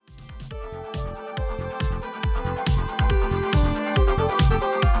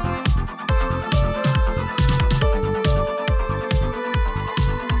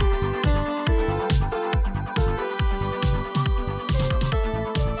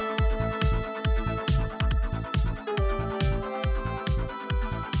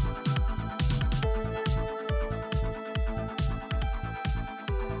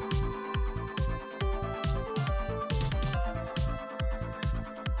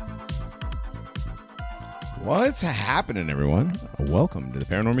What's happening, everyone? Welcome to the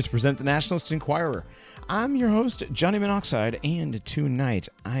Paranormies Present the Nationalist Enquirer. I'm your host, Johnny Monoxide, and tonight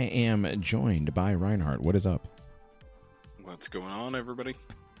I am joined by Reinhardt. What is up? What's going on, everybody?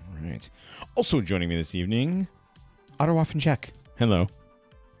 All right. Also joining me this evening, Otterwaffen-Check. Hello.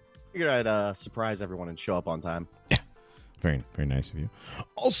 Figured I'd surprise everyone and show up on time. Yeah. Very, very nice of you.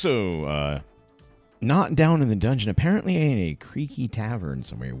 Also, not down in the dungeon, apparently in a creaky tavern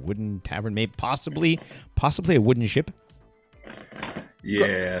somewhere. Wooden tavern, maybe possibly a wooden ship.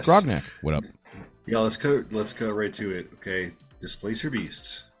 Yes. Grognak, what up? Yeah, let's go right to it. Okay. Displacer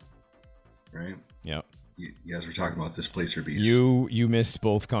beasts. Right? Yep. You guys were talking about displacer beasts. You missed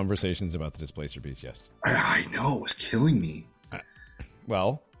both conversations about the displacer beast, yes. I know, it was killing me.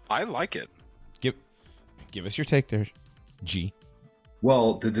 Well, I like it. Give us your take there, G.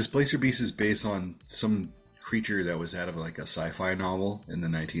 Well, the displacer beast is based on some creature that was out of like a sci-fi novel in the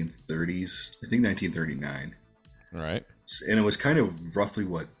 1930s. I think 1939. All right. And it was kind of roughly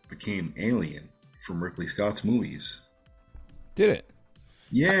what became Alien from Ridley Scott's movies. Did it?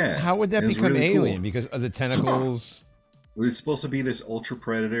 Yeah. How would that become really alien? cool. Because of the tentacles? It's supposed to be this ultra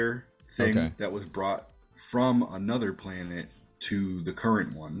predator thing Okay. that was brought from another planet to the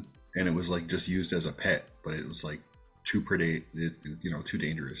current one, and it was like just used as a pet, but it was like too too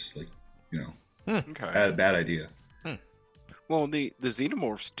dangerous, Okay. bad idea. Well, the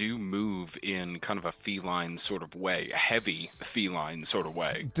xenomorphs do move in kind of a feline sort of way, a heavy feline sort of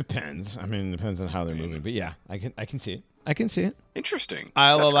way. Depends. I mean, it depends on how they're moving. But yeah, I can see it. I can see it. Interesting.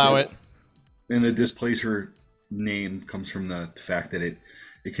 I'll That's allow cool. it. And the displacer name comes from the fact that it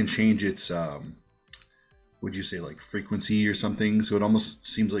can change its would you say like frequency or something, so it almost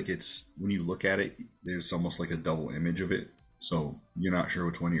seems like it's, when you look at it, there's almost like a double image of it, so you're not sure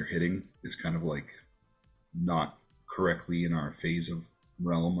which one you're hitting. It's kind of like not correctly in our phase of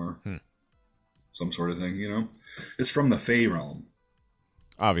realm or some sort of thing, It's from the Fey realm.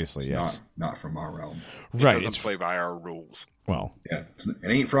 Obviously, It's yes. not from our realm. It Right. doesn't play by our rules. Well, Yeah, it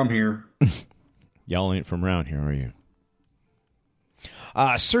ain't from here. y'all ain't from around here, are you?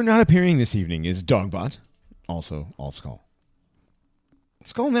 Sir not appearing this evening is Dogbot. Also, All Skull.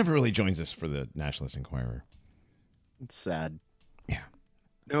 Skull never really joins us for the Nationalist Enquirer. It's sad. Yeah.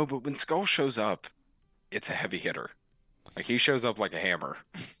 No, but when Skull shows up, it's a heavy hitter. Like, he shows up like a hammer.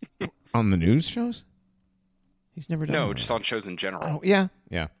 On the news shows? He's never done No, that. just on shows in general. Oh, yeah.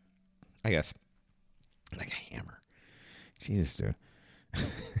 Yeah. I guess. Like a hammer. Jesus, dude.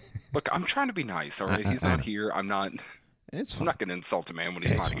 Look, I'm trying to be nice, all right? He's I not know. here. I'm not It's I'm fine. not going to insult a man when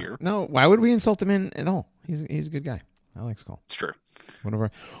he's It's not fine. here. No, why would we insult him at all? He's a good guy. I like Skull. It's true. One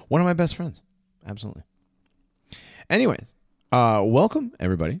of my best friends. Absolutely. Anyways, welcome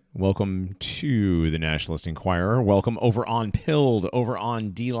everybody. Welcome to the Nationalist Enquirer. Welcome over on Pilled, over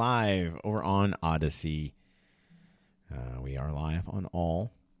on D Live, over on Odyssey. We are live on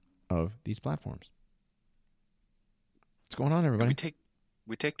all of these platforms. What's going on, everybody?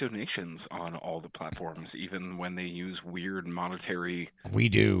 We take donations on all the platforms, even when they use weird monetary, We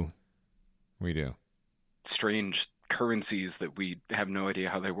do. strange currencies that we have no idea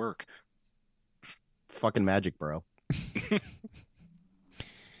how they work. Fucking magic, bro.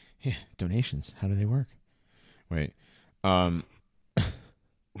 Yeah, donations. How do they work? Wait.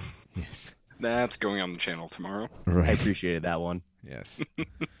 Yes. That's going on the channel tomorrow. I Right. appreciated that one. Yes.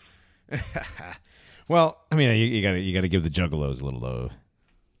 Well, I mean, you gotta give the Juggalos a little love.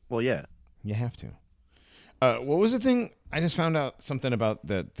 Well, yeah. You have to. What was the thing? I just found out something about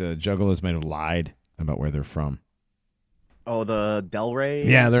that the Juggalos might have lied about where they're from. Oh, the Delray?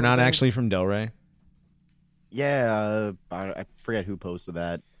 Yeah, they're not something? actually from Delray. Yeah, I forget who posted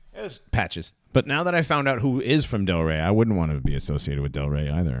that. It was Patches. But now that I found out who is from Delray, I wouldn't want to be associated with Delray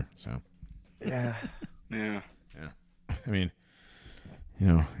either. So, Yeah. Yeah. I mean,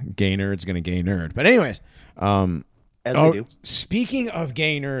 gay nerd's gonna gay nerd. But anyways, As they do. speaking of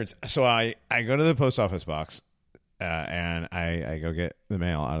gay nerds, so I go to the post office box and I go get the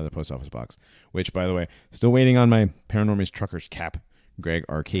mail out of the post office box, which, by the way, still waiting on my Paranormies Truckers cap, Greg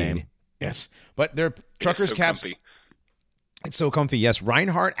Arcade. Same. Yes, but their Truckers so caps. comfy. It's so comfy. Yes,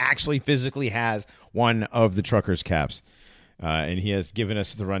 Reinhardt actually physically has one of the Truckers caps, and he has given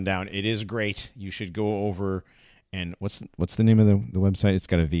us the rundown. It is great. You should go over and what's the name of the website? It's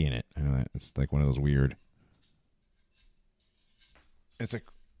got a V in it. I know that. It's like one of those weird. It's like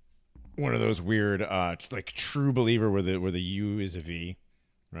one of those weird, like True Believer where the U is a V,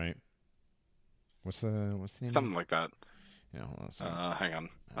 right? What's the name? Something like that. Yeah, hold on a second. Hang on.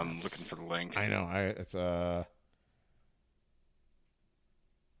 I'm looking for the link. I know. It's Oh,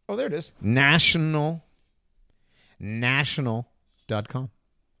 there it is. National.com.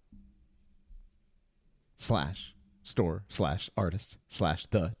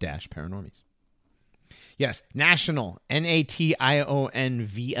 national.com/store/artist/the-paranormies. Yes, national,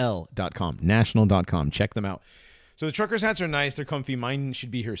 nationvl.com, national.com. Check them out. So the truckers' hats are nice. They're comfy. Mine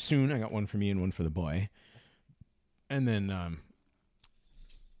should be here soon. I got one for me and one for the boy. And then,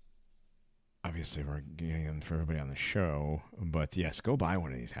 obviously, we're getting them for everybody on the show. But yes, go buy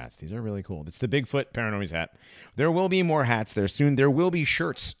one of these hats. These are really cool. It's the Bigfoot Paranormies hat. There will be more hats there soon. There will be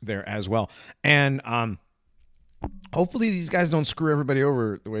shirts there as well. And hopefully these guys don't screw everybody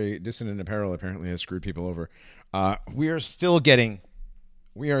over the way Dissident Apparel apparently has screwed people over. We are still getting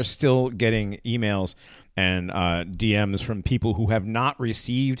emails and DMs from people who have not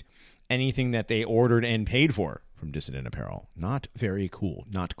received anything that they ordered and paid for from Dissident Apparel. Not very cool.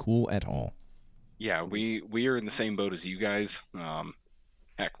 Not cool at all. Yeah, we are in the same boat as you guys.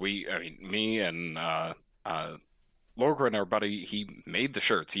 Heck, me and Logran, our buddy, he made the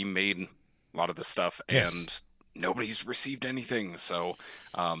shirts. He made a lot of the stuff, Yes. and nobody's received anything. So,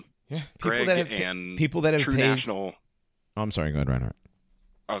 Yeah, Greg and people that have True paid. National. Oh, I'm sorry. Go ahead, Reinhardt.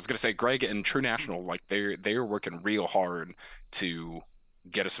 I was gonna say Greg and True National, like they're working real hard to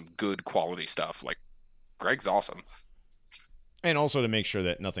get us some good quality stuff. Like Greg's awesome. And also to make sure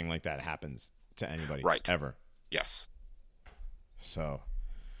that nothing like that happens to anybody, Right. ever. Yes. So,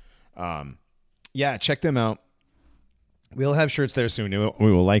 yeah, check them out. We'll have shirts there soon. We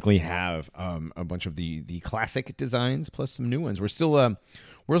will likely have a bunch of the classic designs plus some new ones. We're still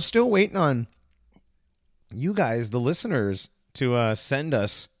waiting on you guys, the listeners, to send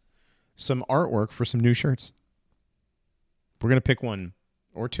us some artwork for some new shirts. We're gonna pick one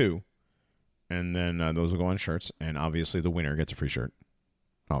or two, and then those will go on shirts. And obviously, the winner gets a free shirt.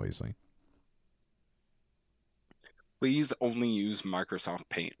 Obviously. Please only use Microsoft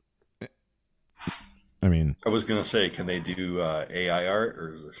Paint. I mean, I was gonna say, can they do AI art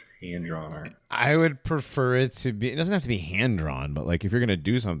or is this hand drawn art? I would prefer it to be. It doesn't have to be hand drawn, but like if you're gonna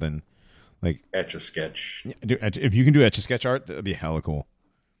do something, like Etch a sketch. if you can do Etch-a-Sketch art, that'd be hella cool.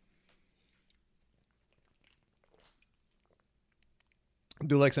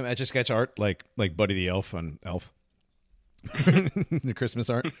 Do like some Etch-a-Sketch art, like Buddy the Elf on Elf, the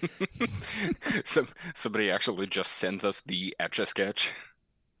Christmas art. Somebody actually just sends us the Etch-a-Sketch.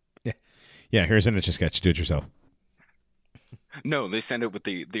 Yeah, here's an Etch-a-Sketch. Do it yourself. No, they send it with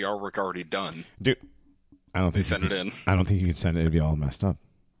the artwork already done. Dude, I don't think Send it in. I don't think you can send it. It'd be all messed up.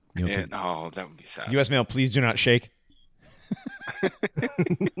 You know, Oh, that would be sad. U.S. mail, please do not shake.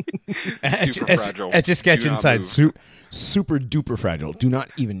 Super fragile. Etch-a-Sketch Do not inside. move. Super duper fragile. Do not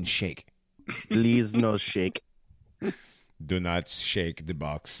even shake. Please no shake. Do not shake the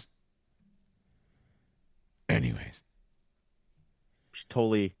box. Anyways. Should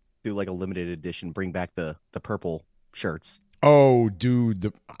totally do like a limited edition. Bring back the purple shirts. Oh,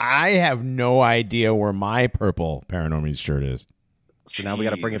 dude. I have no idea where my purple Paranormies shirt is. So now we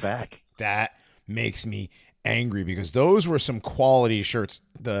got to bring it Jeez. back. That makes me angry because those were some quality shirts.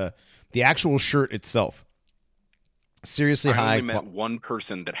 The actual shirt itself. Seriously I high. only met one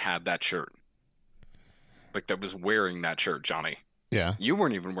person that had that shirt. Like that was wearing that shirt, Johnny. Yeah. You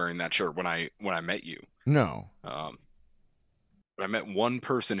weren't even wearing that shirt when I met you. No. But I met one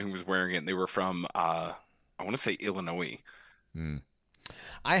person who was wearing it, and they were from I want to say Illinois.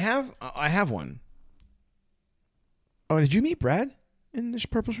 I have one. Oh, did you meet Brad in this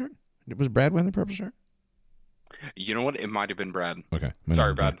purple shirt? Was Brad wearing the purple shirt? You know what? It might have been Brad. Okay.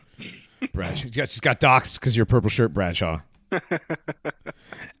 Sorry, Brad. Brad. Just got doxxed because your purple shirt, Bradshaw.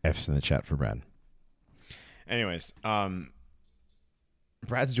 F's in the chat for Brad. Anyways,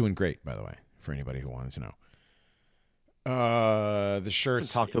 Brad's doing great, by the way, for anybody who wanted to know. The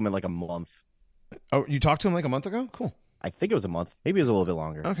shirts. Talked to him in like a month. Oh, you talked to him like a month ago? Cool. I think it was a month. Maybe it was a little bit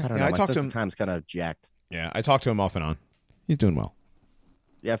longer. Okay. I don't Yeah, know. I My talked to sense him- of time's kind of jacked. Yeah, I talked to him off and on. He's doing well.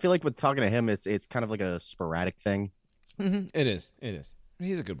 Yeah, I feel like with talking to him, it's kind of like a sporadic thing. Mm-hmm. It is.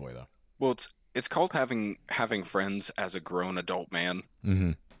 He's a good boy, though. Well, it's called having friends as a grown adult man.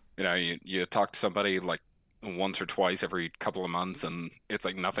 Mm-hmm. You know, you talk to somebody like once or twice every couple of months, and it's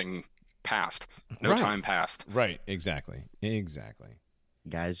like nothing passed. No Right. time passed. Right. Exactly.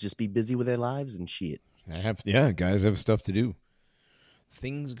 Guys just be busy with their lives and shit. Guys have stuff to do.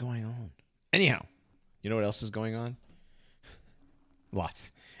 Things going on. Anyhow, you know what else is going on?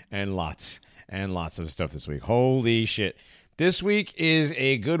 Lots and lots and lots of stuff this week. Holy shit. This week is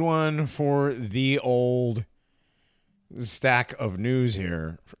a good one for the old stack of news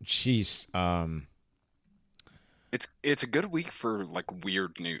here. Jeez. It's a good week for like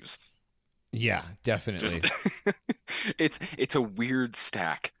weird news. Yeah, definitely. It's a weird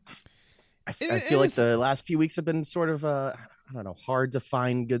stack. I It feel like is. the last few weeks have been sort of, I don't know, hard to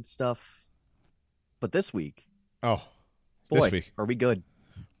find good stuff. But this week, Oh, boy, this week. are we good?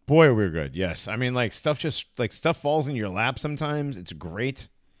 Boy, we're good. Yes. I mean, like stuff falls in your lap sometimes. It's great.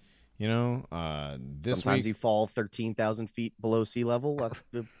 You know, Sometimes you fall 13,000 feet below sea level.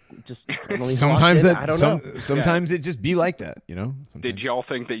 Just suddenly sometimes locked in. I don't know. Sometimes it just be like that. You know. Sometimes. Did y'all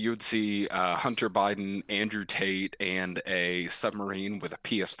think that you would see Hunter Biden, Andrew Tate, and a submarine with a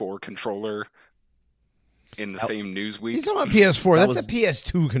PS4 controller in the same news week? He's talking about PS4. That That's was- a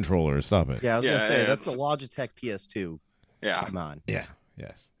PS2 controller. Stop it. Yeah, I was gonna say that's the it's- Logitech PS2. Yeah. Come on. Yeah.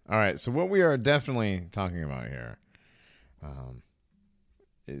 Yes. All right. So what we are definitely talking about here,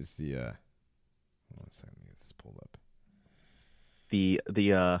 is the. Hold on a second. Let me get this pulled up.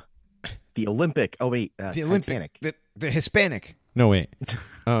 The Olympic. Oh wait, The Titanic. Olympic. The Hispanic. No wait.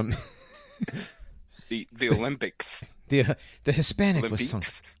 The Olympics. The Hispanic was sunk.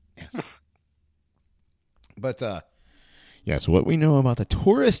 Olympics. Yes. But yes, what we know about the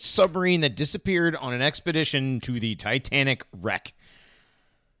tourist submarine that disappeared on an expedition to the Titanic wreck.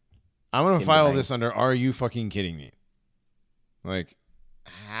 I'm gonna file bank. this under "Are you fucking kidding me?" Like,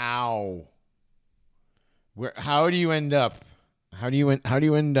 how? How do you end up? How do you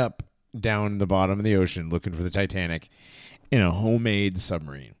end up down the bottom of the ocean looking for the Titanic in a homemade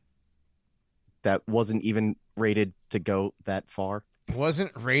submarine? That wasn't even rated to go that far.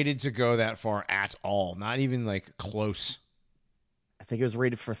 Wasn't rated to go that far at all. Not even like close. I think it was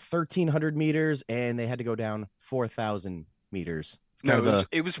rated for 1,300 meters, and they had to go down 4,000 meters. It's No, kind of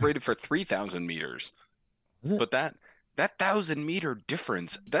it was rated for 3,000 meters. Is it? But that 1,000-meter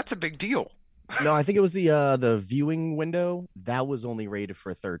difference, that's a big deal. No, I think it was the viewing window that was only rated for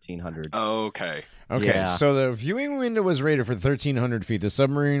 1,300. Okay. Okay, Yeah. so the viewing window was rated for 1,300 feet. The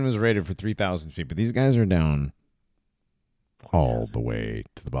submarine was rated for 3,000 feet. But these guys are down all the way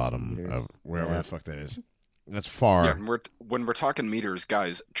to the bottom meters. of wherever Yeah. the fuck that is. That's far. Yeah, when we're talking meters,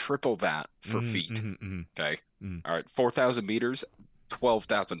 guys, triple that for feet. Okay. All right, 4,000 meters,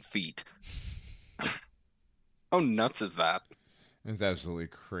 12,000 feet. How nuts is that? It's absolutely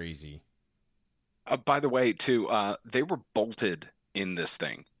crazy. By the way, too, they were bolted in this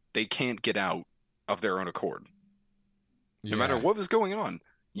thing. They can't get out of their own accord. No matter what was going on,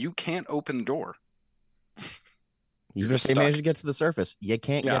 you can't open the door. Even if just they manage stuck. to get to the surface, you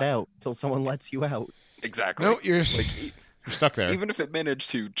can't get out until someone lets you out. Exactly. No, you're Like, stuck there. even if it managed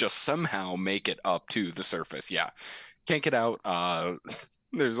to just somehow make it up to the surface, yeah, can't get out.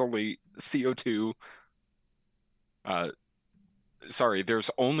 There's only CO2. Sorry, there's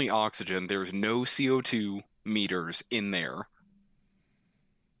only oxygen. There's no CO2 meters in there.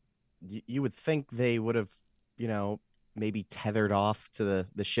 You would think they would have, maybe tethered off to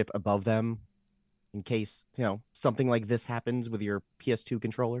the ship above them in case, something like this happens with your PS2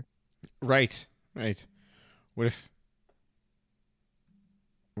 controller. Right. What if?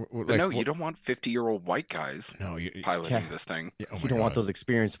 But no, you don't want 50-year-old white guys No, piloting this thing. Yeah, oh You my don't want God. those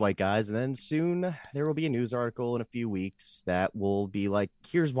experienced white guys. And then soon there will be a news article in a few weeks that will be like,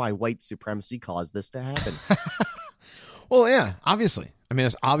 here's why white supremacy caused this to happen. Well, yeah, obviously. I mean,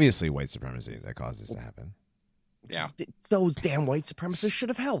 it's obviously white supremacy that caused this to happen. Yeah. Those damn white supremacists should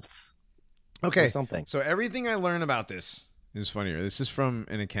have helped. Okay. Or something. So everything I learned about this is funnier. This is from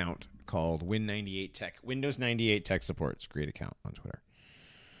an account called Win98 Tech. Windows 98 Tech Support. It's a great account on Twitter.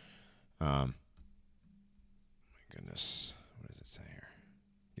 My goodness. What does it say here?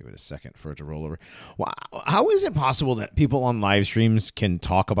 Give it a second for it to roll over. Wow. How is it possible that people on live streams can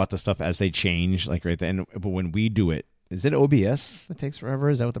talk about the stuff as they change, like right then, but when we do it, is it OBS that takes forever?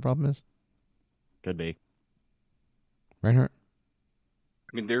 Is that what the problem is? Could be. Reinhardt?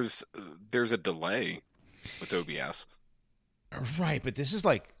 I mean, there's a delay with OBS. Right, but this is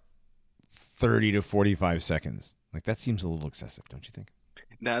like 30 to 45 seconds. Like, that seems a little excessive, don't you think?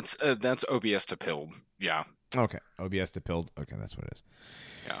 That's OBS to PILD. Yeah. Okay, OBS to PILD. Okay, that's what it is.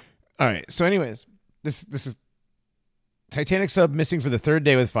 Yeah. All right. So, anyways, this is Titanic sub missing for the third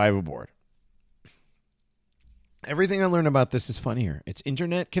day with 5 aboard. Everything I learned about this is funnier. Its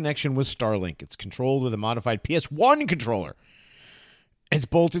internet connection was Starlink. It's controlled with a modified PS1 controller. It's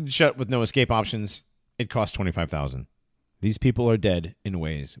bolted shut with no escape options. It cost $25,000. These people are dead in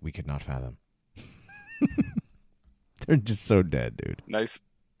ways we could not fathom. They're just so dead, dude. Nice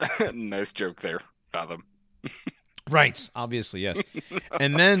nice joke there, Fathom. Right. Obviously, yes.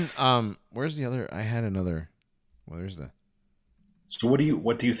 And then, where's the other? I had another. Well, there's the. So what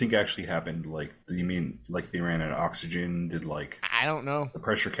do you think actually happened? Like, do you mean like they ran out of oxygen? Did like I don't know. the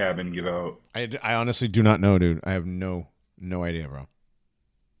pressure cabin give out? I honestly do not know, dude. I have no idea, bro.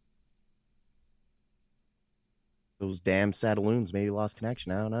 Those damn Satelloons maybe lost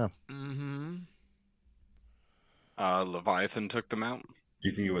connection. I don't know. Mm-hmm. Leviathan took them out. Do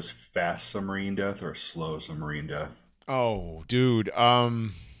you think it was fast submarine death or slow submarine death? Oh, dude.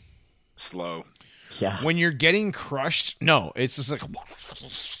 Slow. Yeah. When you're getting crushed, no, it's just like,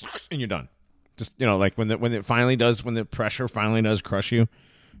 and you're done. Just, you know, like when the pressure finally does crush you,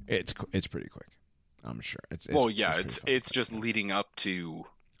 it's pretty quick. I'm sure. It's just leading up to.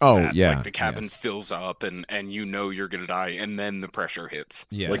 Oh that. yeah, Like the cabin fills up and you know you're gonna die, and then the pressure hits.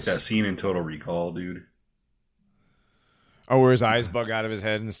 Yeah, like that scene in Total Recall, dude. Oh, where his eyes bug out of his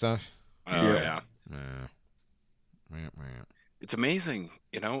head and stuff. Oh yeah. Yeah. It's amazing,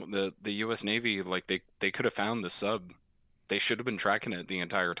 you know, the U.S. Navy, like they could have found the sub. They should have been tracking it the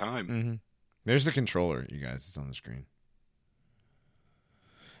entire time. Mm-hmm. There's the controller, you guys. It's on the screen.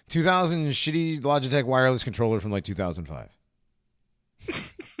 2000 shitty Logitech wireless controller from like 2005.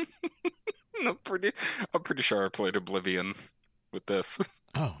 I'm pretty sure I played Oblivion with this.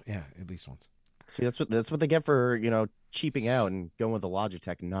 Oh yeah, at least once. See, that's what they get for, you know, cheaping out and going with the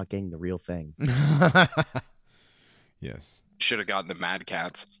Logitech and not getting the real thing. Yes. Should have gotten the Mad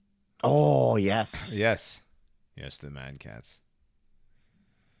Cats. Oh yes, Yes, the Mad Cats.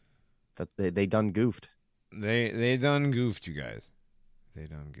 that they done goofed. They done goofed, you guys. They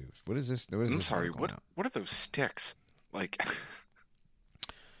done goofed. What is this? I'm sorry. What are those sticks? Like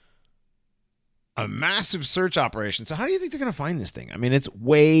a massive search operation. So how do you think they're going to find this thing? I mean, it's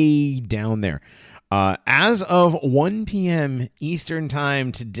way down there. As of 1 p.m. Eastern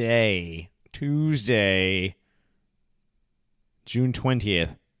Time today, Tuesday, June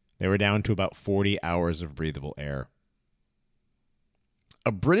 20th, they were down to about 40 hours of breathable air.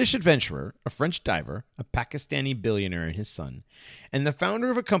 A British adventurer, a French diver, a Pakistani billionaire and his son, and the founder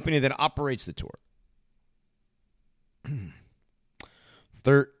of a company that operates the tour.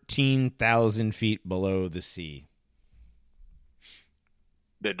 13,000 feet below the sea.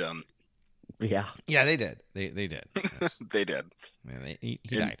 they're done. Yeah. Yeah, they did. They did. Yes. They did. Yeah, he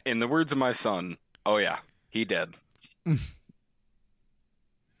died. In the words of my son, oh yeah, he did.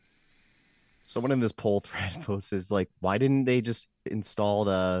 Someone in this poll thread posted like, why didn't they just install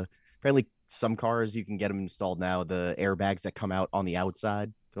apparently some cars you can get them installed now, the airbags that come out on the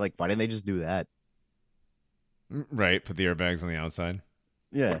outside. They're like, why didn't they just do that? Right, put the airbags on the outside.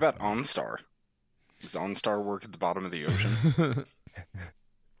 Yeah. What about OnStar? Does OnStar work at the bottom of the ocean?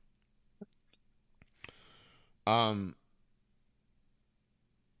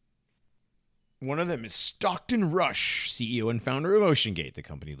 One of them is Stockton Rush, CEO and founder of OceanGate, the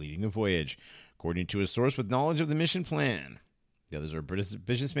company leading the voyage, according to a source with knowledge of the mission plan. The others are British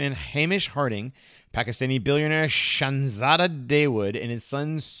businessman Hamish Harding, Pakistani billionaire Shanzada Dawood and his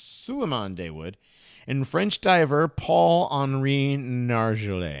son Suleiman Dawood, and French diver Paul-Henri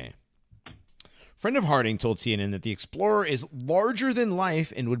Nargeolet. Friend of Harding told CNN that the Explorer is larger than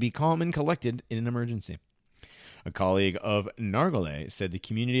life and would be calm and collected in an emergency. A colleague of Nargeolet said the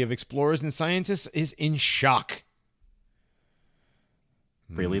community of explorers and scientists is in shock.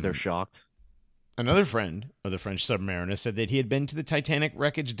 Really, they're shocked. Another friend of the French submariner said that he had been to the Titanic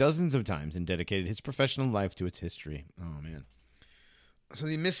wreckage dozens of times and dedicated his professional life to its history. Oh, man. So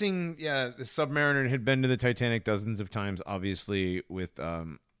the submariner had been to the Titanic dozens of times, obviously, with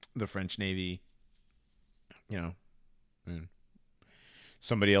the French Navy,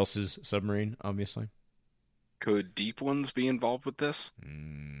 somebody else's submarine, obviously. Could deep ones be involved with this?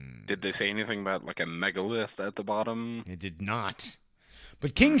 Did they say anything about like a megalith at the bottom? It did not.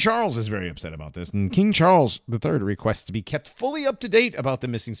 But King Charles is very upset about this, and King Charles III requests to be kept fully up to date about the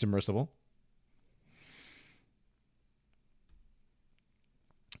missing submersible.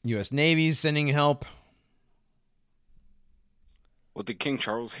 U.S. Navy's sending help. Well, did King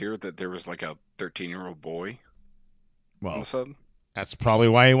Charles hear that there was like a 13-year-old boy on the sub? That's probably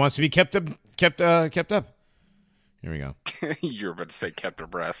why he wants to be kept up. Here we go. You're about to say kept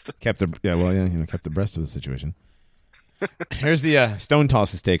abreast. Kept abreast of the situation. Here's the Stone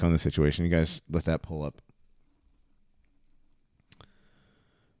Toss's take on the situation. You guys let that pull up.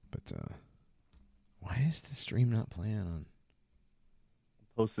 But why is the stream not playing on?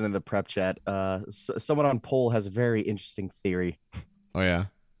 Posted in the prep chat. Someone on poll has a very interesting theory. Oh, yeah?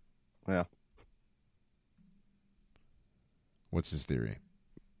 Yeah. What's his theory?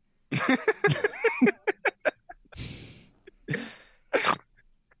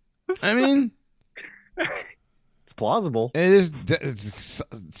 I mean, it's plausible. It is. It's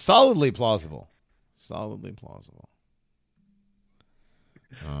solidly plausible. Solidly plausible.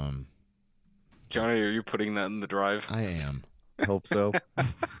 Johnny, are you putting that in the drive? I am. I hope so.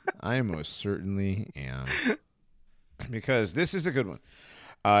 I most certainly am. Because this is a good one.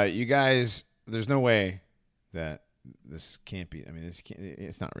 You guys, there's no way that this can't be. I mean,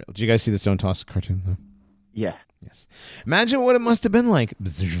 it's not real. Did you guys see the Stone Toss cartoon? No? Yeah. Yes. Imagine what it must have been like.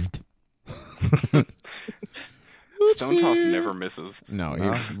 Stone Toss never misses. No,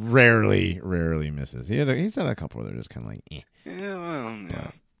 No. he rarely misses. He's had a couple that are just kind of like, eh. Yeah, well,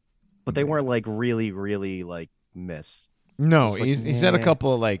 yeah. But they weren't like really like miss. No, Just like, he's had a meh.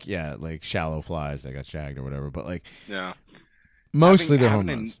 couple of like shallow flies that got shagged or whatever. But like Yeah. mostly they're home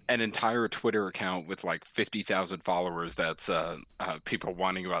having runs. an entire Twitter account with like 50,000 followers that's people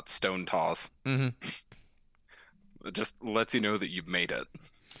whining about Stone Toss. Mm-hmm. It just lets you know that you've made it.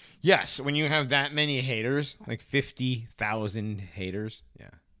 Yes, when you have that many haters, like 50,000 haters, yeah,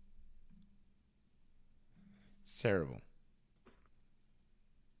 it's terrible.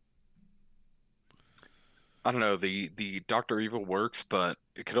 I don't know, the Dr. Evil works, but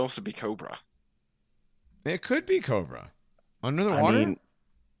it could also be Cobra. It could be Cobra under the I water. mean,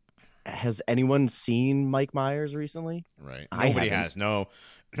 has anyone seen Mike Myers recently? Right? I Nobody haven't. has. No.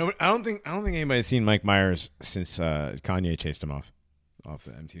 I don't think anybody's seen Mike Myers since Kanye chased him off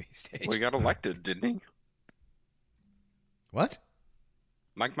the MTV stage. Well, he got elected, didn't he? What?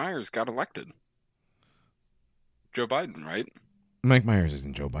 Mike Myers got elected. Joe Biden, right? Mike Myers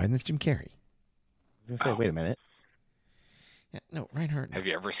isn't Joe Biden. That's Jim Carrey. I was gonna say, wait a minute. Yeah, no, Reinhardt. Have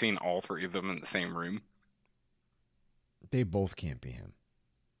you ever seen all three of them in the same room? They both can't be him.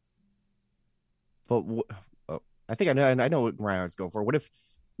 But I think I know what Reinhardt's going for. What if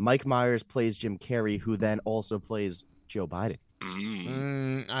Mike Myers plays Jim Carrey, who then also plays Joe Biden?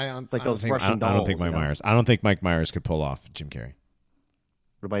 It's like those Russian I don't think dolls, Mike you know? Myers. I don't think Mike Myers could pull off Jim Carrey.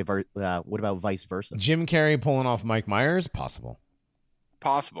 What about vice versa? Jim Carrey pulling off Mike Myers, possible.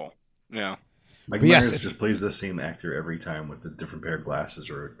 Possible. Yeah. Mike But yes, Myers it's- just plays the same actor every time with a different pair of glasses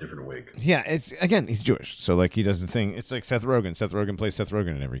or a different wig. Yeah, it's again, he's Jewish, so like he does the thing. It's like Seth Rogen. Seth Rogen plays Seth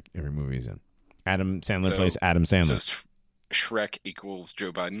Rogen in every movie he's in. Adam Sandler So- plays Adam Sandler. So Shrek equals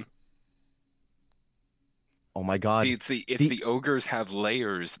Joe Biden. Oh my God! See, it's the ogres have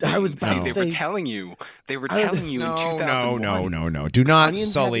layers. I was thing. about See, to they were say- telling you. They were I- telling you in 2001. No. Do not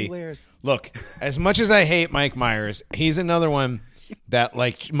Onions sully. having layers. Look, as much as I hate Mike Myers, he's another one that,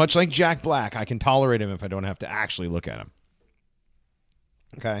 like, much like Jack Black, I can tolerate him if I don't have to actually look at him.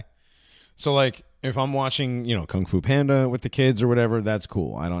 Okay? So, like, if I'm watching, Kung Fu Panda with the kids or whatever, that's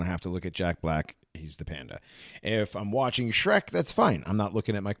cool. I don't have to look at Jack Black. He's the panda. If I'm watching Shrek, that's fine. I'm not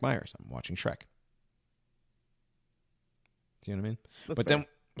looking at Mike Myers. I'm watching Shrek. Do you know what I mean? That's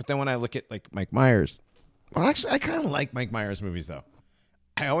But then when I look at, like, Mike Myers, well, actually, I kind of like Mike Myers movies, though.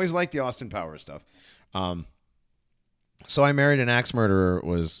 I always like the Austin Powers stuff. So I Married an Axe Murderer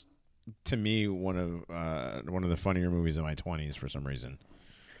was, to me, one of the funnier movies of my 20s for some reason.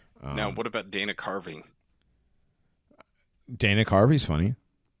 Now, what about Dana Carvey? Dana Carvey's funny.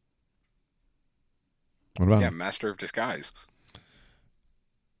 What about Yeah, him? Master of Disguise.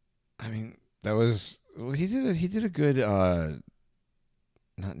 I mean, that was he did a good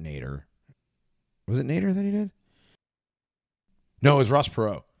not Nader. Was it Nader that he did? No, it was Ross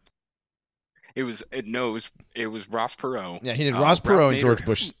Perot. It was Ross Perot. Yeah, he did Ross Perot Ralph and George Nader.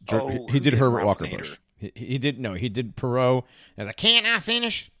 Bush. Oh, he who did Herbert Ralph Walker Nader? Bush. He did Perot. And like, can I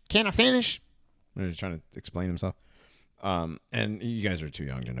finish? He was trying to explain himself. And you guys are too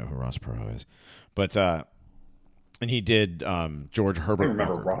young to know who Ross Perot is, but and he did George I Herbert.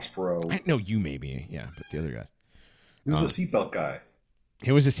 remember Walker. Ross Perot. I know you maybe, yeah, but the other guys. He was the seatbelt guy.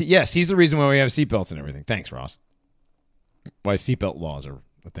 He was yes, he's the reason why we have seatbelts and everything. Thanks, Ross. Why seatbelt laws are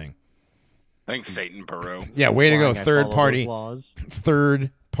a thing. Thanks, Satan Perot. Yeah, way to go, Flying, I third follow party. those laws.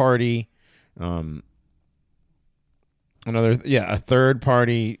 Third party. A third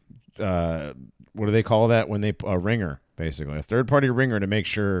party. What do they call that when they a ringer? Basically, a third party ringer to make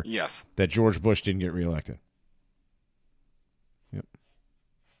sure Yes. that George Bush didn't get reelected. Yep.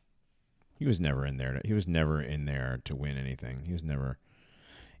 He was never in there. He was never in there to win anything. He was never.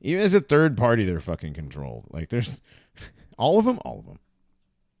 Even as a third party, they're fucking controlled. Like there's all of them.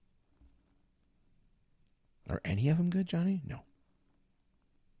 Are any of them good, Johnny? No.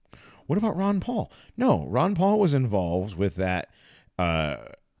 What about Ron Paul? No, Ron Paul was involved with that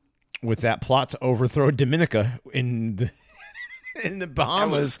plot to overthrow Dominica in the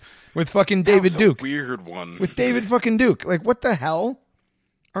Bahamas with fucking David That was Duke. A weird one. With David fucking Duke. Like, what the hell?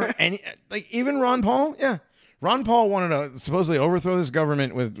 Or any like even Ron Paul? Yeah. Ron Paul wanted to supposedly overthrow this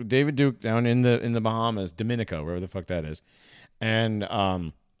government with David Duke down in the Bahamas, Dominica, wherever the fuck that is, and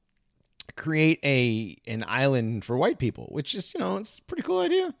create an island for white people, which is it's a pretty cool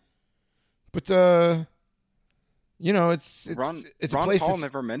idea. But it's Ron a place. Paul that's-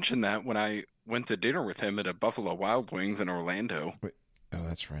 never mentioned that when I went to dinner with him at a Buffalo Wild Wings in Orlando. Oh,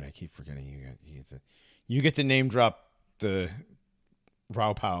 that's right. I keep forgetting you get to name drop the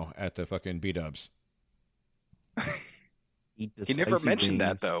Rao Pao at the fucking B-dubs. Eat the He never spicy mentioned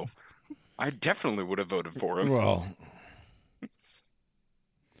wings. that, though. I definitely would have voted for him. Well,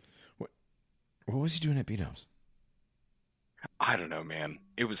 what was he doing at B-Dubs? I don't know, man.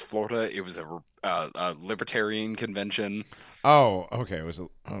 It was Florida. It was a libertarian convention. Oh, okay. It was. He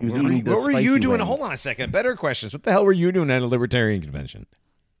was what eating the what were you spicy doing? wings. Hold on a second. Better questions. What the hell were you doing at a libertarian convention?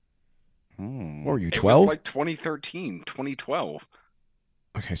 Hmm. What were you, It 12? was like 2013, 2012.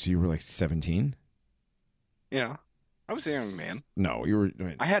 Okay, so you were like 17? Yeah. I was a young man. No, you were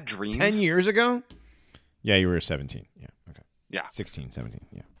I had dreams. 10 years ago? Yeah, you were 17. Yeah, okay. Yeah. 16, 17.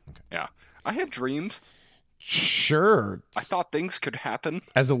 Yeah, okay. Yeah. I had dreams. Sure. I thought things could happen.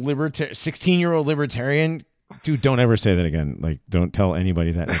 As a 16-year-old libertarian, dude, don't ever say that again. Like, don't tell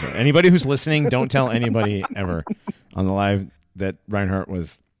anybody that ever. Anybody who's listening, don't tell anybody ever on the live that Reinhardt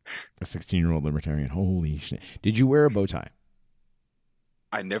was a 16-year-old libertarian. Holy shit. Did you wear a bow tie?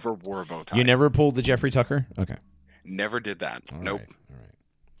 I never wore a bow tie. You never pulled the Jeffrey Tucker? Okay. Never did that. All Nope. right. All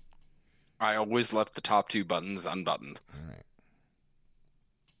right. I always left the top 2 buttons unbuttoned. All right.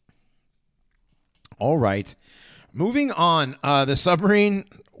 All right. Moving on. The submarine.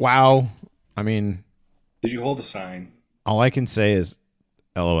 Wow. I mean, Did you hold a sign? all I can say is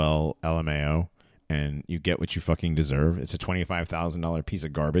LOL, LMAO, and you get what you fucking deserve. It's a $25,000 piece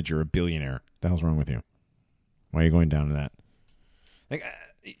of garbage. You're a billionaire. What the hell's wrong with you? Why are you going down to that? Like,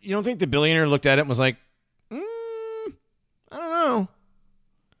 you don't think the billionaire looked at it and was like, I don't know.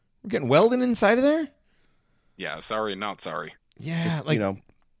 We're getting welded inside of there? Yeah, sorry, not sorry. Yeah. Just, Like,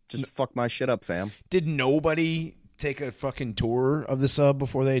 just fuck my shit up, fam. did nobody take a fucking tour of the sub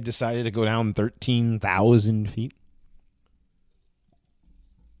before they decided to go down 13,000 feet?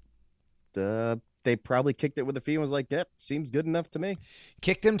 They probably kicked it with a fee and was like, "Yep, seems good enough to me."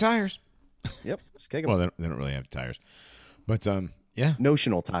 Kick them tires. Yep, just kick 'em. Well, they don't really have tires. But, yeah.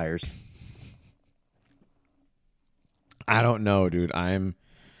 Notional tires. I don't know, dude. I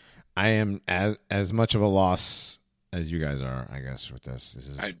am as much of a loss as you guys are, I guess, with this. This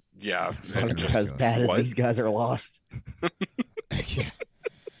is Yeah. Fucking just- As bad as what? these guys are lost. yeah.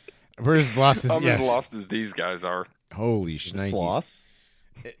 We're as lost as I'm yes. as lost as these guys are. Holy Is this shnikes. loss?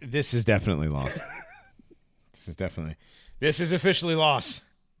 This is definitely lost. This is officially lost.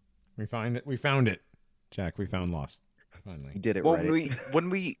 We found it. Jack, we found lost. You Finally. did it Well, right. when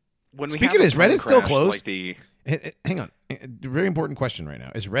we Speaking have of a this, plane Reddit's still crash closed? Like the Hang on. Very important question right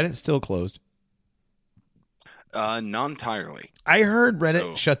now. Is Reddit still closed? not entirely. I heard Reddit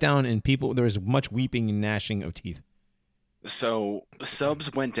So- shut down and there was much weeping and gnashing of teeth. So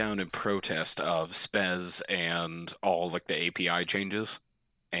subs went down in protest of Spez and all like the API changes,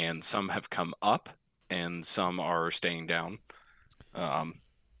 and some have come up and some are staying down.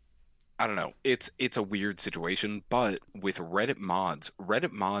 I don't know. It's a weird situation, but with Reddit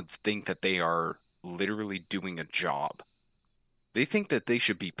mods think that they are literally doing a job. They think that they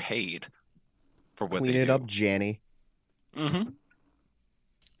should be paid for what Clean they it do. up, Janny. Mm-hmm.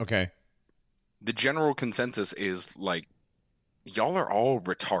 Okay. The general consensus is like, y'all are all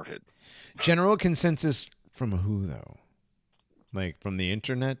retarded. General consensus from who, though? Like, from the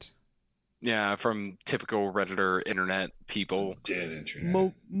internet? Yeah, from typical Redditor internet people. Dead internet.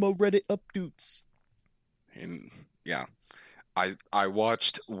 Mo Reddit updates. And yeah, I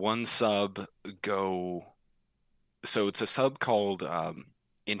watched one sub go. So it's a sub called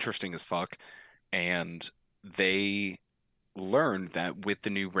Interesting as Fuck, and they learned that with the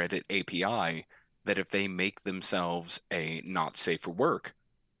new Reddit API, that if they make themselves a not safe for work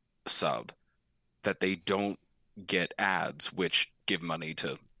sub, that they don't get ads, which give money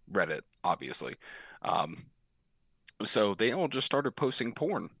to Reddit, obviously. So they all just started posting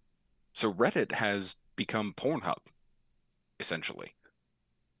porn. So Reddit has become Pornhub, essentially.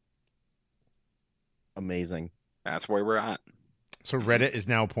 Amazing. That's where we're at. So Reddit is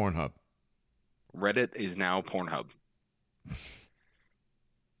now Pornhub. Reddit is now Pornhub.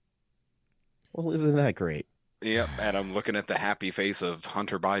 Well, isn't that great? Yep, and I'm looking at the happy face of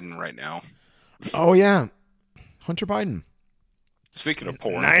Hunter Biden right now. Oh, yeah. Hunter Biden. Speaking of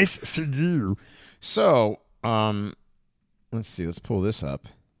porn, Nice to you. So, let's see. Let's pull this up.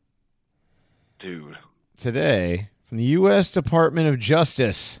 dude. Today, from the U.S. Department of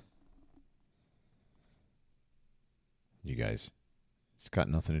Justice. You guys, it's got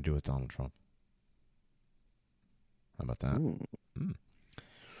nothing to do with Donald Trump. How about that?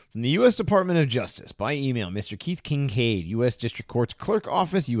 From the U.S. Department of Justice, by email, Mr. Keith Kincaid, U.S. District Court's Clerk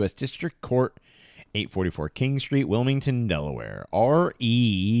Office, U.S. District Court, 844 King Street, Wilmington, Delaware.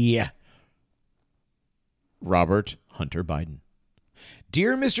 R.E. Robert Hunter Biden.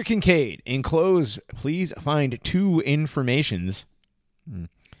 Dear Mr. Kincaid, enclosed, please find two informations.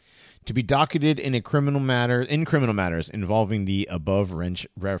 to be docketed in criminal matters involving the above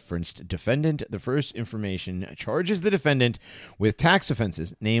referenced defendant. The first information charges the defendant with tax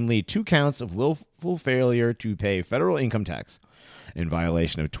offenses, namely 2 counts of willful failure to pay federal income tax in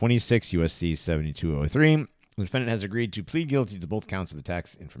violation of 26 U.S.C. 7203. The defendant has agreed to plead guilty to both counts of the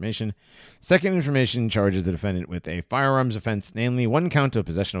tax information. Second information charges the defendant with a firearms offense, namely 1 count of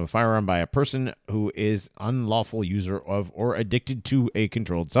possession of a firearm by a person who is unlawful user of or addicted to a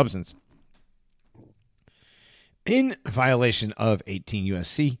controlled substance. In violation of 18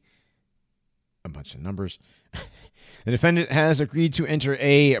 U.S.C., a bunch of numbers, the defendant has agreed to enter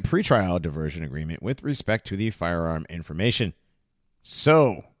a pretrial diversion agreement with respect to the firearm information.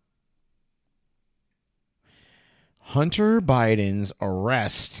 So, Hunter Biden's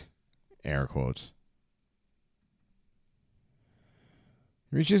arrest, air quotes,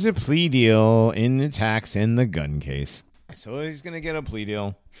 reaches a plea deal in the tax and the gun case. So he's going to get a plea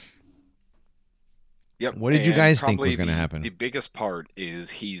deal. Yep. What did you guys think was going to happen? The biggest part is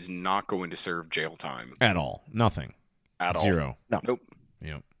he's not going to serve jail time. At all. Nothing. At all. 0. No. Nope.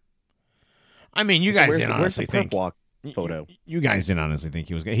 Yep. I mean, you guys didn't honestly where's the think... perp walk photo? You guys didn't honestly think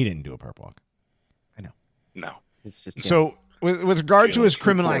he was... He didn't do a perp walk. I know. No. It's just So, with regard to Jail his is for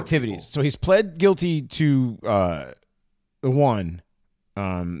criminal poor activities, people. so he's pled guilty to the 1.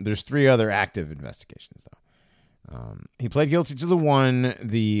 There's 3 other active investigations, though. He pled guilty to the 1.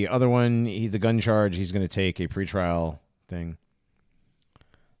 The other one, the gun charge, he's going to take a pretrial thing.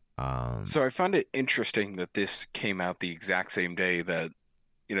 So I find it interesting that this came out the exact same day that,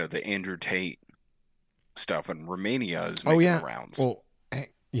 the Andrew Tate stuff in Romania is making the rounds. Well,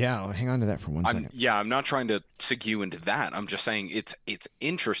 yeah, hang on to that for 1 second. I'm not trying to sig you into that. I'm just saying it's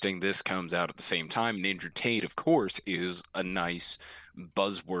interesting this comes out at the same time. And Andrew Tate, of course, is a nice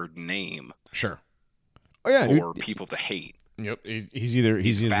buzzword name. Sure. Oh yeah, for people to hate. Yep, he's either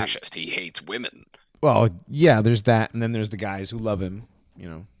fascist. He hates women. Well, yeah, there's that, and then there's the guys who love him.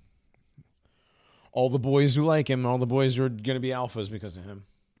 All the boys who like him, all the boys who are going to be alphas because of him.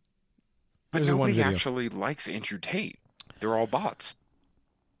 But nobody actually likes Andrew Tate. They're all bots.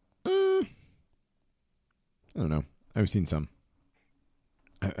 I don't know. I've seen some.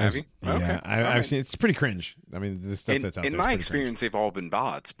 Have you? Yeah, Okay. I've seen. It's pretty cringe. I mean, the stuff that's out there. In my experience, they've all been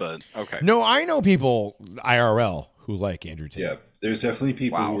bots, but okay. No, I know people IRL who like Andrew Tate. Yeah, there's definitely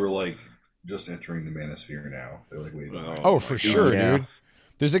people who are like just entering the manosphere now. They're like, wait. Oh, for sure, yeah. dude.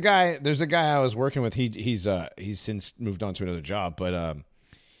 There's a guy I was working with. He's since moved on to another job, but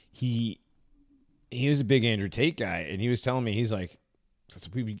he was a big Andrew Tate guy, and he was telling me, he's like, so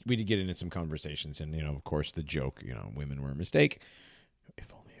we did get into some conversations, and of course the joke, women were a mistake. If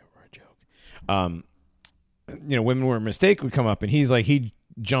only it were a joke. Women were a mistake would come up, and he's like, he'd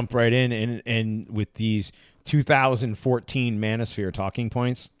jump right in and with these 2014 Manosphere talking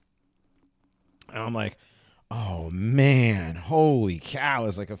points, and I'm like, oh man, holy cow!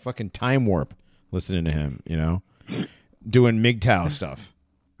 It's like a fucking time warp listening to him, doing MGTOW stuff.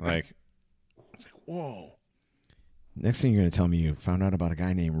 Like, it's like, whoa. Next thing you're going to tell me, you found out about a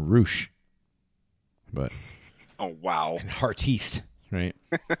guy named Roosh. But oh wow. And Heartiste, right?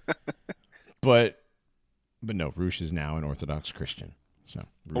 but no, Roosh is now an Orthodox Christian. So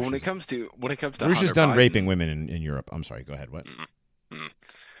Well, when it comes to Roosh Hunter has done Biden, raping women in Europe. I'm sorry, go ahead. What?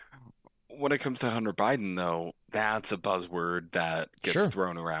 When it comes to Hunter Biden, though, that's a buzzword that gets Sure.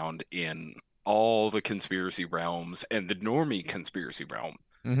 thrown around in all the conspiracy realms and the normie conspiracy realm.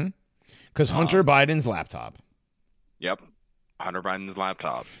 Mm-hmm. Because Hunter Biden's laptop. Yep. Hunter Biden's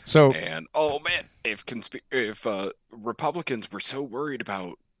laptop. So And oh man, if Republicans were so worried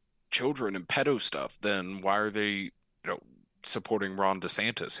about children and pedo stuff, then why are they, supporting Ron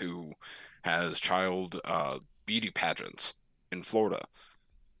DeSantis, who has child beauty pageants in Florida?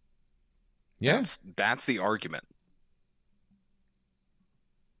 yeah, That's the argument.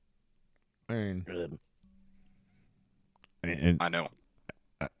 I mean, I know.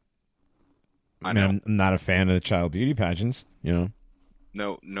 I mean, I'm not a fan of the child beauty pageants. No,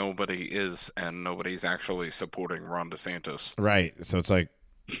 nobody is, and nobody's actually supporting Ron DeSantis. Right. So it's like,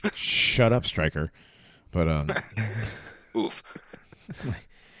 shut up, Stryker. But Oof.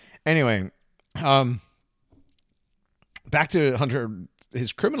 anyway, back to Hunter,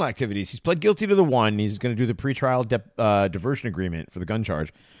 his criminal activities. He's pled guilty to the 1. He's going to do the pretrial diversion agreement for the gun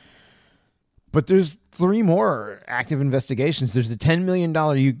charge. But there's 3 more active investigations. There's the $10 million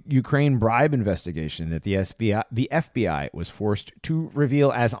Ukraine bribe investigation that the FBI was forced to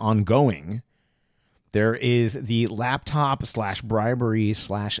reveal as ongoing. There is the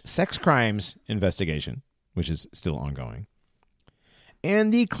laptop/bribery/sex crimes investigation, which is still ongoing.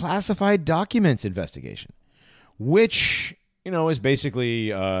 And the classified documents investigation, which is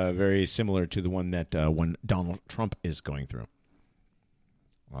basically very similar to the one that when Donald Trump is going through,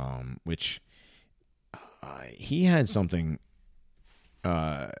 which he had something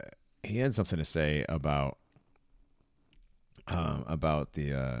to say about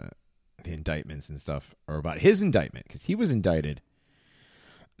the indictments and stuff, or about his indictment, because he was indicted.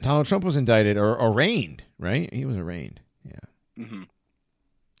 Donald Trump was indicted or arraigned, right? He was arraigned. Yeah. Mm-hmm.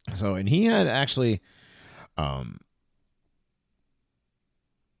 So, and he had actually,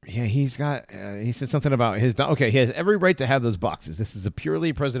 he said something about his, he has every right to have those boxes. This is a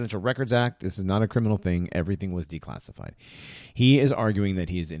purely Presidential Records Act. This is not a criminal thing. Everything was declassified. He is arguing that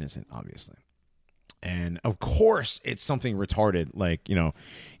he is innocent, obviously. And of course, it's something retarded. Like,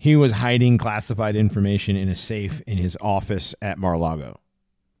 he was hiding classified information in a safe in his office at Mar-a-Lago.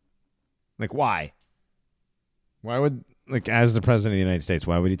 Like, why? Why would, as the president of the United States,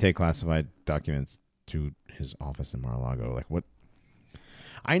 why would he take classified documents to his office in Mar-a-Lago? Like, what?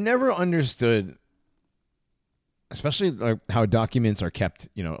 I never understood, especially how documents are kept,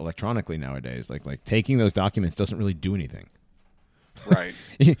 electronically nowadays. Like taking those documents doesn't really do anything. Right.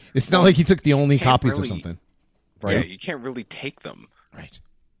 It's not like he took the only copies of something. Right. Yeah, you can't really take them. Right.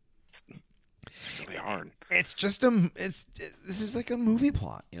 It's really hard. It's just this is like a movie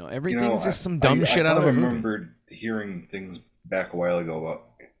plot. Everything's just some dumb shit out of a movie. I remembered hearing things back a while ago about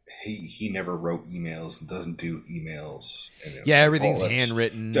he never wrote emails and doesn't do emails. And everything's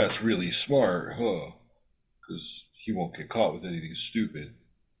handwritten. That's really smart, huh? Because he won't get caught with anything stupid.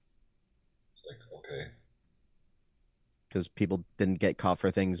 It's like, okay. Because people didn't get caught for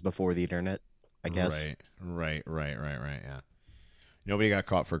things before the internet, I guess. Right. Yeah. Nobody got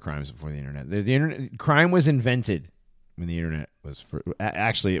caught for crimes before the internet. The internet crime was invented when the internet was.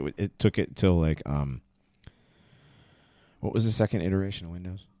 Actually, it took it till what was the second iteration of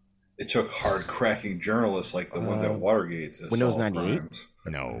Windows? It took hard cracking journalists like the ones at Watergate to Windows solve 98? crimes.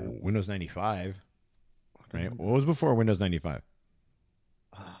 No, Windows 95. Right. What was before Windows 95?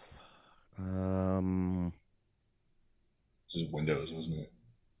 This is Windows, wasn't it?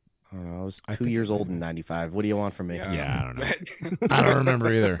 I was 2 years old in 95. What do you want from me? Yeah, I don't know. I don't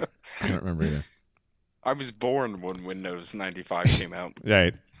remember either. I was born when Windows 95 came out.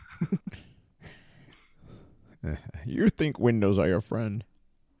 Right. You think Windows are your friend.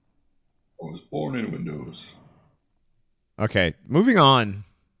 I was born in Windows. Okay, moving on.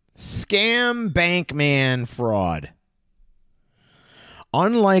 Scam Bankman Fraud.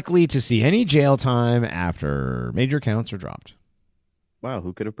 Unlikely to see any jail time after major counts are dropped. Wow,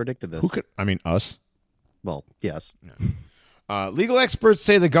 who could have predicted this? Us. Well, yes. Yeah. Legal experts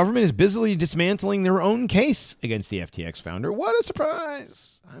say the government is busily dismantling their own case against the FTX founder. What a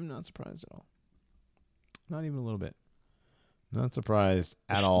surprise. I'm not surprised at all. Not even a little bit. Not surprised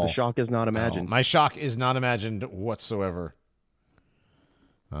at all. The shock is not imagined. My shock is not imagined whatsoever.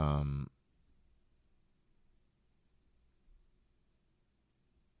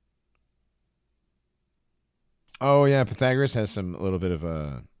 Oh yeah, Pythagoras has a little bit of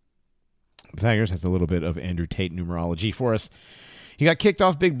Andrew Tate numerology for us. He got kicked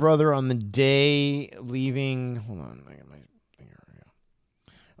off Big Brother on the day leaving. Hold on, I got my finger.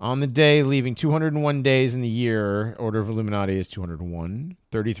 On the day leaving 201 days in the year. Order of Illuminati is 201.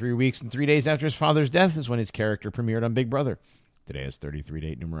 33 weeks and 3 days after his father's death is when his character premiered on Big Brother. Today is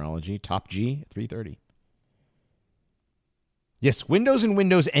 33-date numerology. Top G 330. Yes, Windows and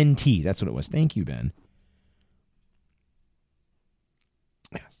Windows NT. That's what it was. Thank you, Ben.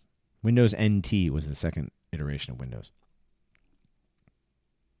 Yes. Windows NT was the second iteration of Windows.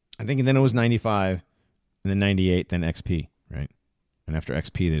 I think, and then it was 95, and then 98, then XP, right? And after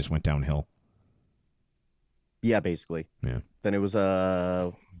XP, they just went downhill. Yeah, basically. Yeah. Then it was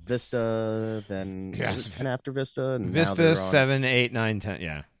Vista, then was it 10 after Vista? And Vista, 7, 8, 9, 10,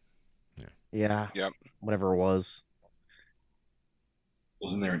 yeah. Yeah. Yep. Whatever it was.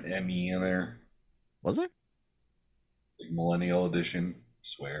 Wasn't there an ME in there? Was there? Like Millennial Edition, I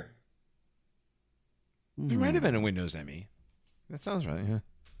swear. There might have been a Windows ME. That sounds right, yeah.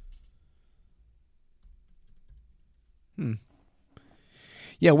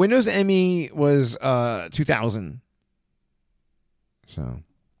 Yeah, Windows ME was 2000. So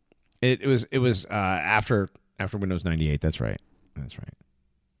it was after Windows 98. That's right.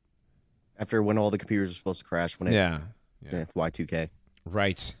 After when all the computers were supposed to crash when it Y2K.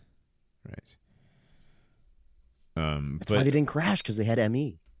 Right. That's why they didn't crash, because they had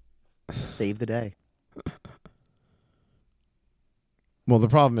ME. Save the day. Well, the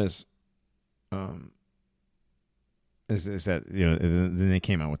problem is that then they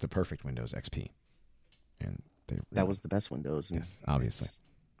came out with the perfect Windows XP, and that was the best Windows. Yes, obviously.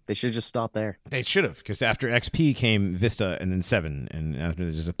 They should just stop there. They should have, because after XP came Vista and then 7, and after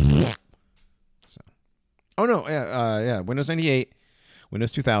there's just so. Oh no, yeah, Windows 98,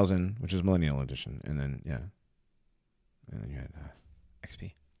 Windows 2000, which is Millennial Edition, and then and then you had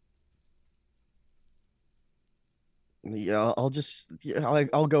XP. Yeah,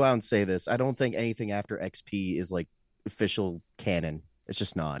 I'll go out and say this. I don't think anything after XP is like official canon. It's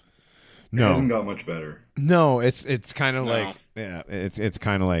just not. No. It hasn't got much better. No, it's kind of like it's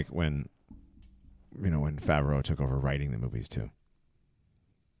kind of like when when Favreau took over writing the movies too.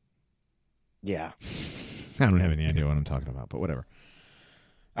 Yeah. I don't have any idea what I'm talking about, but whatever.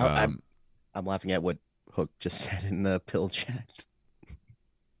 I'm laughing at what Hook just said in the pill chat.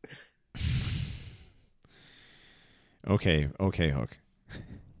 Okay, Hook.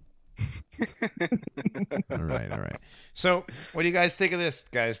 All right. So, what do you guys think of this,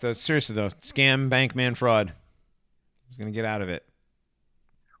 guys? Seriously, though, Scam Bankman Fraud. He's going to get out of it.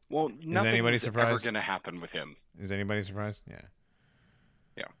 Well, nothing was ever going to happen with him. Is anybody surprised? Yeah.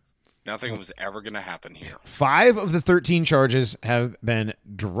 Nothing was ever going to happen here. 5 of the 13 charges have been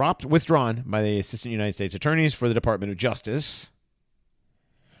withdrawn by the Assistant United States Attorneys for the Department of Justice.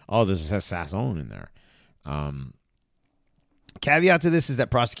 Oh, this has Sasson in there. Caveat to this is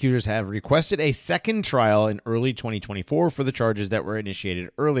that prosecutors have requested a second trial in early 2024 for the charges that were initiated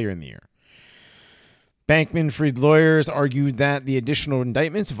earlier in the year. Bankman-Fried lawyers argued that the additional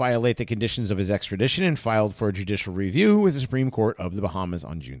indictments violate the conditions of his extradition and filed for a judicial review with the Supreme Court of the Bahamas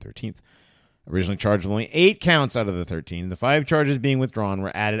on June 13th. Originally charged with only 8 counts out of the 13, the 5 charges being withdrawn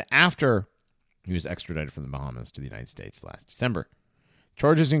were added after he was extradited from the Bahamas to the United States last December.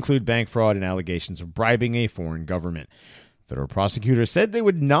 Charges include bank fraud and allegations of bribing a foreign government. Federal prosecutors said they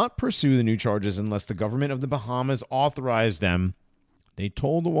would not pursue the new charges unless the government of the Bahamas authorized them. They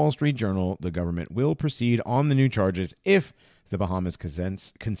told the Wall Street Journal the government will proceed on the new charges if the Bahamas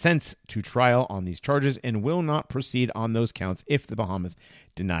consents to trial on these charges and will not proceed on those counts if the Bahamas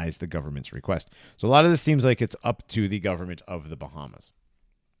denies the government's request. So a lot of this seems like it's up to the government of the Bahamas.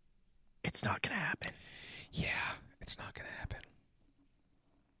 It's not going to happen. Yeah, it's not going to happen.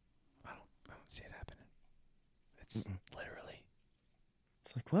 I don't see it happening. It's literally.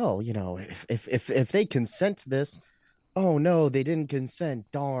 It's like, well, if they consent to this, oh no, they didn't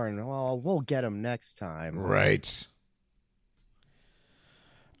consent. Darn. Well, we'll get them next time. Right.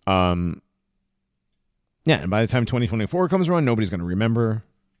 Yeah, and by the time 2024 comes around, nobody's going to remember.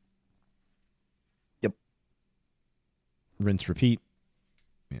 Yep. Rinse, repeat.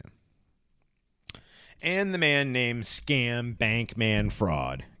 Yeah. And the man named Scam Bankman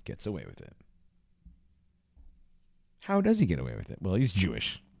Fraud gets away with it. How does he get away with it? Well, he's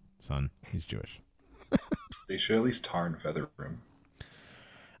Jewish, son. He's Jewish. They should at least tar and feather him.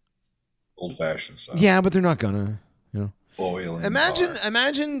 Old-fashioned stuff. Yeah, but they're not gonna, Oil and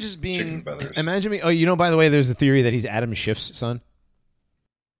Imagine just being... chicken feathers. Imagine me... Oh, by the way, there's a theory that he's Adam Schiff's son.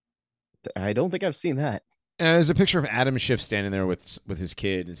 I don't think I've seen that. There's a picture of Adam Schiff standing there with his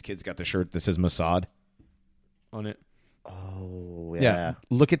kid. His kid's got the shirt that says Mossad on it. Oh, yeah.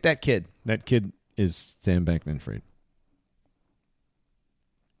 Look at that kid. That kid is Sam Bankman-Fried.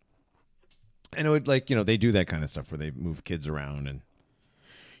 And it would, they do that kind of stuff where they move kids around. And,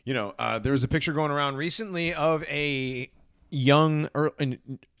 there was a picture going around recently of a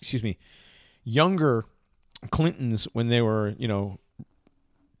younger Clintons when they were,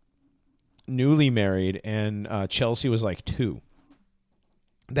 newly married, and Chelsea was like 2.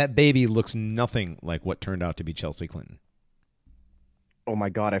 That baby looks nothing like what turned out to be Chelsea Clinton. Oh my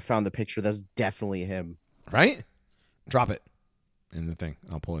God, I found the picture. That's definitely him. Right? Drop it in the thing.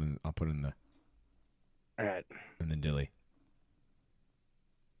 I'll put it in the... All right. In the dilly.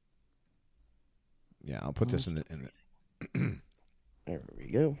 Yeah, I'll put this in the There we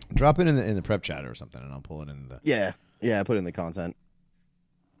go. Drop it in the prep chat or something, and I'll pull it in the... Yeah, put it in the content.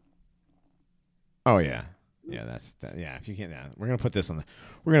 Oh, yeah. Yeah, that's that. Yeah, if you can't... Yeah, we're going to put this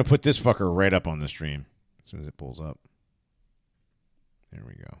We're going to put this fucker right up on the stream as soon as it pulls up. There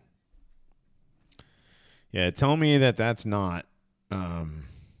we go. Yeah, tell me that's not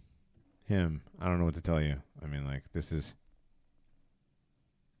him. I don't know what to tell you. I mean, this is...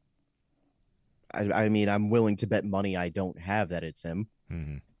 I mean, I'm willing to bet money I don't have that it's him.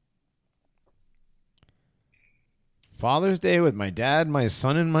 Mm-hmm. Father's Day with my dad, my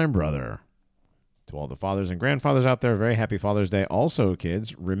son, and my brother. To all the fathers and grandfathers out there, very happy Father's Day. Also,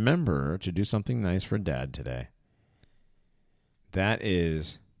 kids, remember to do something nice for Dad today. That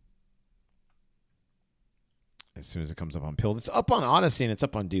is... As soon as it comes up on Pilled. It's up on Odyssey and it's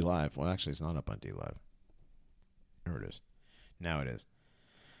up on D Live. Well, actually, it's not up on D Live. There it is. Now it is.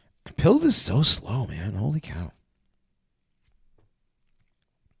 Pilled is so slow, man. Holy cow.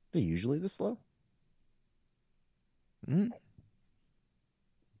 Is it usually this slow? Mm.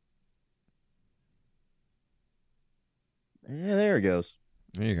 Yeah, there it goes.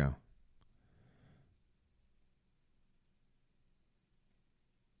 There you go.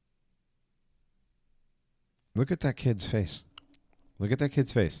 Look at that kid's face. Look at that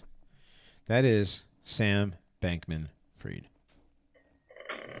kid's face. That is Sam Bankman Fried.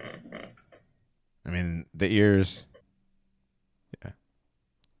 I mean, the ears. Yeah.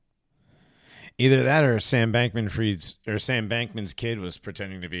 Either that or Sam Bankman's kid was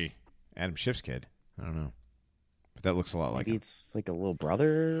pretending to be Adam Schiff's kid. I don't know. But that looks a lot like Maybe him. it's like a little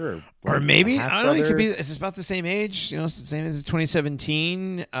brother Or like maybe, a I don't know, it could be, half-brother. it's about the same age. You know, it's the same as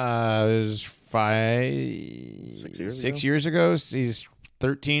 2017. There's 6 years ago. So he's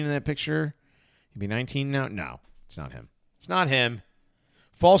 13 in that picture. He'd be 19 now. No, it's not him. It's not him.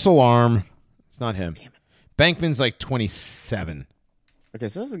 False alarm. It's not him. Damn it. Bankman's like 27. Okay,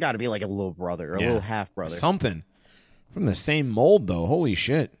 so this has got to be like a little brother or a Yeah. little half brother. Something. From the same mold, though. Holy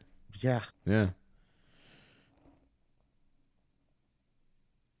shit. Yeah. Yeah.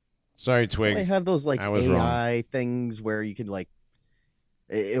 Sorry, They Twig. have those like I was wrong. AI things where you can like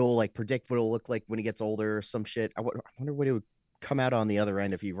it will like predict what it'll look like when he gets older or some shit. I wonder what it would come out on the other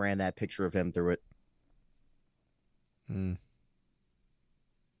end if you ran that picture of him through it. Hmm.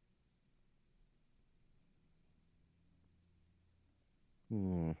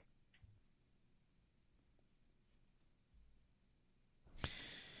 Hmm.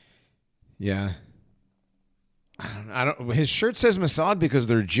 Yeah. I don't. His shirt says Mossad because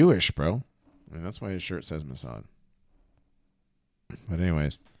they're Jewish, bro. I mean, that's why his shirt says Mossad. But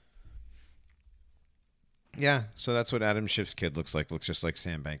anyways. Yeah, so that's what Adam Schiff's kid looks like. Looks just like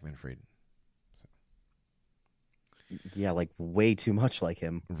Sam Bankman Fried. Yeah, like way too much like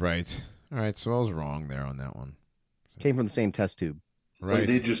him. Right. All right, so I was wrong there on that one. Came from the same test tube. It's Right. like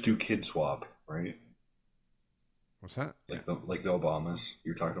they just do kid swap, right? What's that? Like the Obamas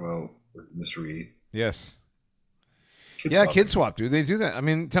you're talking about with Mr. E. Yes. Kid Yeah, swap. kid swap, dude. They do that. I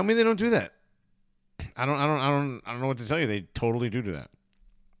mean, tell me they don't do that. I don't know what to tell you. They totally do that.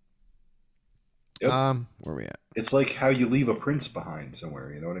 Yep. Where are we at? It's like how you leave a prince behind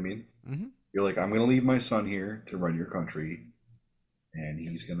somewhere. You know what I mean? Mm-hmm. You're like, I'm going to leave my son here to run your country, and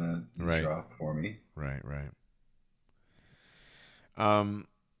he's going to Right. shop for me. Right.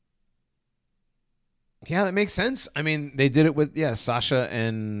 Yeah, that makes sense. I mean, they did it with Sasha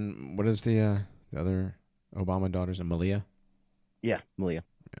and what is the other Obama daughters and Malia. Yeah, Malia.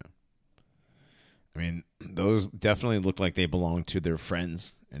 I mean, those definitely look like they belong to their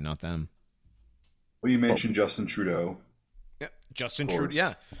friends and not them. Well, you mentioned Justin Trudeau. Yeah, Justin Of course. Trudeau.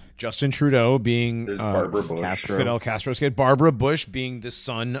 Yeah, Justin Trudeau being There's Barbara Bush. Castro. Fidel Castro's kid. Barbara Bush being the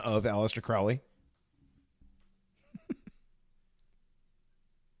son of Aleister Crowley.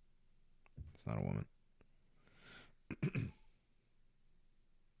 It's not a woman.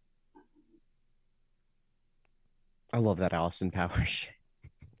 I love that Austin Powers shit.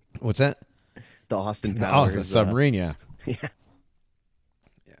 What's that? The Austin Oh, Powers. the submarine. Yeah. Yeah.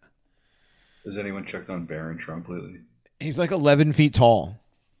 Has anyone checked on Barron Trump lately? He's like 11 feet tall.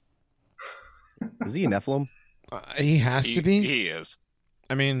 Is he a Nephilim? He has to be. He is.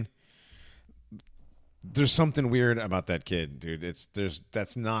 I mean, there's something weird about that kid, dude.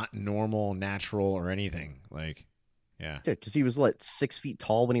 That's not normal, natural, or anything. Like, yeah. Yeah, because he was what 6 feet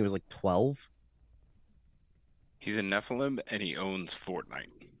tall when he was like 12. He's a Nephilim and he owns Fortnite.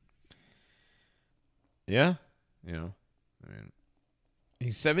 Yeah. You know, I mean,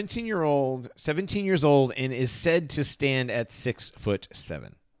 he's 17 years old, and is said to stand at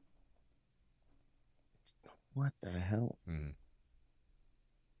 6'7". What the hell? Mhm.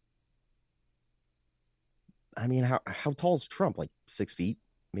 I mean, how tall is Trump? Like 6 feet,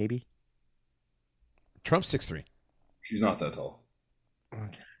 maybe. Trump's 6'3". She's not that tall.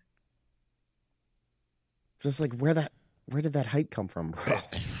 Okay. Just like where did that height come from, bro?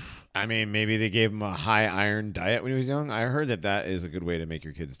 I mean, maybe they gave him a high iron diet when he was young. I heard that is a good way to make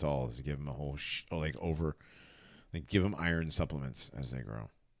your kids tall, is to give them a whole give them iron supplements as they grow.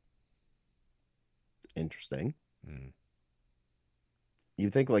 Interesting. Mm. You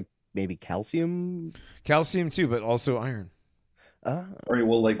think like maybe calcium? Calcium too, but also iron. All right,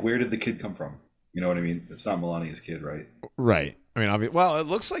 well, like, where did the kid come from? You know what I mean? It's not Melania's kid, right? Right. I mean, well, it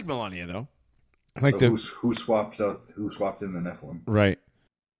looks like Melania though. Like So who swapped in the Nephilim? right.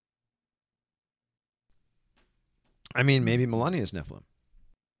 I mean, maybe Melania's Nephilim.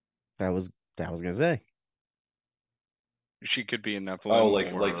 That was gonna say. She could be a Nephilim. Oh,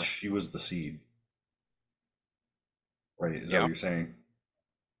 like or... she was the seed. Right, is that Yeah. what you're saying?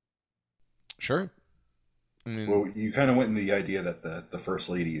 Sure. I mean, Well, you kind of went in the idea that the first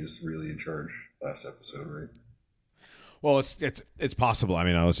lady is really in charge last episode, right? well, it's possible. I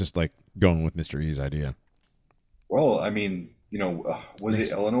mean, I was just like going with Mr. E's idea. Well, I mean, was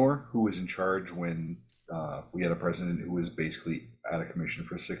it Eleanor who was in charge when we had a president who was basically out of commission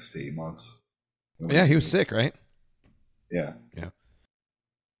for 6 to 8 months? Yeah, he was sick, right? Yeah. Yeah.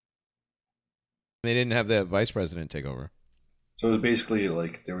 They didn't have the vice president take over. So it was basically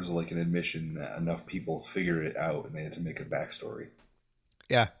like there was like an admission that enough people figured it out and they had to make a backstory.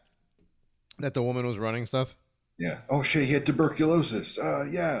 Yeah. That the woman was running stuff? Yeah. Oh shit, he had tuberculosis.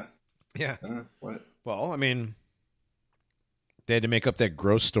 Yeah. Yeah. What? Well, I mean, they had to make up that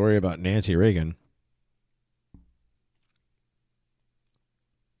gross story about Nancy Reagan.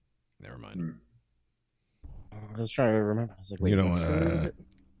 Never mind. I was trying to remember. I was like, wait, You know, what story is it?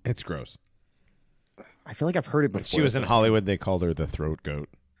 it's gross. I feel like I've heard it When before. she was in Hollywood, they called her the throat goat.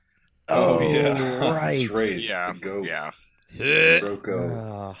 Oh, yeah. right. That's right. Yeah. The goat. Yeah. Throat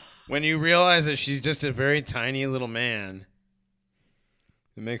goat. When you realize that she's just a very tiny little man,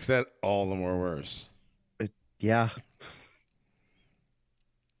 it makes that all the more worse. Yeah.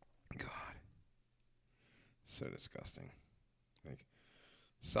 God. So disgusting. Like,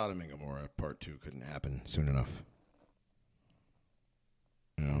 Sodom and Gomorrah Part 2 couldn't happen soon enough.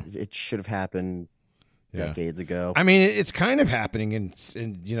 You know? It should have happened decades ago. I mean, it's kind of happening in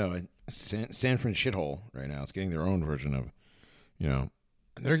San Fran shithole right now. It's getting their own version of,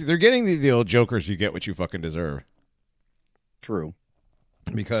 they're getting the old jokers. You get what you fucking deserve. True.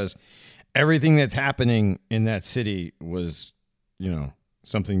 Because everything that's happening in that city was,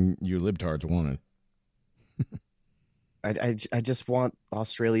 something you libtards wanted. I just want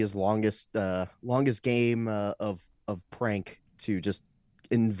Australia's longest game of prank to just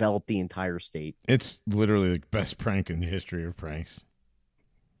envelop the entire state. It's literally the best prank in the history of pranks.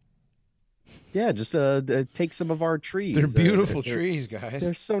 Yeah, just take some of our trees. They're beautiful trees, guys.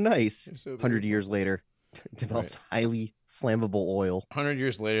 They're so nice. They're so 100 years later, develops highly flammable oil. 100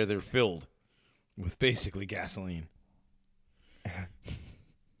 years later, they're filled with basically gasoline.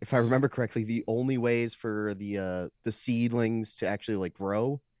 If I remember correctly, the only ways for the seedlings to actually like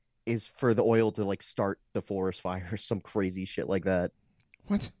grow is for the oil to like start the forest fire or some crazy shit like that.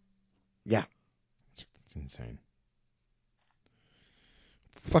 What? Yeah. That's insane.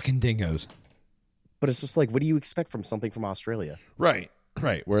 Fucking dingoes. But it's just like, what do you expect from something from Australia? Right.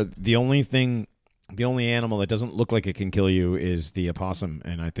 Where the only animal that doesn't look like it can kill you is the opossum.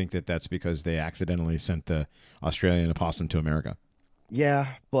 And I think that's because they accidentally sent the Australian opossum to America. Yeah,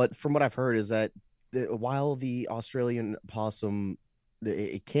 but from what I've heard is that while the Australian opossum,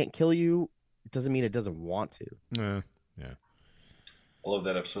 it can't kill you, it doesn't mean it doesn't want to. Yeah. I love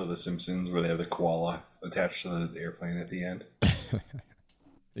that episode of The Simpsons where they have the koala attached to the airplane at the end.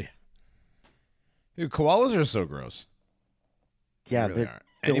 Yeah. Dude, koalas are so gross. Yeah, They really they're are.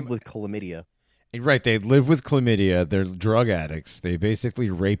 filled with chlamydia. Right, they live with chlamydia. They're drug addicts. They basically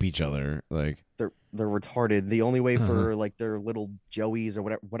rape each other. Like They're retarded. The only way for like their little joeys or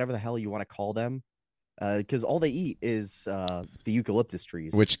whatever the hell you want to call them, because all they eat is the eucalyptus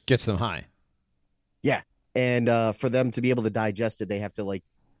trees, which gets them high. Yeah, and for them to be able to digest it, they have to like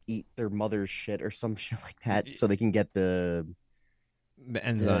eat their mother's shit or some shit like that, so they can get the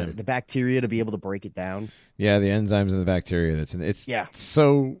enzyme, the bacteria to be able to break it down. Yeah, the enzymes and the bacteria that's in it. It's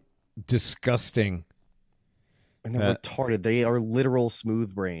so disgusting. And they're retarded. They are literal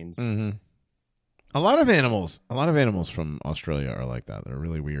smooth brains. Mm-hmm. A lot of animals from Australia are like that. They're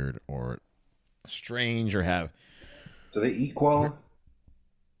really weird or strange or have. Do they eat koala?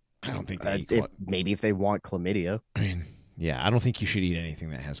 I don't think they eat koala. Maybe if they want chlamydia. I mean, yeah, I don't think you should eat anything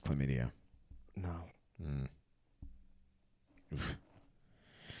that has chlamydia. No.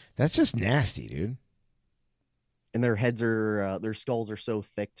 That's just nasty, dude. And their heads are, their skulls are so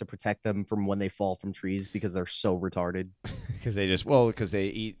thick to protect them from when they fall from trees because they're so retarded. Because they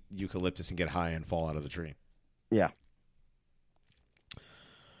eat eucalyptus and get high and fall out of the tree. Yeah.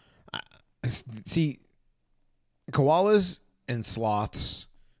 See, koalas and sloths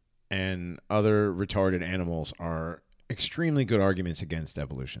and other retarded animals are extremely good arguments against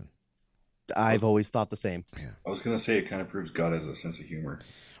evolution. I've always thought the same. Yeah. I was going to say it kind of proves God has a sense of humor.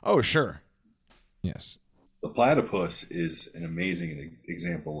 Oh, sure. Yes. The platypus is an amazing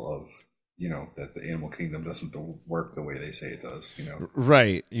example of, that the animal kingdom doesn't work the way they say it does,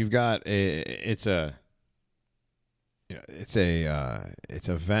 Right. You've got it's a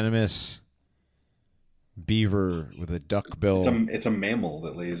venomous beaver with a duck bill. It's a mammal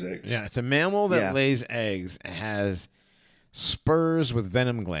that lays eggs. Yeah, it's a mammal that lays eggs. It has spurs with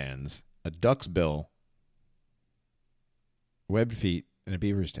venom glands, a duck's bill, webbed feet, and a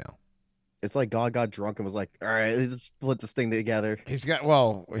beaver's tail. It's like God got drunk and was like, all right, let's put this thing together.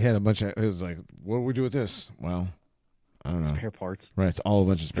 We had a bunch of, it was like, what do we do with this? Well, I don't know. Spare parts. Right, it's all a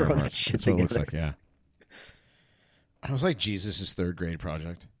bunch of spare Throw that parts. shit That's what it looks together. like, yeah. I was like Jesus' third grade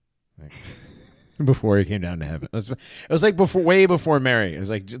project. Like, before he came down to heaven. It was like way before Mary. It was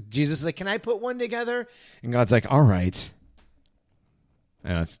like, Jesus is like, can I put one together? And God's like, all right.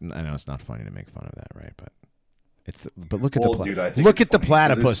 I know it's not funny to make fun of that, right? But look at the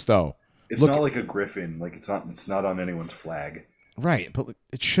platypus, though. It's not like a griffin. Like it's not on anyone's flag. Right, but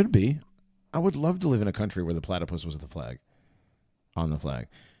it should be. I would love to live in a country where the platypus was on the flag.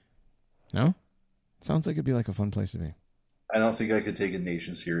 No? Sounds like it'd be like a fun place to be. I don't think I could take a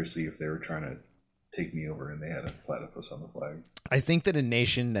nation seriously if they were trying to take me over and they had a platypus on the flag. I think that a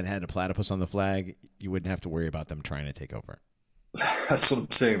nation that had a platypus on the flag, you wouldn't have to worry about them trying to take over. That's what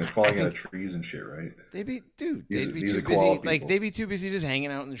I'm saying. They're falling out of trees and shit, right? They'd be These too are busy. koala people. Like they'd be too busy just hanging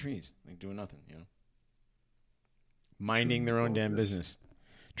out in the trees, like doing nothing, minding their own damn business,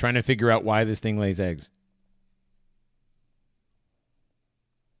 trying to figure out why this thing lays eggs.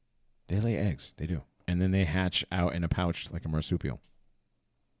 They lay eggs, they do, and then they hatch out in a pouch like a marsupial.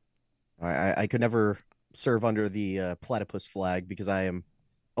 I could never serve under the platypus flag because I am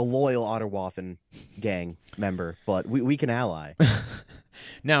a loyal Otterwaffen gang member, but we can ally.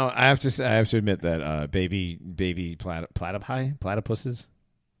 Now I have to admit that baby platypi, platypuses,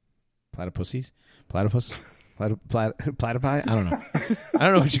 platypus, platypi. I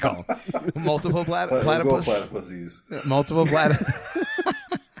don't know what you call them. Multiple platypus, platypuses. Multiple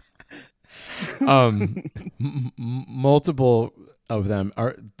multiple of them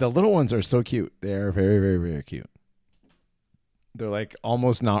are the little ones are so cute. They are very, very, very cute. They're like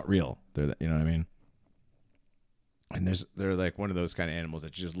almost not real. You know what I mean? And they're like one of those kind of animals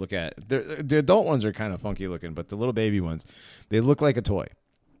that you just look at. The adult ones are kind of funky looking, but the little baby ones, they look like a toy.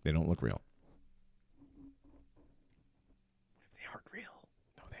 They don't look real. They aren't real.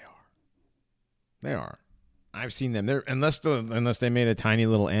 No, they are. They are. I've seen them. They're unless they made a tiny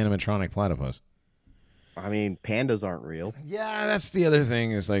little animatronic platypus. I mean, pandas aren't real. Yeah, that's the other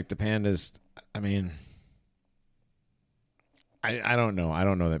thing. Is like the pandas. I mean, I don't know. I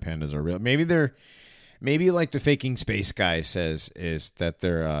don't know that pandas are real. Maybe like the faking space guy says is that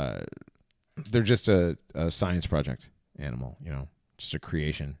they're just a science project animal. Just a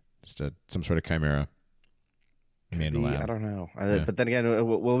creation, just some sort of chimera. Made in a lab. I don't know. Yeah. But then again,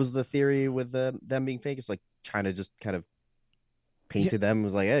 what was the theory with them being fake? It's like China just kind of painted them. It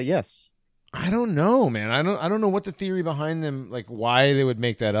was like, yes. I don't know, man. I don't know what the theory behind them, like why they would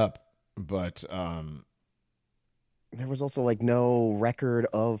make that up. But there was also like no record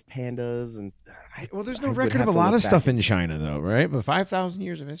of pandas, and there's no record of a lot of stuff in China, though, right? But 5,000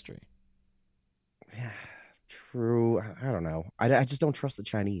 years of history. Yeah, true. I don't know. I just don't trust the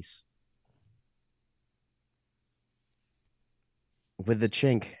Chinese. With the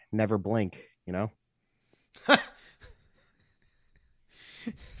chink, never blink.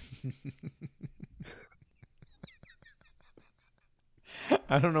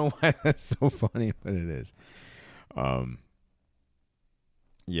 I don't know why that's so funny, but it is.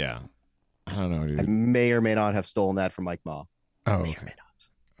 Yeah. I don't know, dude. I may or may not have stolen that from Mike Ma. Oh, may okay. or may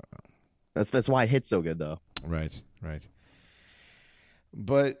not. That's why it hit so good, though. Right.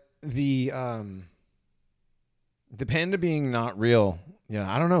 But the panda being not real,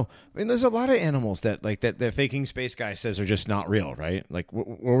 I don't know. I mean, there's a lot of animals that like that the faking space guy says are just not real, right? Like,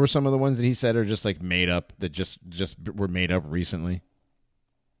 what were some of the ones that he said are just like made up that just were made up recently?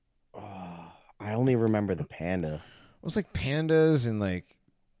 Oh, I only remember the panda. It was like pandas and like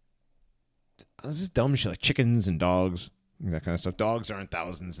this is dumb shit, like chickens and dogs, that kind of stuff. Dogs aren't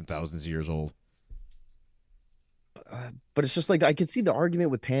thousands and thousands of years old. But it's just like I could see the argument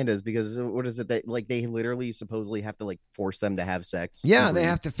with pandas because what is it that like they literally supposedly have to like force them to have sex? Yeah, they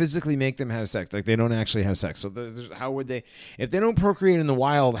have to physically make them have sex. Like they don't actually have sex. So how would they, if they don't procreate in the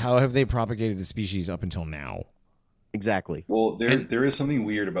wild? How have they propagated the species up until now? Exactly. Well, there is something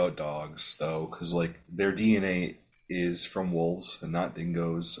weird about dogs though, because like their DNA is from wolves and not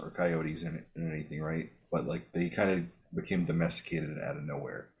dingoes or coyotes and anything, right? But like they kind of became domesticated out of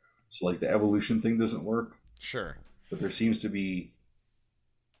nowhere. So like the evolution thing doesn't work. Sure. But there seems to be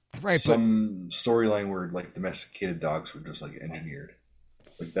some storyline where like domesticated dogs were just like engineered.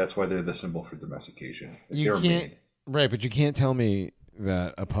 Like that's why they're the symbol for domestication. Like, you can't, right? But you can't tell me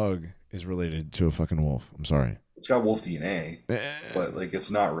that a pug is related to a fucking wolf. I'm sorry. It's got wolf DNA, but like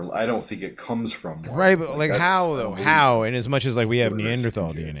it's not real. I don't think it comes from one. Right, but like how though? How? And as much as like we have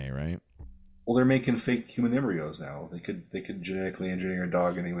Neanderthal DNA, right? Well, they're making fake human embryos now. They could genetically engineer a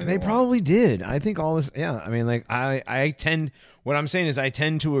dog anyway. They probably did. I think all this. Yeah, I mean, like I tend. What I'm saying is, I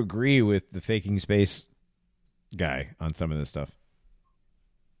tend to agree with the faking space guy on some of this stuff.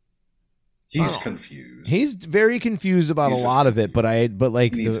 He's confused. He's very confused about a lot of it, but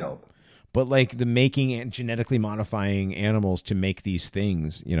like he needs help. But like the making and genetically modifying animals to make these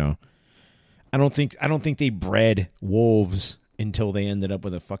things, you know, I don't think they bred wolves until they ended up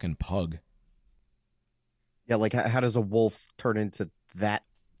with a fucking pug. Yeah, like how does a wolf turn into that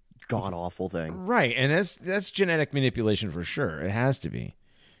god awful thing? Right, and that's genetic manipulation for sure. It has to be,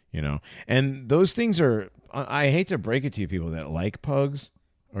 you know. And those things are. I hate to break it to you, people that like pugs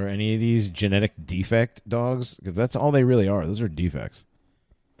or any of these genetic defect dogs, because that's all they really are. Those are defects.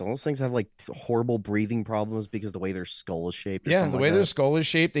 Those things have like horrible breathing problems because the way their skull is shaped. Yeah, the way their skull is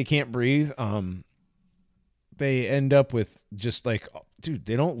shaped, they can't breathe. They end up with just like, dude,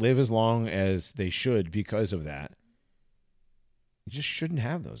 they don't live as long as they should because of that. You just shouldn't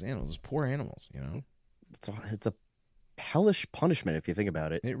have those animals. Those poor animals, you know? It's a hellish punishment if you think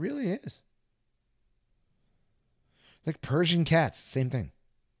about it. It really is. Like Persian cats, same thing.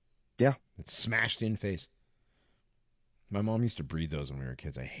 Yeah. It's smashed in face. My mom used to breed those when we were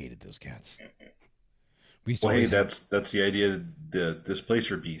kids. I hated those cats. We used to that's the idea. The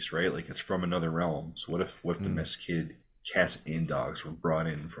displacer beast, right? Like it's from another realm. So what if domesticated cats and dogs were brought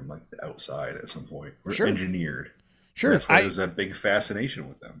in from like the outside at some point, or engineered? Sure, that's why there's that big fascination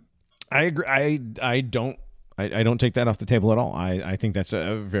with them. I agree. I don't take that off the table at all. I think that's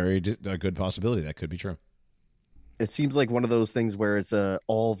a good possibility. That could be true. It seems like one of those things where it's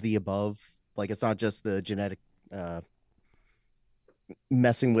all of the above. Like it's not just the genetic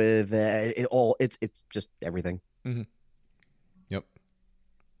messing with it all. It's just everything. Mm-hmm. Yep.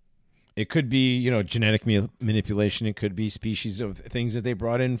 It could be, you know, genetic manipulation. It could be species of things that they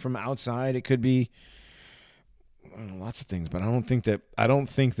brought in from outside. It could be lots of things, but I don't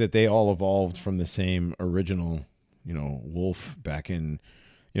think that they all evolved from the same original, you know, wolf back in,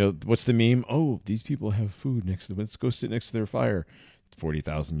 you know, what's the meme? Oh, these people have food next to them. Let's go sit next to their fire.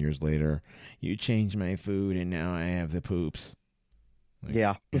 40,000 years later, you changed my food and now I have the poops. Like,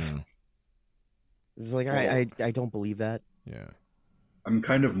 yeah. You know. It's like, I don't believe that. Yeah. I'm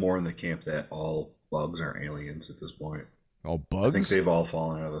kind of more in the camp that all bugs are aliens at this point. All bugs? I think they've all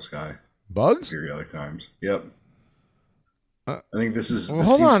fallen out of the sky. Bugs? Periodic times. Yep. I think this is. Well, this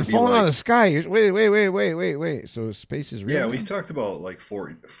hold on, to be falling like, out of the sky. Wait. So space is real? Yeah, now? we've talked about like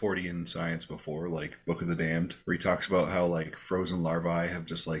 40 in science before, like Book of the Damned, where he talks about how like frozen larvae have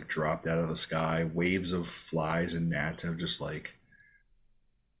just like dropped out of the sky. Waves of flies and gnats have just like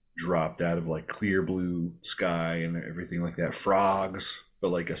dropped out of like clear blue sky and everything like that. Frogs, but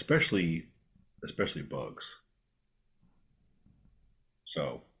like especially bugs.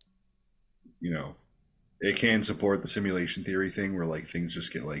 So, you know, it can support the simulation theory thing where like things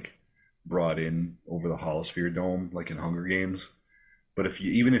just get like brought in over the holosphere dome, like in Hunger Games. But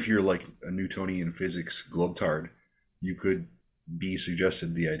even if you're like a Newtonian physics globetard, you could be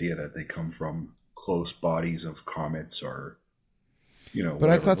suggested the idea that they come from close bodies of comets or, you know. But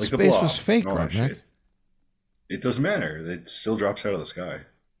whatever, I thought like space was fake, right? It doesn't matter. It still drops out of the sky.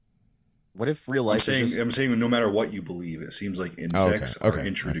 What if real life? I'm saying no matter what you believe, it seems like insects are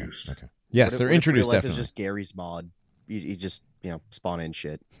introduced. Okay. Yes, they're introduced. Real life definitely. is just Gary's mod. You just spawn in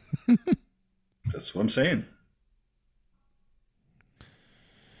shit. That's what I'm saying.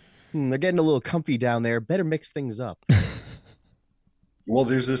 They're getting a little comfy down there. Better mix things up. Well,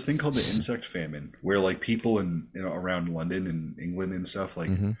 there's this thing called the insect famine, where like people in around London and England and stuff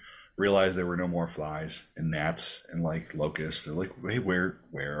like realized there were no more flies and gnats and like locusts. They're like, hey, where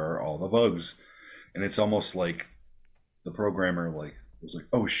are all the bugs? And it's almost like the programmer like was like,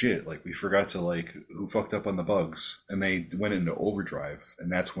 oh shit, like we forgot to like who fucked up on the bugs, and they went into overdrive,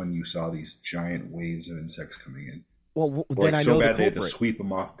 and that's when you saw these giant waves of insects coming in. Well, like, then I so know bad the they had to culprit. sweep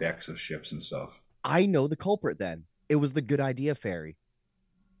them off decks of ships and stuff. I know the culprit. Then it was the good idea fairy.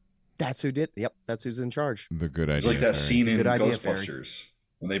 That's who did. Yep, that's who's in charge. The good idea. It's like that scene in Good idea, Ghostbusters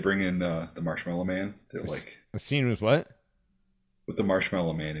when they bring in the Marshmallow Man. They're like a scene with what? With the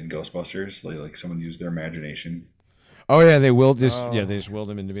Marshmallow Man in Ghostbusters, like someone used their imagination. Oh yeah, they willed this. Yeah, they just willed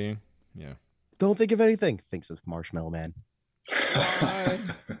him into being. Yeah. Don't think of anything. Thinks of Marshmallow Man.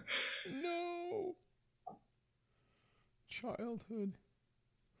 No. Childhood.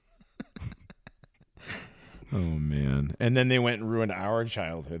 Oh man! And then they went and ruined our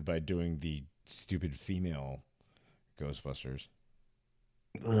childhood by doing the stupid female Ghostbusters.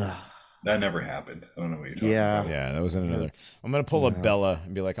 Ugh. That never happened. I don't know what you're talking about. Yeah, that was in another. I'm gonna pull up Bella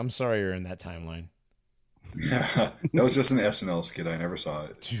and be like, "I'm sorry, you're in that timeline." Yeah, that was just an SNL skit. I never saw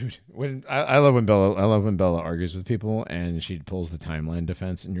it. Dude, when I love when Bella argues with people and she pulls the timeline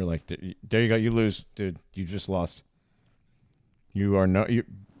defense, and you're like, there you go, you lose, dude. You just lost. You are no you.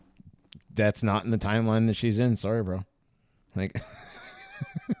 That's not in the timeline that she's in. Sorry, bro. Like,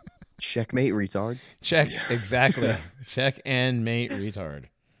 Checkmate, retard. check exactly. Check and mate, retard.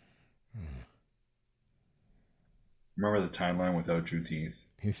 Remember the timeline without Juneteenth?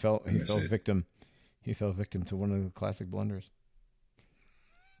 He fell miss it. victim. He fell victim to one of the classic blunders.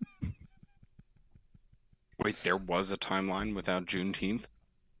 Wait, there was a timeline without Juneteenth?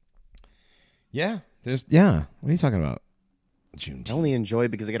 Yeah, What are you talking about? Juneteenth. I only enjoy it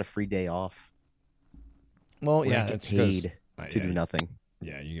because I got a free day off. Well, When yeah, I get that's because- paid to do nothing.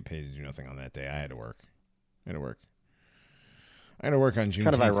 Yeah, you get paid to do nothing on that day. I had to work. I had to work on Juneteenth.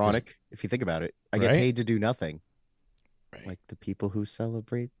 Kind of ironic if you think about it. I get Right? paid to do nothing. Right. Like the people who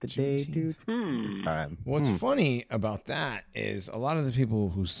celebrate the day do time. What's funny about that is a lot of the people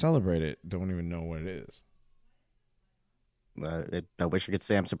who celebrate it don't even know what it is. I wish I could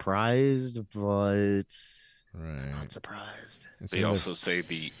say I'm surprised, but Right. not surprised. It's They in the also say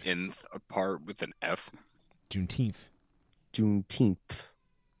the nth part with an F. Juneteenth. Juneteenth.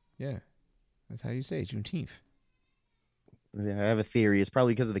 Yeah, that's how you say it, Juneteenth. Yeah, I have a theory. It's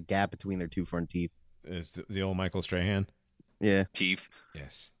probably because of the gap between their two front teeth. It's the old Michael Strahan. Yeah. Teeth.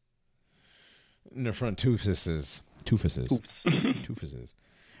 Yes. In the front toofuses. Poofs. Toofuses.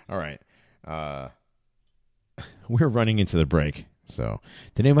 All right. We're running into the break. So,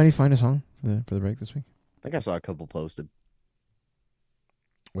 did anybody find a song for the break this week? I think I saw a couple posted.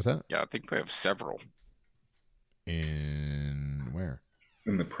 What's that? Yeah, I think we have several. In where?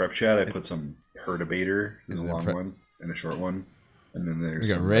 In the prep chat, I put some Perturbator, there's a In the long prep- one and a short one, and then there's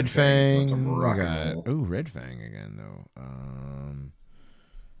We got some Red Fang. some We rock got and roll. Red Fang again though.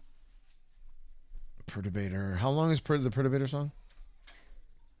 Perturbator. How long is the Perturbator song?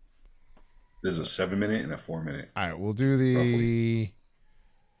 There's a 7-minute and a 4-minute. All right, we'll do the. Roughly.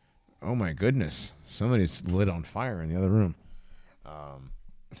 Oh my goodness! Somebody's lit on fire in the other room.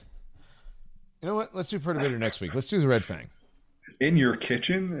 You know what? Let's do Perturbator next week. Let's do the Red Fang. In your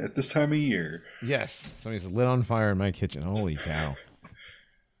kitchen at this time of year. Yes, somebody's lit on fire in my kitchen. Holy cow!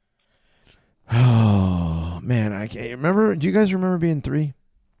 Oh man, I can't remember. Do you guys remember being 3?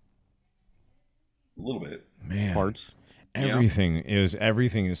 A little bit. Man, Parts. everything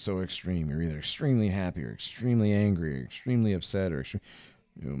is so extreme. You're either extremely happy or extremely angry or extremely upset or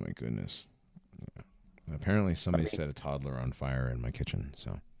oh my goodness. Yeah. Apparently somebody set a toddler on fire in my kitchen.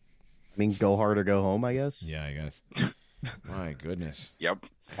 So I mean, go hard or go home, I guess. yeah, I guess. My goodness. Yep.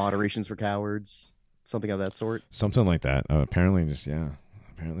 Moderations for cowards. Something of that sort. Something like that. Apparently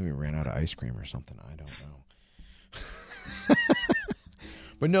we ran out of ice cream or something. I don't know.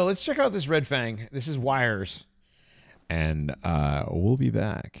 But no, let's check out this Red Fang. This is Wires. And we'll be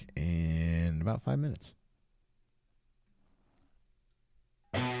back in about 5 minutes.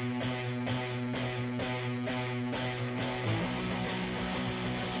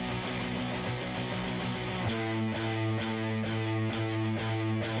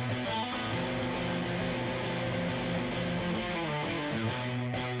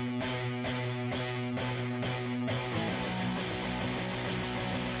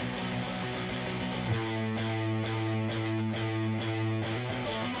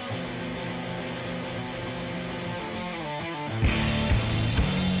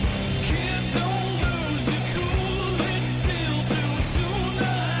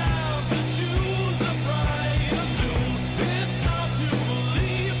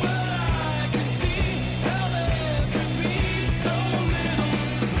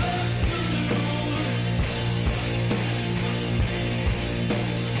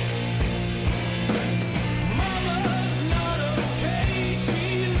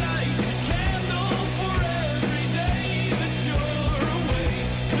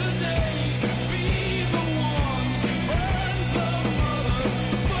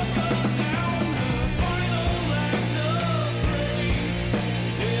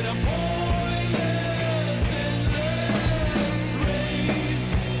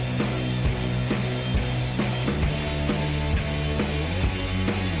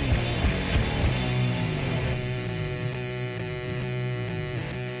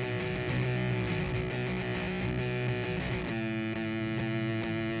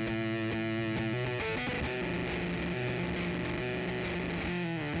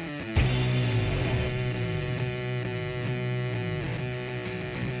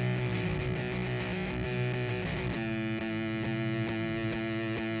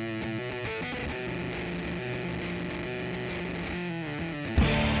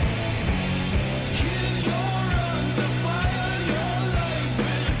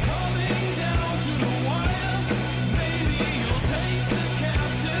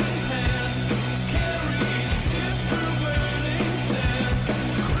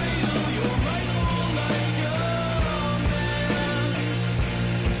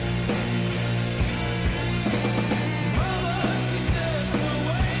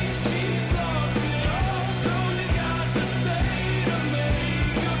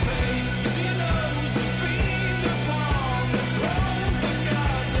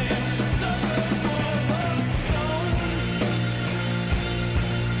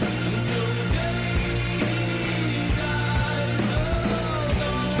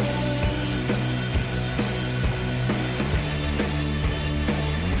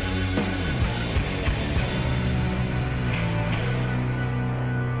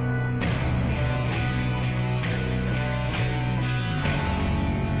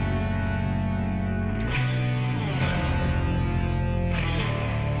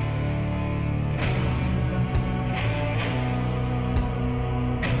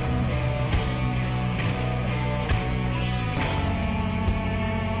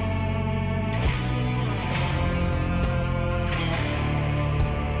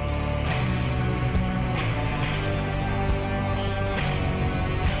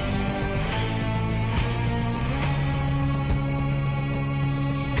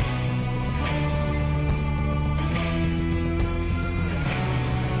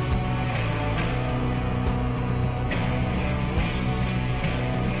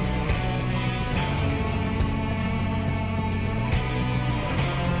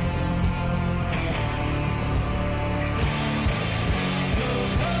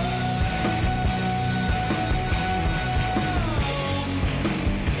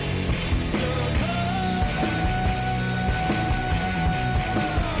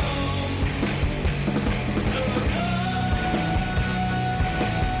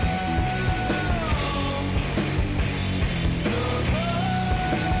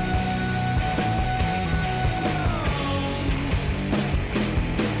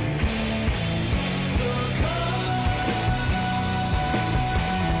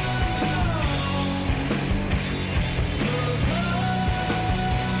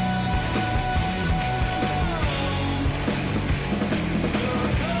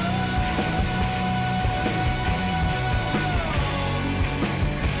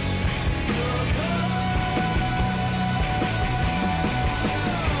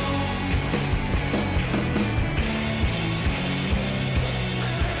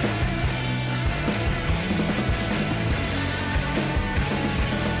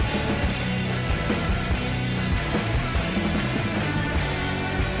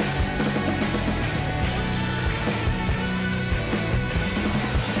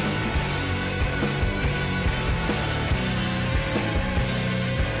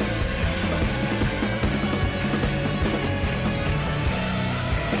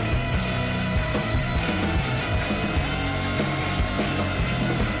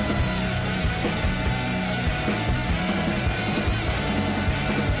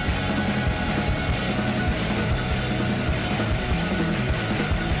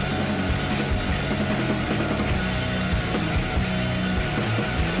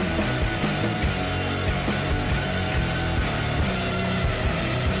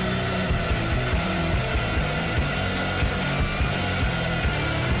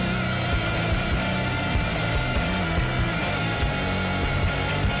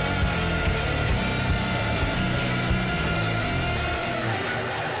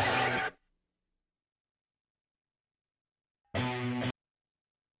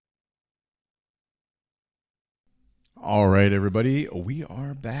 All right, everybody, we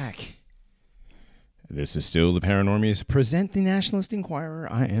are back. This is still the Paranormies present the Nationalist Enquirer.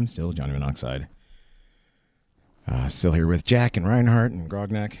 I am still Johnny Monoxide. Still here with Jack and Reinhardt and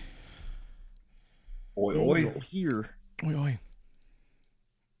Grognak. Oi, oi. Here. Oi, oi.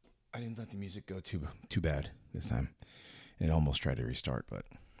 I didn't let the music go too bad this time. It almost tried to restart, but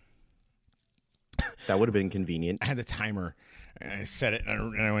That would have been convenient. I had the timer. And I set it,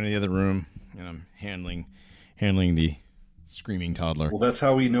 and I went to the other room, and I'm handling the screaming toddler. Well, that's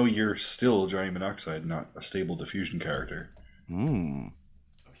how we know you're still Johnny Monoxide, not a stable diffusion character. Mm.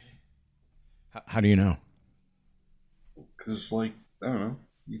 How do you know? Because, like, I don't know,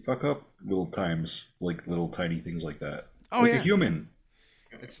 you fuck up little times, like little tiny things like that. Oh, like yeah. a human.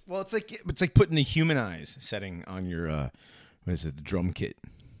 It's like putting the humanize setting on your what is it, the drum kit,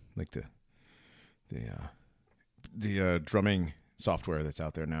 like the drumming software that's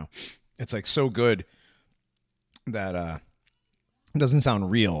out there now. It's like so good that it doesn't sound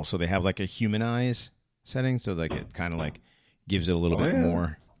real. So they have like a humanize setting, so like it kind of like gives it a little bit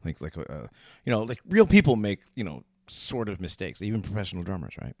more like like real people make sort of mistakes, even professional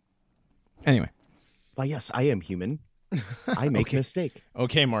drummers, right? Anyway, Why, yes, I am human. I make a mistake.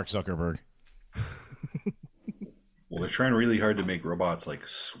 okay, Mark Zuckerberg. Well, they're trying really hard to make robots like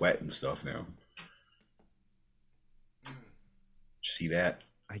sweat and stuff now. Did you see that?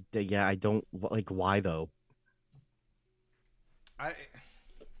 I don't like. Why though?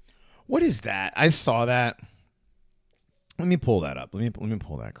 What is that? I saw that. Let me pull that up. Let me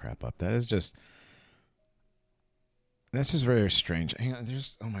pull that crap up. That's just very strange. Hang on,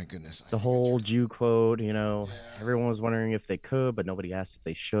 oh my goodness. The whole Jew quote, everyone was wondering if they could, but nobody asked if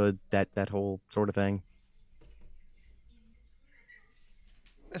they should. That whole sort of thing.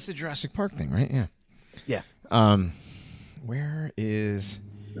 That's the Jurassic Park thing, right? Yeah. Yeah. Where is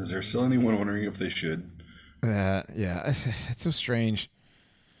there still anyone wondering if they should? yeah, it's so strange.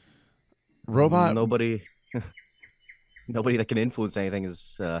 Robot. Nobody that can influence anything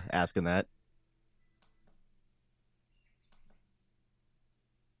is asking that.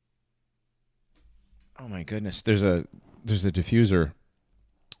 Oh my goodness. There's a diffuser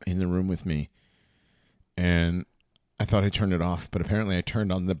in the room with me, and I thought I turned it off, but apparently I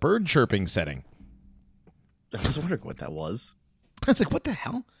turned on the bird chirping setting. I was wondering what that was. I was like, what the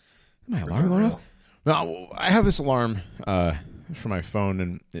hell? My alarm going off? No, I have this alarm for my phone,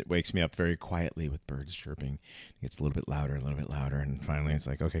 and it wakes me up very quietly with birds chirping. It gets a little bit louder, and finally it's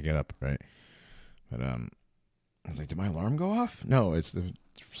like, okay, get up, right? But I was like, did my alarm go off? No, it's the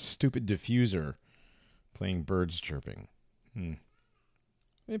stupid diffuser playing birds chirping.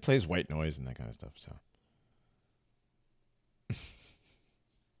 It plays white noise and that kind of stuff, so.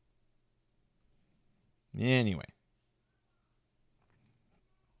 Anyway.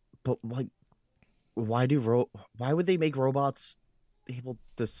 But like, why would they make robots able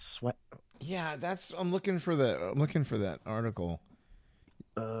to sweat? Yeah, I'm looking for that article.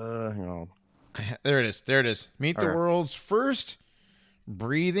 Hang on. There it is. Meet the All right. world's first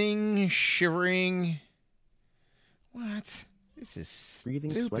breathing, shivering. What? This is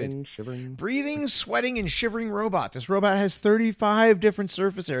Breathing, stupid. sweating, shivering. Breathing, sweating, and shivering robot. This robot has 35 different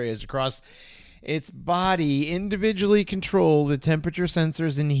surface areas across its body, individually controlled with temperature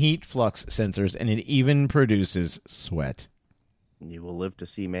sensors and heat flux sensors, and it even produces sweat. You will live to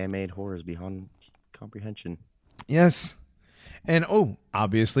see man-made horrors beyond comprehension. Yes. And,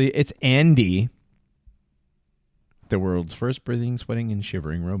 obviously, it's Andy, the world's first breathing, sweating, and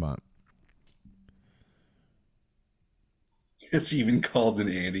shivering robot. It's even called an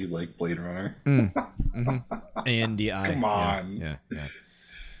Andy, like Blade Runner. Andy. Come on. Yeah.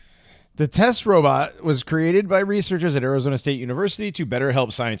 The test robot was created by researchers at Arizona State University to better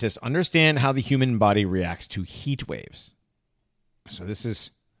help scientists understand how the human body reacts to heat waves. So this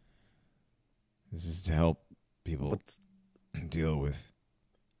is to help people deal with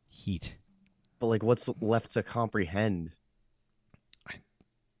heat. But like, what's left to comprehend?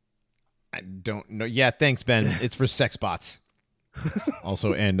 I don't know. Yeah, thanks, Ben. It's for sex bots.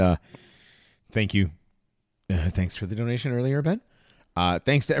 Also, and thank you. Thanks for the donation earlier, Ben.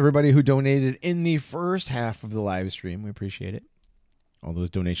 Thanks to everybody who donated in the first half of the live stream. We appreciate it. All those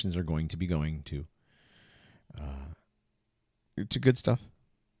donations are going to be going to good stuff.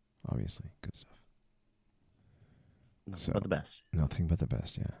 Obviously, good stuff. Nothing but the best. Nothing but the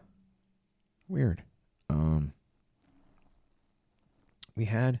best, yeah. Weird. We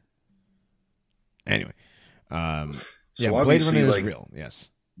had... Anyway. So Blade Runner is like, real, yes.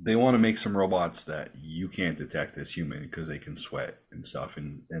 They want to make some robots that you can't detect as human because they can sweat and stuff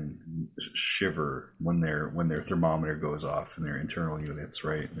and shiver when their thermometer goes off in their internal units,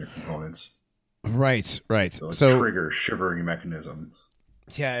 right? Their components. Right. So, So trigger shivering mechanisms.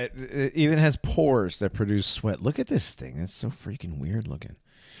 yeah, it even has pores that produce sweat. Look at this thing. That's so freaking weird looking.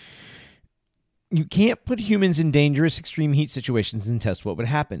 You can't put humans in dangerous extreme heat situations and test what would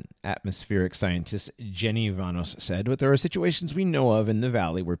happen, atmospheric scientist Jenny Vanos said, but there are situations we know of in the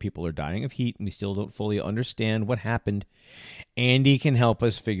valley where people are dying of heat and we still don't fully understand what happened. Andy can help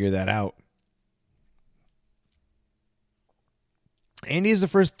us figure that out. Andy is the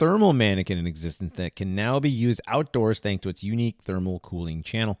first thermal mannequin in existence that can now be used outdoors thanks to its unique thermal cooling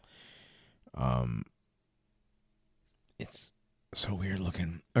channel. It's so weird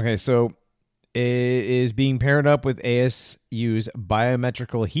looking. Okay, so it is being paired up with ASU's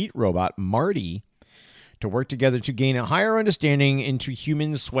biometrical heat robot, Marty, to work together to gain a higher understanding into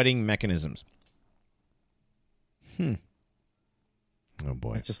human sweating mechanisms. Oh,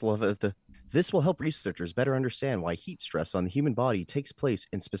 boy. I just love it. This will help researchers better understand why heat stress on the human body takes place,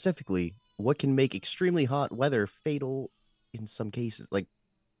 and specifically what can make extremely hot weather fatal in some cases. Like,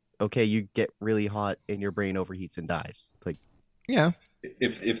 okay, you get really hot and your brain overheats and dies. Like, Yeah.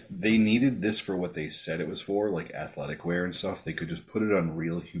 If they needed this for what they said it was for, like athletic wear and stuff, they could just put it on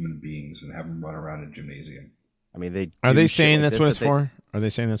real human beings and have them run around a gymnasium. I mean, they Are do they shit saying like that's this what that it's they- for? Are they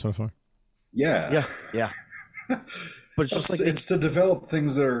saying that's what it's for? Yeah. Yeah. But it's just like it's to develop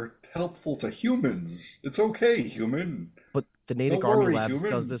things that are helpful to humans. It's okay, human. But the Natick Don't Army worry, Labs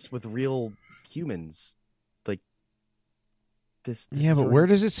human. does this with real humans. Like this Yeah, is but already- where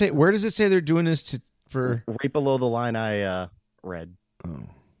does it say? Where does it say they're doing this for? right below the line I read. Oh.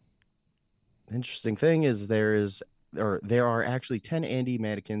 The interesting thing is there are actually 10 Andy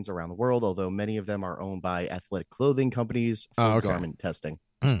mannequins around the world, although many of them are owned by athletic clothing companies for Oh, okay. garment testing.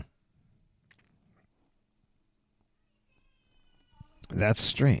 That's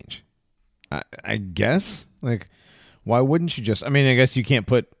strange. I guess. Like, why wouldn't you just? I mean, I guess you can't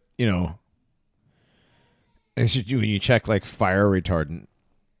put. They should do when you check like fire retardant.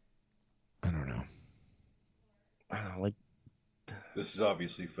 I don't know. I don't know, like This is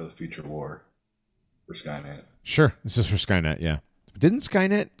obviously for the future war for Skynet. Sure, this is for Skynet. Yeah, didn't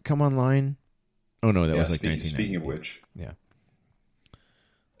Skynet come online? Oh no, that was like 1990. Speaking of which, Yeah.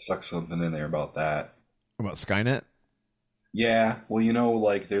 Stuck something in there about that. About Skynet. Yeah, well,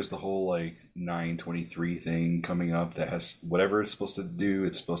 like there's the whole like 923 thing coming up that has whatever it's supposed to do.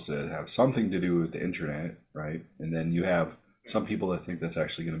 It's supposed to have something to do with the internet, right? And then you have some people that think that's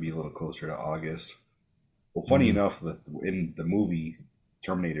actually going to be a little closer to August. Well, funny enough, in the movie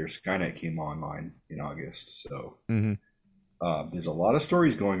Terminator, Skynet came online in August. So there's a lot of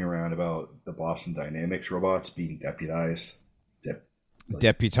stories going around about the Boston Dynamics robots being deputized.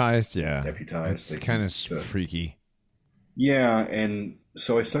 Deputized, yeah. Deputized. It's kind of freaky. Yeah, and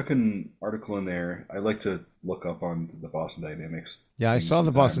so I stuck an article in there. I like to look up on the Boston Dynamics. Yeah, I thing saw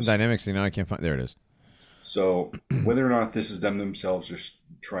the Boston sometimes. Dynamics thing. Now I can't find. There it is. So whether or not this is them themselves just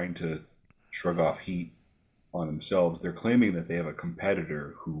trying to shrug off heat on themselves, they're claiming that they have a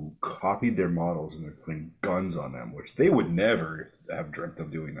competitor who copied their models and they're putting guns on them, which they would never have dreamt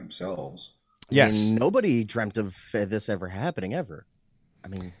of doing themselves. Yes. I mean, nobody dreamt of this ever happening ever. I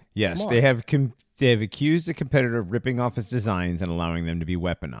mean, Yes, come they on. have accused the competitor of ripping off its designs and allowing them to be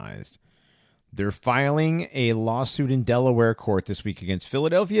weaponized. They're filing a lawsuit in Delaware court this week against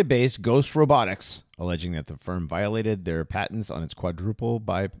Philadelphia-based Ghost Robotics, alleging that the firm violated their patents on its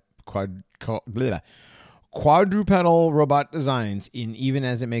quadrupedal robot designs, even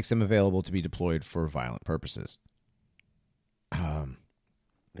as it makes them available to be deployed for violent purposes.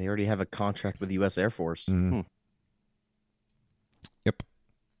 They already have a contract with the U.S. Air Force. Yep.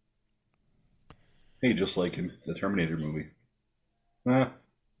 Hey, just like in the Terminator movie.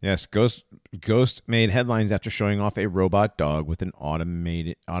 Yes, Ghost made headlines after showing off a robot dog with an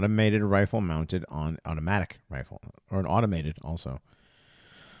automated rifle mounted on automatic rifle, or an automated also.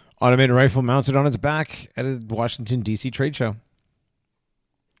 Automated rifle mounted on its back at a Washington, D.C. trade show.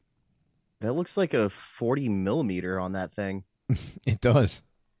 That looks like a 40 millimeter on that thing. It does.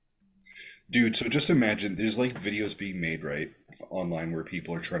 Dude, so just imagine there's like videos being made, right, online where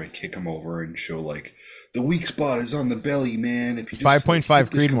people are trying to kick them over and show like the weak spot is on the belly, man. If you just 5.5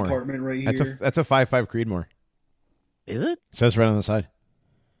 hit this Creedmoor. compartment right That's here. a 5.5 Creedmoor. Is it? It says right on the side.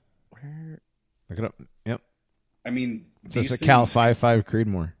 Where? Look it up. Yep. I mean, It says these a Cal things, 5.5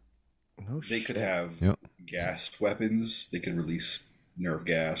 Creedmoor. No they could shit. have Yep. gas weapons. They could release nerve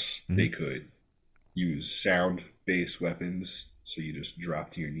gas. Mm-hmm. They could use sound-based weapons. So you just drop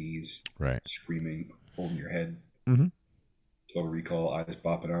to your knees, Right. screaming, holding your head. Mm-hmm. Total Recall, eyes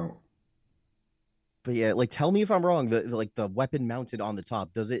popping out. But yeah, like tell me if I'm wrong. The weapon mounted on the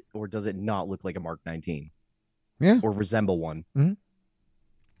top, does it or does it not look like a Mark 19? Yeah. Or resemble one?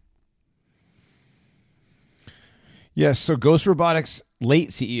 Yes, so Ghost Robotics' late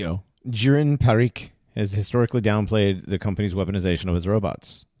CEO, Jiren Parikh, has historically downplayed the company's weaponization of its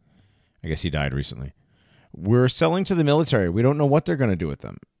robots. I guess he died recently. We're selling to the military. We don't know what they're going to do with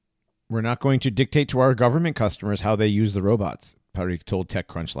them. We're not going to dictate to our government customers how they use the robots, Parikh told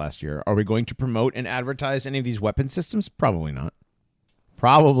TechCrunch last year. Are we going to promote and advertise any of these weapon systems? Probably not.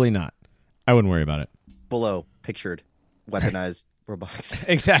 Probably not. I wouldn't worry about it. Below, pictured, weaponized robots.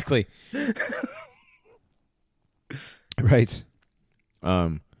 Exactly. Right.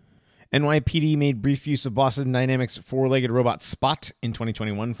 NYPD made brief use of Boston Dynamics' four-legged robot Spot in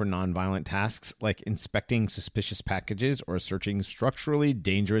 2021 for nonviolent tasks like inspecting suspicious packages or searching structurally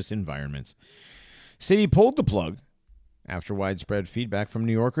dangerous environments. City pulled the plug after widespread feedback from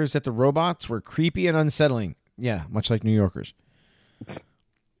New Yorkers that the robots were creepy and unsettling. Yeah, much like New Yorkers.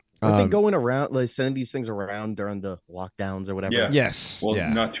 Are they going around, like sending these things around during the lockdowns or whatever? Yeah. Yes. Well,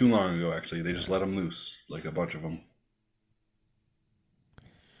 yeah. not too long ago, actually. They just let them loose, like a bunch of them.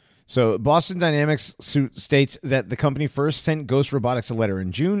 So Boston Dynamics suit states that the company first sent Ghost Robotics a letter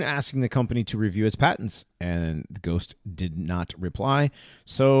in June asking the company to review its patents, and the Ghost did not reply.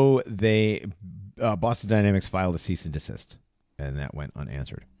 So Boston Dynamics filed a cease and desist, and that went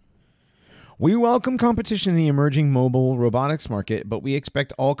unanswered. We welcome competition in the emerging mobile robotics market, but we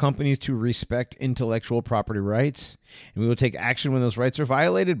expect all companies to respect intellectual property rights, and we will take action when those rights are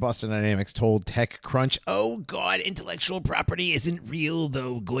violated, Boston Dynamics told TechCrunch. Oh, God, intellectual property isn't real,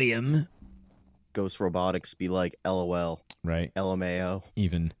 though, Goyam. Ghost Robotics be like, LOL. Right. LMAO.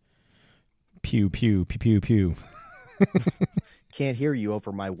 Even. Pew, pew, pew, pew, pew. Can't hear you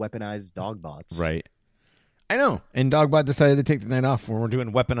over my weaponized dog bots. Right. I know. And Dogbot decided to take the night off when we're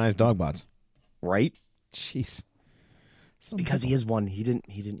doing weaponized Dogbots. Right? Jeez. It's because he is one. He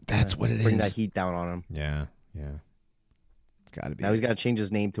didn't That's what it bring is. that heat down on him. Yeah. It's got to be. Now he's got to change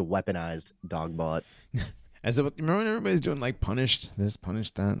his name to Weaponized Dogbot. Remember when everybody's doing like punished this,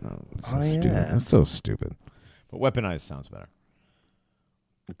 punished that? No, it's so Oh, stupid. yeah. That's so stupid. But weaponized sounds better.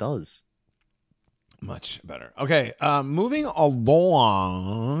 It does. Much better. Okay, moving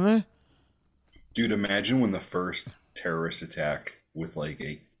along. Dude, imagine when the first terrorist attack with like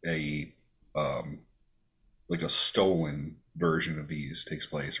a stolen version of these takes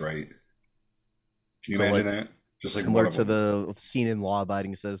place, right? Can you imagine that? Just like similar one of to them. the scene in Law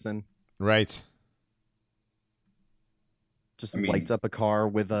Abiding Citizen. Right. Just lights up a car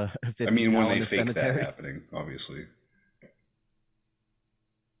with a 50 when they in a fake cemetery. that happening, obviously.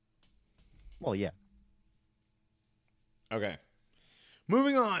 Well, yeah. Okay.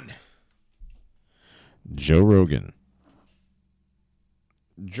 Moving on. Joe Rogan.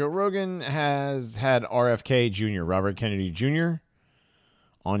 Joe Rogan has had RFK Jr., Robert Kennedy Jr.,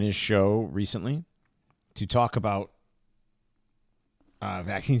 on his show recently to talk about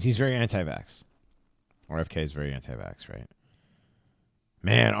vaccines. He's very anti-vax. RFK is very anti-vax, right?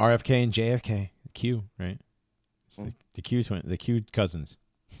 Man, RFK and JFK, the Q, right? Like the Q cousins.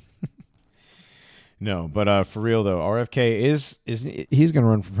 No, but for real though, RFK he's going to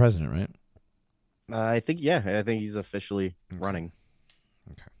run for president, right? I think he's officially running.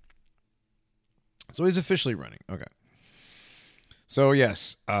 Okay. So he's officially running. Okay. So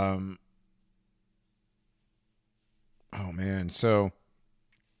yes. Oh man. So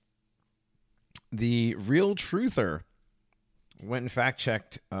the Real Truther went and fact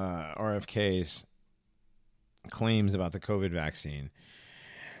checked RFK's claims about the COVID vaccine,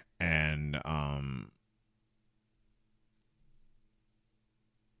 and I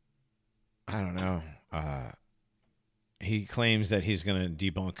don't know. He claims that he's going to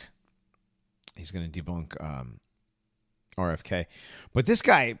debunk RFK. But this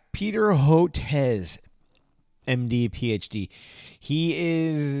guy, Peter Hotez, MD, PhD, he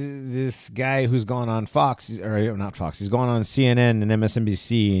is this guy who's gone on Fox, or not Fox, he's gone on CNN and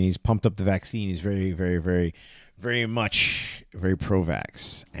MSNBC, and he's pumped up the vaccine. He's very, very, very, very much very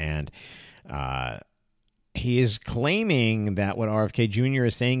pro-vax. And he is claiming that what RFK Jr.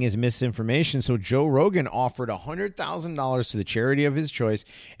 is saying is misinformation. So Joe Rogan offered $100,000 to the charity of his choice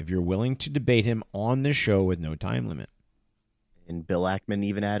if you're willing to debate him on the show with no time limit. And Bill Ackman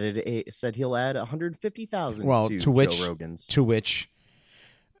even said he'll add $150,000 to Joe Rogan's. To which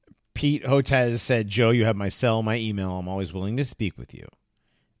Pete Hotez said, Joe, you have my cell, my email. I'm always willing to speak with you.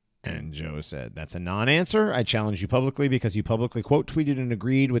 And Joe said, that's a non-answer. I challenge you publicly because you publicly quote tweeted and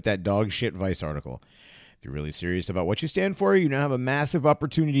agreed with that dog shit Vice article. If you're really serious about what you stand for, you now have a massive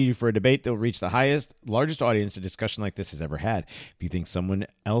opportunity for a debate that will reach the largest audience a discussion like this has ever had. If you think someone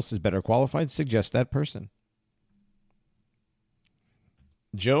else is better qualified, suggest that person.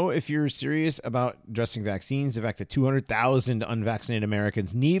 Joe, if you're serious about addressing vaccines, the fact that 200,000 unvaccinated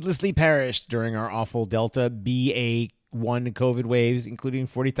Americans needlessly perished during our awful Delta BA1 COVID waves, including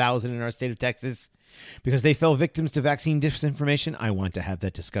 40,000 in our state of Texas, because they fell victims to vaccine disinformation, I want to have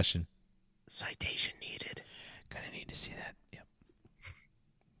that discussion. Citation needed. Gonna need to see that. Yep.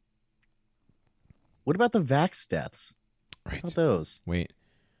 What about the vax deaths? Right. What about those? Wait.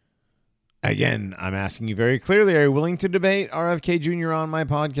 Again, I'm asking you very clearly, are you willing to debate RFK Jr. on my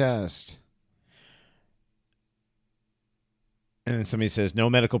podcast? And then somebody says, no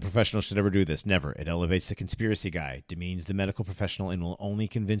medical professional should ever do this. Never. It elevates the conspiracy guy, demeans the medical professional, and will only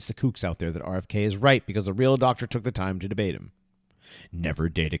convince the kooks out there that RFK is right because a real doctor took the time to debate him. Never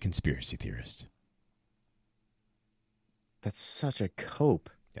date a conspiracy theorist. That's such a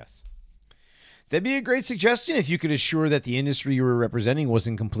cope. Yes. That'd be a great suggestion if you could assure that the industry you were representing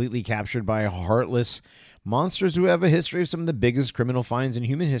wasn't completely captured by heartless monsters who have a history of some of the biggest criminal fines in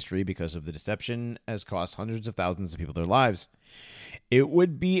human history because of the deception has cost hundreds of thousands of people their lives. It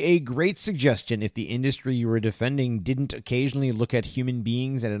would be a great suggestion if the industry you were defending didn't occasionally look at human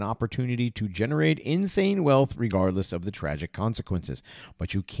beings as an opportunity to generate insane wealth regardless of the tragic consequences.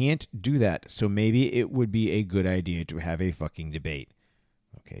 But you can't do that, so maybe it would be a good idea to have a fucking debate.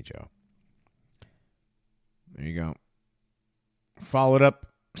 Okay, Joe. There you go. Followed up.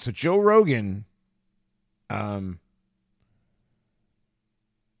 So Joe Rogan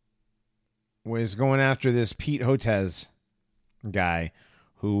was going after this Pete Hotez guy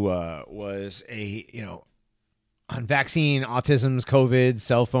who was on vaccine, autisms, COVID,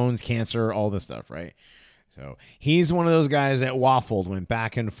 cell phones, cancer, all this stuff, right? So he's one of those guys that waffled, went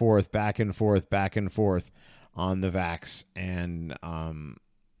back and forth on the vax, and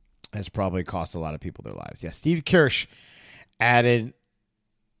has probably cost a lot of people their lives. Yeah, Steve Kirsch added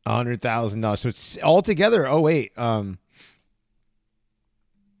 $100,000. So it's altogether. Oh wait,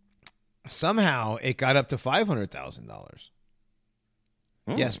 somehow it got up to $500,000.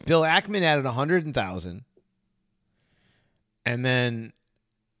 Yes, Bill Ackman added $100,000, and then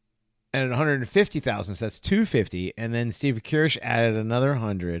added $150,000. So that's $250,000, and then Steve Kirsch added another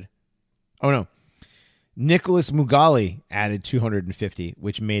 $100,000. Oh no. Nicholas Mugali added $250,000,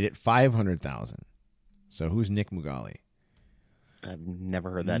 which made it $500,000. So who's Nick Mugali? I've never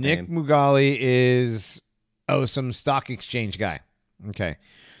heard that Nick name. Mugali is some stock exchange guy. Okay,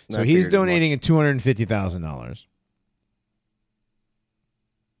 so I he's figured as donating much. $250,000,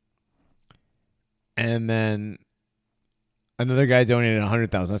 and then another guy donated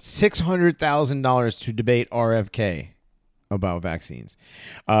 $100,000. That's $600,000 to debate RFK about vaccines.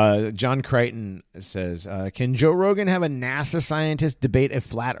 John Crichton says, can Joe Rogan have a NASA scientist debate a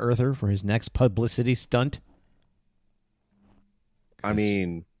flat earther for his next publicity stunt? I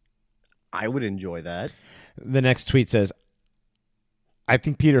mean, I would enjoy that. The next tweet says, I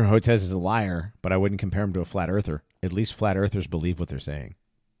think Peter Hotez is a liar, but I wouldn't compare him to a flat earther. At least flat earthers believe what they're saying.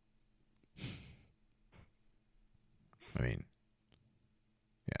 I mean,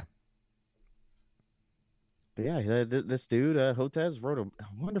 yeah. But yeah, this dude, Hotez, wrote a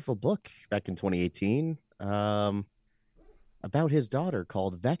wonderful book back in 2018 about his daughter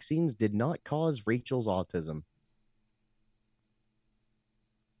called Vaccines Did Not Cause Rachel's Autism.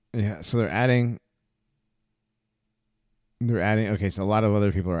 Yeah, so they're adding. Okay, so a lot of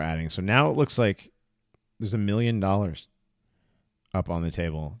other people are adding. So now it looks like there's $1 million up on the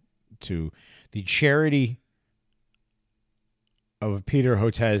table to the charity of Peter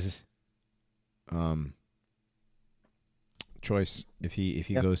Hotez's choice if he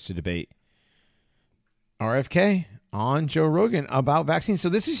goes to debate RFK on Joe Rogan about vaccines. So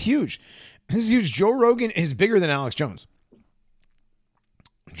this is huge. This is huge. Joe Rogan is bigger than Alex Jones.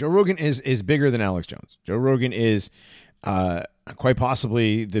 Joe Rogan is bigger than Alex Jones. Joe Rogan is quite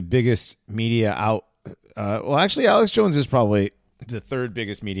possibly the biggest media out. Well, actually, Alex Jones is probably the third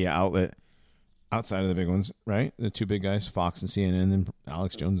biggest media outlet outside of the big ones, right? The two big guys, Fox and CNN, and then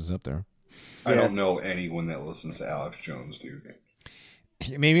Alex Jones is up there. I don't know anyone that listens to Alex Jones, dude.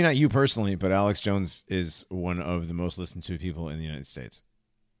 Maybe not you personally, but Alex Jones is one of the most listened to people in the United States.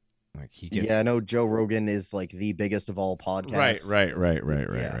 Like he gets... Yeah, I know Joe Rogan is like the biggest of all podcasts.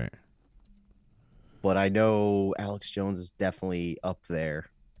 Right. But I know Alex Jones is definitely up there.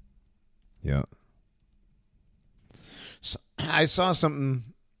 Yeah. So I saw something.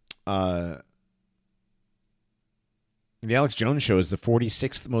 The Alex Jones show is the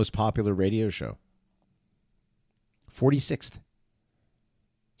 46th most popular radio show. 46th.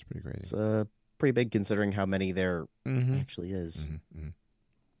 It's pretty crazy. It's pretty big considering how many there actually is. Mm-hmm.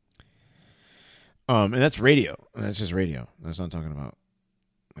 And that's radio. That's just radio. That's not talking about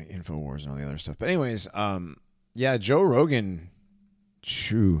like InfoWars and all the other stuff. But anyways, yeah, Joe Rogan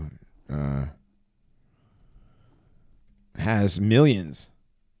true. Has millions.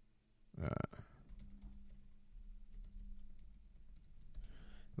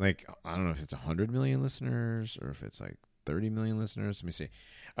 Like, I don't know if it's 100 million listeners or if it's like 30 million listeners. Let me see.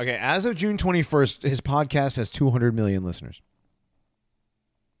 Okay, as of June 21st, his podcast has 200 million listeners.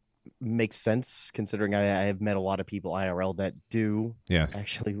 Makes sense considering I have met a lot of people IRL that do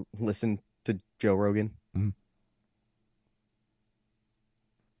actually listen to Joe Rogan. Mm-hmm.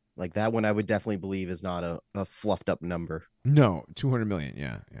 Like that one, I would definitely believe is not a fluffed up number. No, 200 million.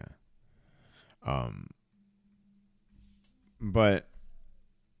 Yeah. But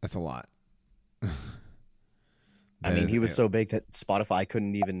that's a lot. I mean, he was so big that Spotify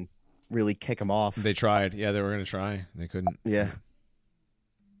couldn't even really kick him off. They tried. Yeah, they were going to try. They couldn't. Yeah.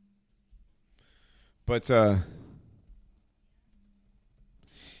 But,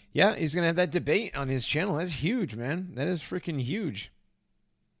 yeah, he's going to have that debate on his channel. That's huge, man. That is freaking huge.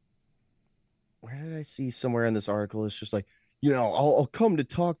 Where did I see somewhere in this article? It's just like, I'll come to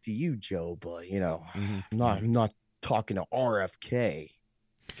talk to you, Joe, but, I'm not talking to RFK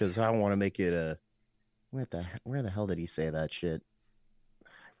because I want to make it a... Where the hell did he say that shit?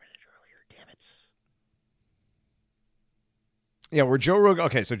 I read it earlier. Damn it. Yeah, where Joe Rogan...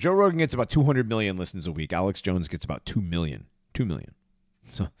 Okay, so Joe Rogan gets about 200 million listens a week. Alex Jones gets about 2 million. 2 million.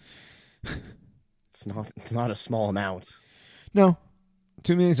 So it's not a small amount. No.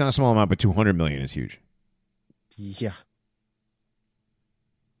 2 million is not a small amount, but 200 million is huge. Yeah.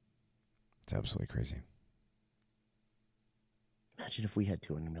 It's absolutely crazy. Imagine if we had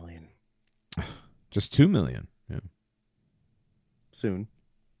 200 million. Just 2 million. Yeah. Soon.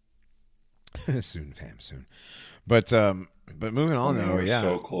 Soon, fam, soon. But moving on, though, we're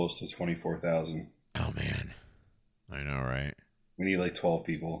so close to 24,000. Oh, man. I know, right? We need like 12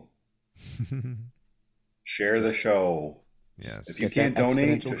 people. Share the show. Yes. If you can't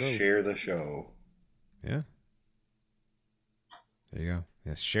donate, just share the show. Yeah. There you go.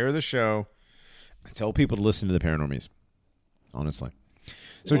 Yes, share the show. Tell people to listen to the Paranormies. Honestly.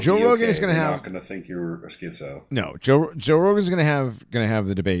 So Joe Rogan is going to have. Not going to think you're a schizo. No, Joe Rogan is going to have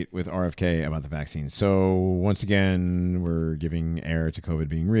the debate with RFK about the vaccine. So once again, we're giving air to COVID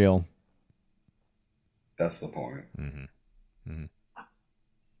being real. That's the point. Mm-hmm. Mm-hmm.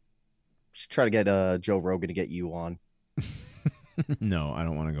 Should try to get Joe Rogan to get you on. No, I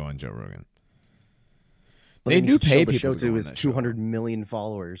don't want to go on Joe Rogan. But they do pay people show to his 200 million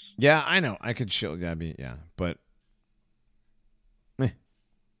followers. Yeah, I know. I could show but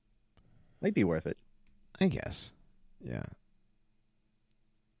might be worth it. I guess. Yeah.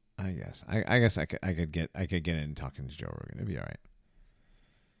 I guess. I guess I could get in talking to Joe Rogan. It'd be all right.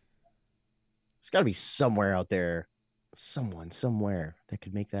 There's got to be somewhere out there, somewhere that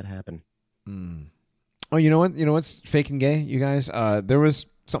could make that happen. Mm. Oh, you know what? You know what's fake and gay, you guys? There was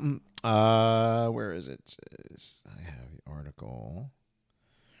something. Where is it? I have the article.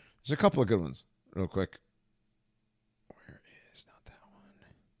 There's a couple of good ones, real quick. Where is not that one?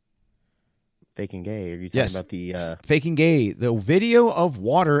 Fake and gay. Are you talking about the fake and gay? The video of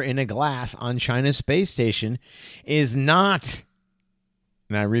water in a glass on China's space station is not,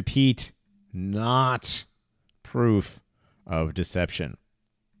 and I repeat, not proof of deception.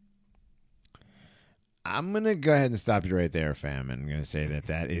 I'm going to go ahead and stop you right there, fam. And I'm going to say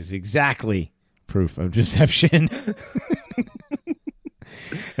that is exactly proof of deception.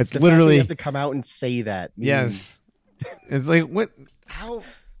 It's literally... You have to come out and say that. Yes. It's like, what? How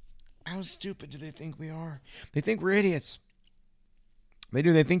stupid do they think we are? They think we're idiots. They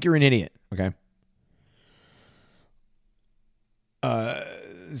do. They think you're an idiot. Okay.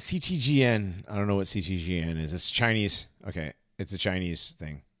 CTGN. I don't know what CTGN is. It's Chinese. Okay. It's a Chinese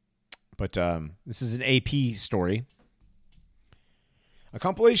thing. But this is an AP story. A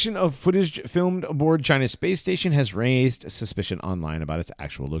compilation of footage filmed aboard China's space station has raised suspicion online about its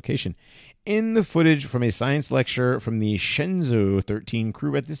actual location. In the footage from a science lecture from the Shenzhou 13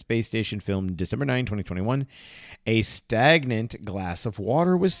 crew at the space station filmed December 9, 2021, a stagnant glass of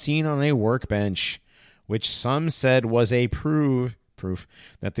water was seen on a workbench, which some said was a proof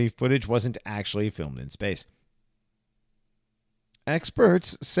that the footage wasn't actually filmed in space.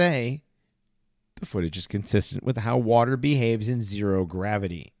 Experts say the footage is consistent with how water behaves in zero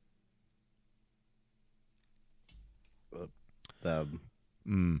gravity.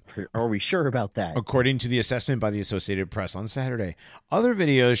 Are we sure about that? According to the assessment by the Associated Press on Saturday, other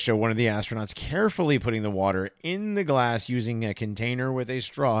videos show one of the astronauts carefully putting the water in the glass using a container with a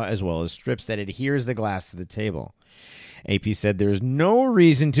straw as well as strips that adheres the glass to the table. AP said there's no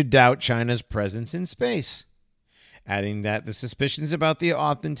reason to doubt China's presence in space. adding that the suspicions about the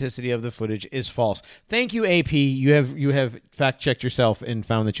authenticity of the footage is false. Thank you, AP. You have fact-checked yourself and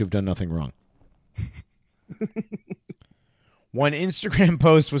found that you've done nothing wrong. One Instagram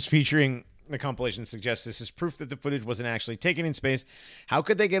post was featuring the compilation suggests this is proof that the footage wasn't actually taken in space. How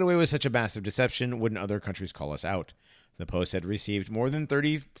could they get away with such a massive deception? Wouldn't other countries call us out? The post had received more than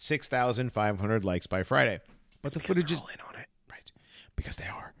 36,500 likes by Friday. But the footage is all in on it. Right, because they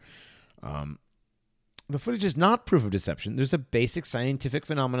are. The footage is not proof of deception. There's a basic scientific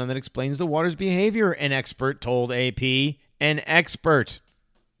phenomenon that explains the water's behavior, an expert told AP. An expert.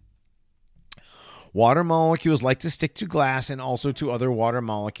 Water molecules like to stick to glass and also to other water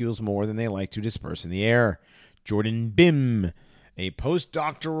molecules more than they like to disperse in the air. Jordan Bim, a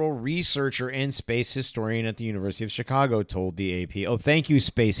postdoctoral researcher and space historian at the University of Chicago, told the AP. Oh, thank you,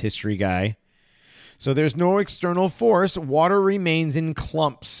 space history guy. So there's no external force. Water remains in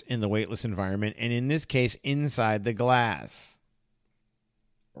clumps in the weightless environment, and in this case, inside the glass.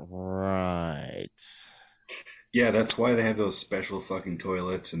 Right. Yeah, that's why they have those special fucking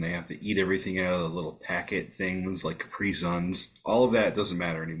toilets, and they have to eat everything out of the little packet things like Capri Suns. All of that doesn't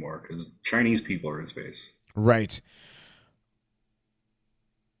matter anymore because Chinese people are in space. Right.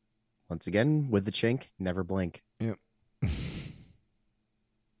 Once again, with the chink, never blink. Yep.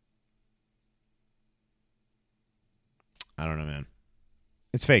 I don't know, man.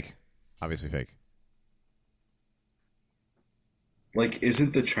 It's fake. Obviously fake. Like,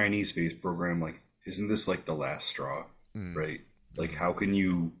 isn't the Chinese space program, like, isn't this like the last straw, right? Like, how can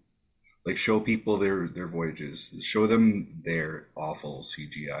you, like, show people their voyages, show them their awful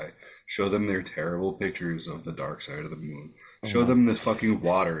CGI, show them their terrible pictures of the dark side of the moon, show them the fucking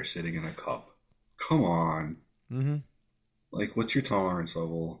water sitting in a cup. Come on. Mm-hmm. Like, what's your tolerance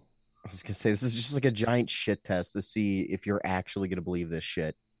level? I was going to say, this is just like a giant shit test to see if you're actually going to believe this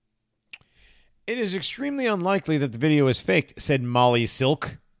shit. It is extremely unlikely that the video is faked, said Molly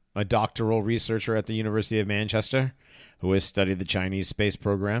Silk, a doctoral researcher at the University of Manchester, who has studied the Chinese space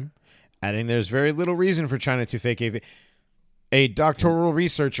program, adding there's very little reason for China to fake a doctoral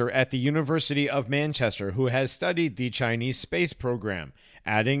researcher at the University of Manchester who has studied the Chinese space program,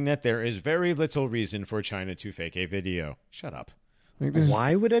 adding that there is very little reason for China to fake a video. Shut up.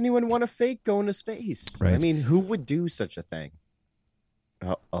 Why would anyone want to fake going to space? Right. I mean, who would do such a thing?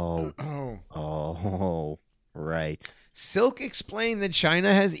 Right. Silk explained that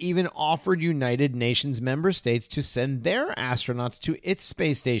China has even offered United Nations member states to send their astronauts to its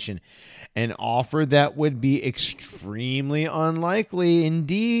space station, an offer that would be extremely unlikely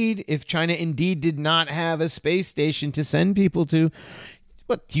indeed if China indeed did not have a space station to send people to.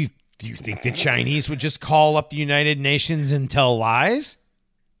 What do you think the Chinese would just call up the United Nations and tell lies?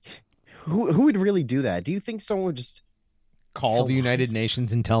 Who would really do that? Do you think someone would just call the United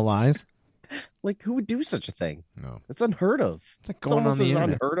Nations and tell lies? Like, who would do such a thing? No. It's unheard of. It's like going almost on the as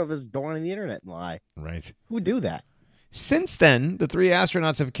internet. unheard of as going on the internet and lie. Right. Who would do that? Since then, the three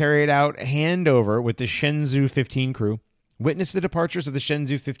astronauts have carried out handover with the Shenzhou 15 crew, witnessed the departures of the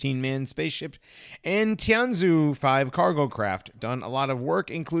Shenzhou 15 manned spaceship and Tianzhou 5 cargo craft, done a lot of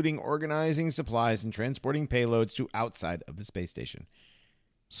work, including organizing supplies and transporting payloads to outside of the space station.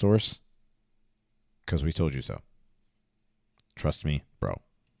 Source? Because we told you so. Trust me, bro.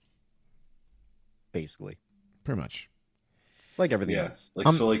 Basically. Pretty much. Like everything Yeah, else. like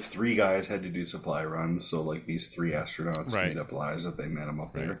so, like 3 guys had to do supply runs. So, like these 3 astronauts Right. made up lies that they met them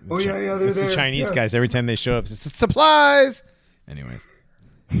up there. Right. They're It's there. the Chinese yeah. guys. Every time they show up, it's supplies. Anyways.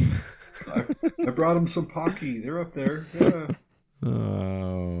 I brought them some Pocky. They're up there. Yeah.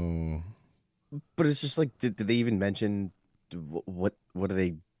 Oh. But it's just like, did they even mention what are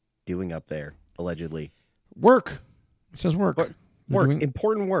they doing up there, allegedly? Work. It says work. What? They're Work. doing-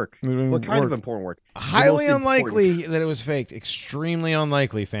 Important work. they're doing What kind of work. important work? Highly The most unlikely important- that it was faked. Extremely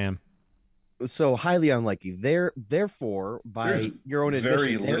unlikely, fam. So highly unlikely. Therefore, by There's your own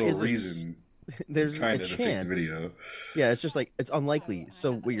very admission, there little is reason there's a kind of to fake the chance. video. Yeah, it's just like it's unlikely.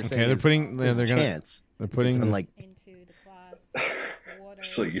 So what you're saying Okay, they're is putting. there's They're a gonna. chance. They're putting. It's this- unlike into the glass water.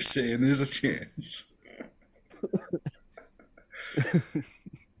 So you're saying there's a chance?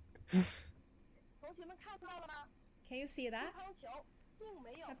 Can you see that?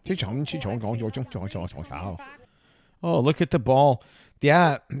 Oh, look at the ball.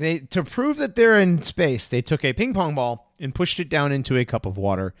 Yeah, to prove that they're in space, they took a ping pong ball and pushed it down into a cup of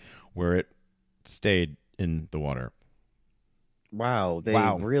water where it stayed in the water. wow. They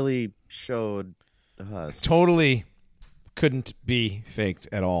Wow. really showed us. Totally couldn't be faked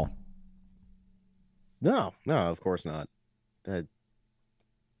at all. No, of course not.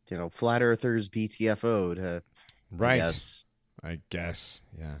 Flat earthers BTFO'd. Right. Yes. I guess.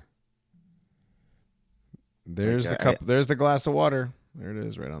 Yeah. There's the cup. There's the glass of water. There it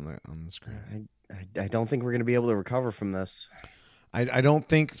is, right on the screen. I don't think we're going to be able to recover from this. I don't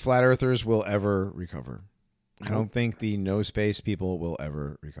think flat earthers will ever recover. I don't think the no space people will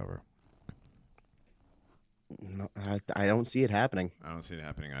ever recover. No, I don't see it happening. I don't see it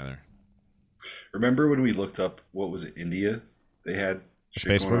happening either. Remember when we looked up, what was it, India? They had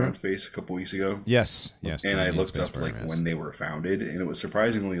shit going on in space a couple weeks ago. Yes. And I looked up when they were founded, and it was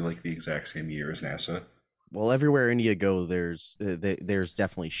surpringly like the exact same year as NASA. Well, everywhere India go, there's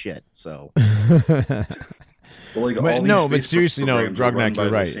definitely shit. So, well, like but seriously, no, Grognak,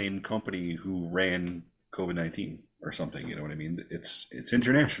 you're right. The same company who ran COVID-19 or something. You know what I mean? It's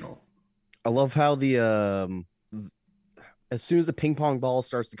international. I love how as soon as the ping pong ball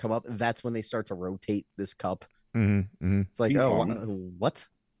starts to come up, that's when they start to rotate this cup. Mm-hmm. It's like, what?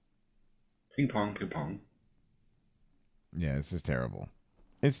 Ping pong, ping pong. Yeah, this is terrible.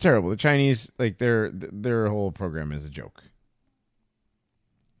 It's terrible. The Chinese, like their whole program is a joke.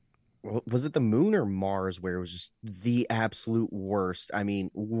 Was it the moon or Mars where it was just the absolute worst? I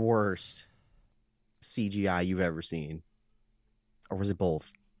mean, worst CGI you've ever seen, or was it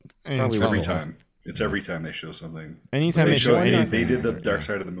both? Probably every time. It's every time they show something. Anytime they show anything. They did the Dark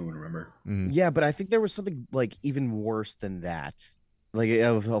Side of the Moon. Remember? Mm-hmm. Yeah, but I think there was something like even worse than that, like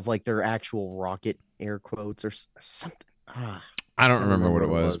of like their actual rocket air quotes or something. I don't remember what it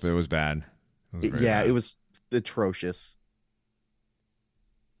was, but it was bad. It was atrocious.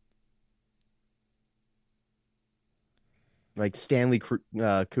 Like Stanley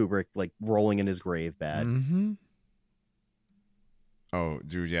Kubrick, like rolling in his grave, bad. Mm-hmm. Oh,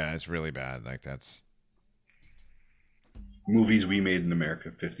 dude, yeah, it's really bad. Like that's movies we made in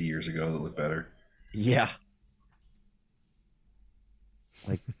America 50 years ago that look better. Yeah.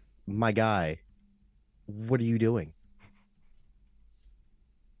 Like, my guy, what are you doing?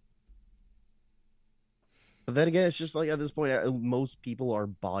 But then again, it's just like at this point, most people are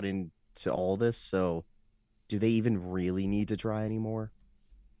bought into all this. So, do they even really need to try anymore?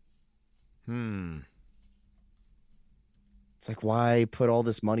 It's like, why put all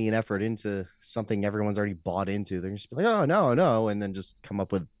this money and effort into something everyone's already bought into? They're just like, oh, no, and then just come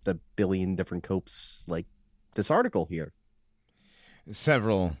up with the billion different copes like this article here.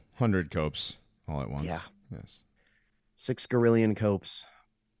 Several hundred copes all at once. Yeah. Yes. 6 gorillion copes.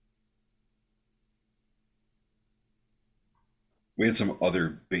 We had some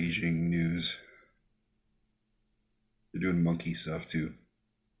other Beijing news. They're doing monkey stuff too.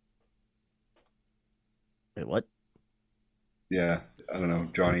 Wait, what? Yeah, I don't know,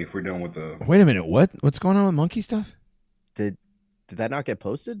 Johnny. If we're done with the wait a minute, what's going on with monkey stuff? Did that not get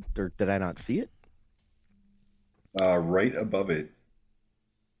posted, or did I not see it? Right above it.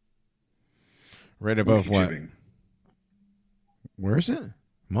 Right above monkey what? Chipping. Where is it?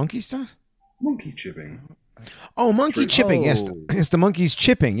 Monkey stuff? Monkey chipping. Oh, monkey chipping. Yes, Oh. it's the monkeys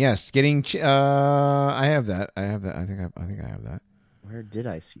chipping. Yes, getting. I have that. I think I have that. Where did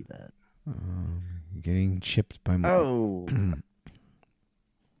I see that? Getting chipped by monkeys. Oh,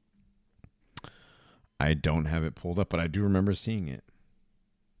 I don't have it pulled up, but I do remember seeing it.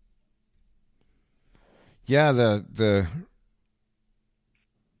 Yeah, the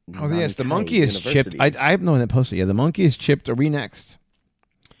oh yes, the monkey is chipped. I have no one that posted. Yeah, the monkey is chipped. Are we next?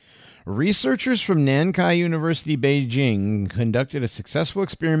 Researchers from Nankai University, Beijing, conducted a successful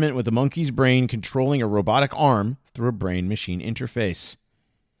experiment with the monkey's brain controlling a robotic arm through a brain-machine interface.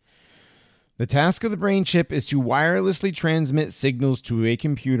 The task of the brain chip is to wirelessly transmit signals to a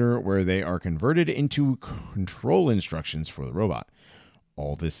computer where they are converted into control instructions for the robot.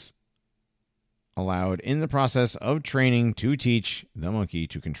 All this allowed in the process of training to teach the monkey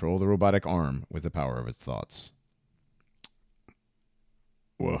to control the robotic arm with the power of its thoughts.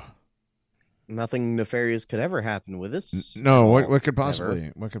 Whoa. Nothing nefarious could ever happen with this. No, what could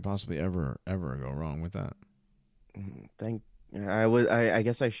possibly ever go wrong with that? I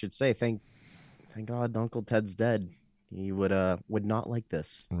guess I should say thank God Uncle Ted's dead. He would not like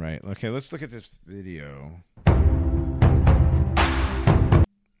this. Right. Okay, let's look at this video. Okay,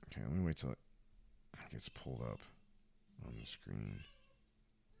 let me wait till it gets pulled up on the screen.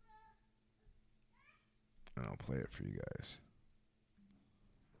 And I'll play it for you guys.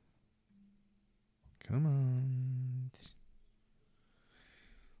 Come on.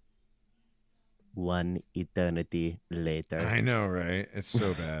 One eternity later. I know, right? It's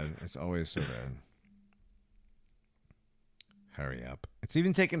so bad. It's always so bad. Hurry up. It's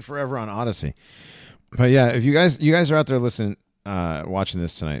even taken forever on Odyssey. But yeah, if you guys are out there listening, watching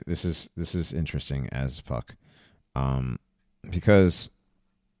this tonight, this is interesting as fuck. Because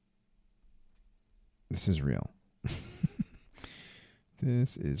this is real.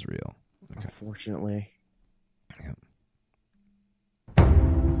 This is real. Okay. Unfortunately. Yep.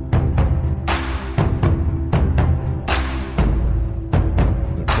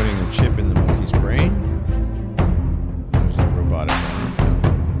 They're putting a chip in the monkey's brain. There's a robotic arm.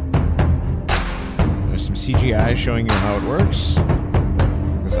 There's some CGI showing you how it works.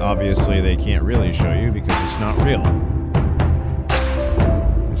 Because obviously they can't really show you because it's not real.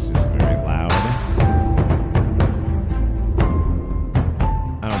 This is very loud.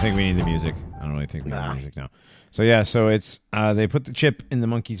 I don't think we need the music. I don't really think we need the music now. So yeah, so it's they put the chip in the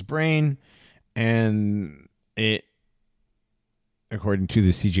monkey's brain, and it, according to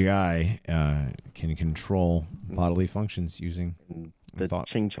the CGI, can control bodily functions using the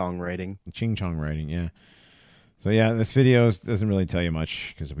Ching Chong writing. Ching Chong writing, yeah. So yeah, this video doesn't really tell you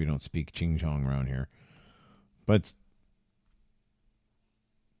much because we don't speak Ching Chong around here. But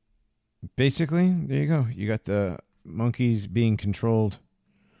basically, there you go. You got the monkeys being controlled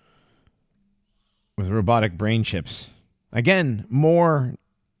with robotic brain chips. Again, more.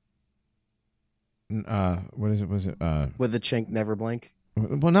 What is it? Was it? With the chink never blink.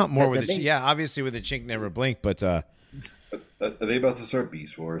 Well, not more with the. Yeah, obviously with the chink never blink, but. Are they about to start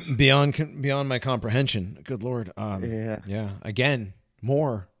Beast Wars? Beyond my comprehension. Good Lord. Yeah. Again,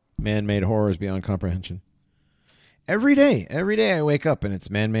 more man-made horrors beyond comprehension. Every day I wake up and it's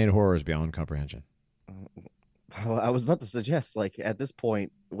man-made horrors beyond comprehension. I was about to suggest, like, at this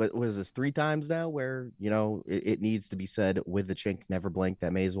point, what was this 3 times now where, it needs to be said with the chink never blink?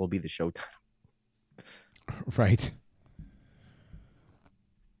 That may as well be the show title. Right.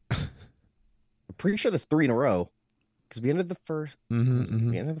 I'm pretty sure that's 3 in a row. Because we ended the first, we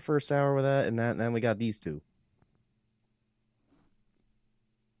ended the first hour with that, and then we got these 2.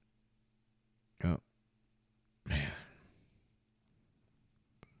 Oh, man.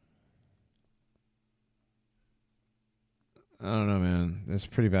 I don't know, man. That's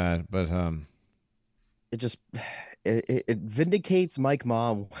pretty bad, but it just it vindicates Mike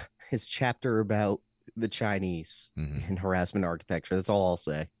Mom, his chapter about the Chinese in harassment architecture. That's all I'll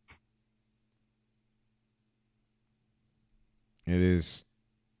say. It is.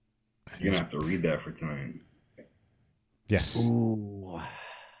 You're gonna have to read that for tonight. Yes. Ooh,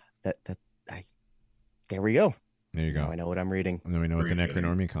 there we go. There you go. Now I know what I'm reading. And then we know what the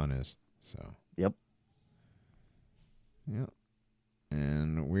Necronormiecon is. So. Yep. Yep.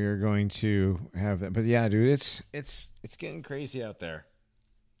 And we're going to have that. But yeah, dude, it's getting crazy out there.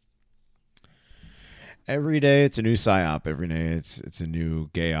 Every day it's a new psyop. Every day it's a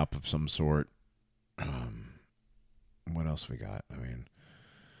new gay op of some sort. What else we got? I mean,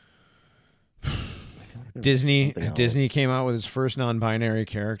 Disney came out with its first non-binary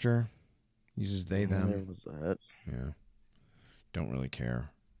character. Uses they them. Where was that? Yeah. Don't really care.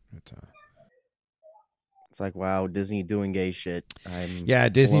 It's like, wow, Disney doing gay shit.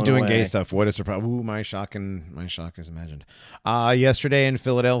 Disney doing away. gay stuff. What a surprise. Ooh, my shock is imagined. Yesterday in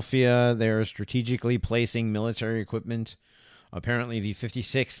Philadelphia, they're strategically placing military equipment. Apparently, the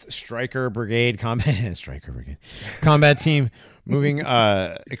 56th Stryker Brigade combat team moving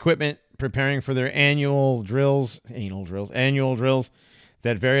equipment, preparing for their annual drills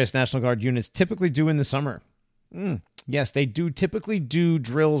that various National Guard units typically do in the summer. Yes, they do typically do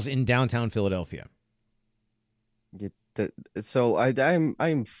drills in downtown Philadelphia. So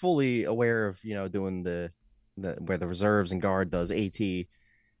I'm fully aware of doing the where the reserves and guard does AT in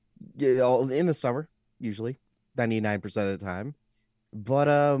the summer usually 99% of the time, but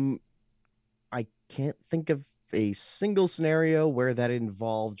I can't think of a single scenario where that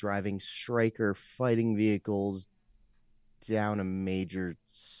involved driving Stryker fighting vehicles down a major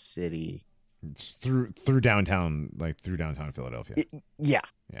city through downtown, through downtown Philadelphia. Yeah.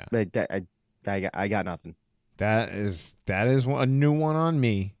 But I got nothing. That is a new one on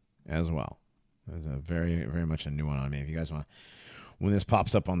me as well. That's a very, very much a new one on me. If you guys want, when this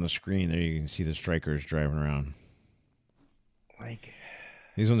pops up on the screen, there you can see the Strykers driving around.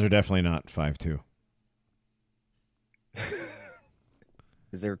 These ones are definitely not 5.2.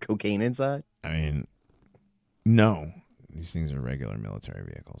 Is there cocaine inside? I mean, no. These things are regular military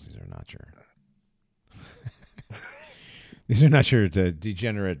vehicles. These are not your. These are not your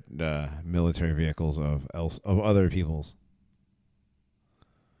degenerate military vehicles of other people's.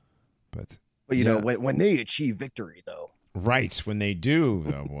 But you know, when they achieve victory, though. Right, when they do,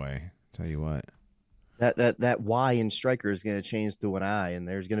 oh boy, tell you what. That Y in Stryker is going to change to an I, and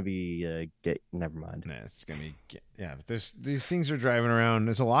there's going to be never mind. Nah, it's going to be but these things are driving around.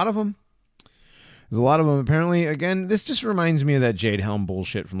 There's a lot of them. Apparently. Again, this just reminds me of that Jade Helm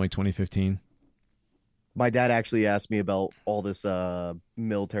bullshit from 2015. My dad actually asked me about all this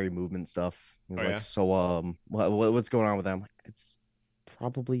military movement stuff. He's so what's going on with them? It's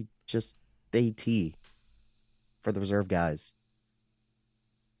probably just AT. for the reserve guys.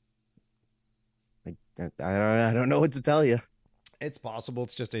 Like, I don't know what to tell you. It's possible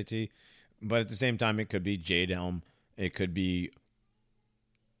it's just AT, but at the same time, it could be Jade Elm. It could be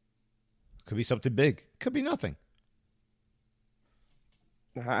something big. It could be nothing.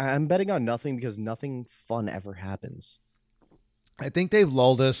 I'm betting on nothing because nothing fun ever happens. I think they've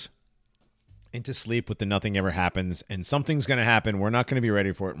lulled us into sleep with the nothing ever happens, and something's going to happen. We're not going to be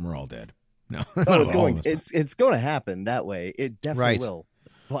ready for it, and we're all dead. No, Oh, it's going to happen that way. It definitely Right. will.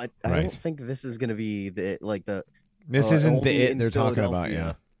 But I Right. don't think this is going to be This isn't only the it in they're talking about.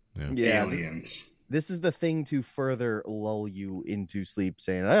 Philadelphia. Yeah. Yeah, Aliens. this is the thing to further lull you into sleep,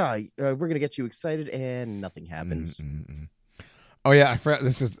 saying, we're going to get you excited, and nothing happens. Mm-mm-mm. Oh yeah, I forgot.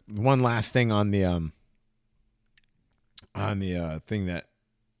 This is one last thing on the thing that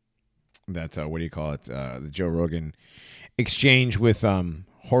what do you call it? The Joe Rogan exchange with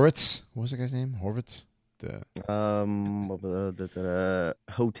Horwitz. What was the guy's name? Horwitz.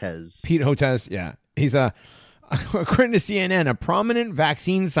 Hotez. Pete Hotez. Yeah, he's according to CNN, a prominent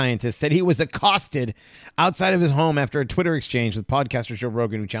vaccine scientist said he was accosted outside of his home after a Twitter exchange with podcaster Joe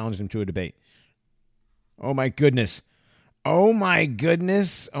Rogan, who challenged him to a debate. Oh my goodness. Oh my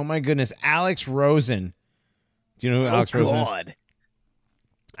goodness. Oh my goodness. Alex Rosen. Do you know who Alex Rosen is?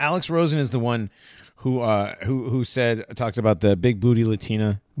 Alex Rosen is the one who talked about the big booty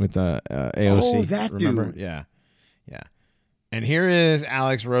Latina with AOC. Oh, that remember? dude. Yeah. Yeah. And here is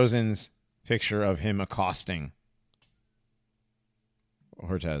Alex Rosen's picture of him accosting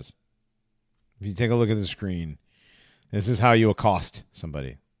Hortez. If you take a look at the screen, this is how you accost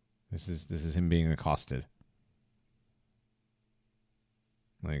somebody. This is him being accosted.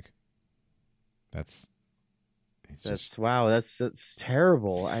 Like, that's wow. That's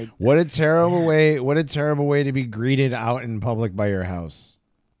terrible. What a terrible way! What a terrible way to be greeted out in public by your house.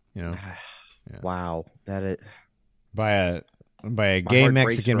 You know, yeah. Wow. by a My gay heart breaks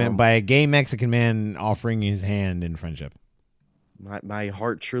Mexican for man, him. by a gay Mexican man offering his hand in friendship. My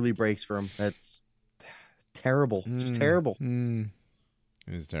heart truly breaks for him. That's terrible. Just terrible.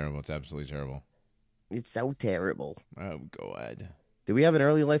 It's terrible. It's absolutely terrible. It's so terrible. Oh God. Do we have an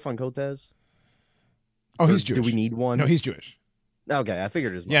early life on Cortez? Oh, Or he's Jewish. Do we need one? No, he's Jewish. Okay, I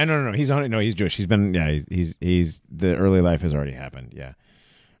figured as much. Yeah, no. He's on it. No, he's Jewish. He's been. Yeah, he's the early life has already happened. Yeah.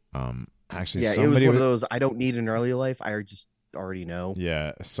 Actually, Yeah, it was one of those. I don't need an early life. I just already know.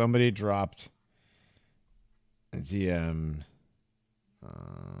 Yeah, somebody dropped DM.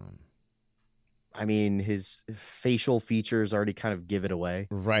 I mean, his facial features already kind of give it away.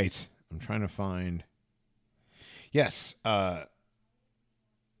 Right. I'm trying to find. Yes.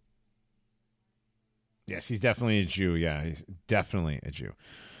 Yes, he's definitely a Jew. Yeah, he's definitely a Jew.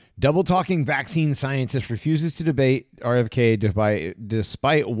 Double talking vaccine scientist refuses to debate RFK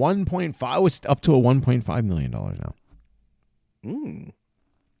despite 1.5. It's up to a $1.5 million now.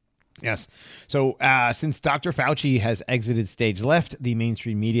 Yes. So since Dr. Fauci has exited stage left, the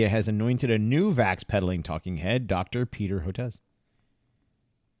mainstream media has anointed a new vax peddling talking head, Dr. Peter Hotez.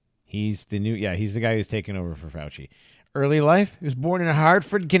 He's the guy who's taken over for Fauci. Early life, he was born in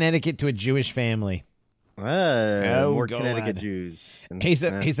Hartford, Connecticut to a Jewish family. More God. Connecticut Jews. He's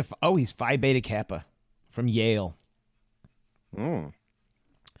Phi Beta Kappa from Yale.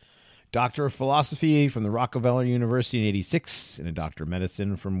 Doctor of Philosophy from the Rockefeller University in 86 and a Doctor of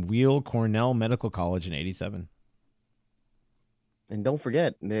Medicine from Weill Cornell Medical College in 87. And don't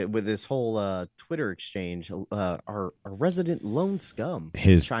forget, with this whole Twitter exchange, our resident lone scum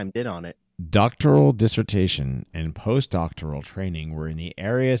chimed in on it. Doctoral dissertation and postdoctoral training were in the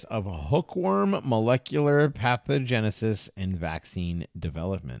areas of hookworm molecular pathogenesis and vaccine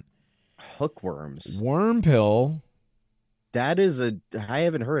development. Hookworms. Worm pill. That is I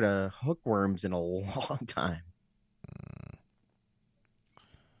haven't heard of hookworms in a long time.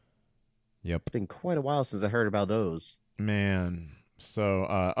 Yep. It's been quite a while since I heard about those. Man. So,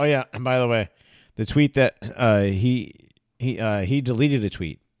 and by the way, the tweet that he deleted a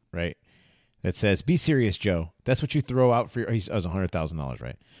tweet, right? That says, "Be serious, Joe. That's what you throw out for your." He was $100,000,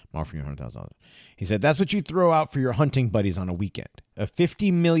 right? I'm offering you $100,000. He said, "That's what you throw out for your hunting buddies on a weekend. A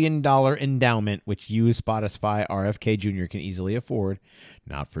 $50 million endowment, which you, Spotify RFK Jr. can easily afford.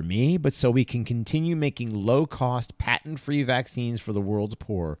 Not for me, but so we can continue making low-cost, patent-free vaccines for the world's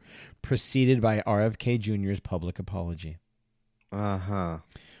poor." Preceded by RFK Jr.'s public apology.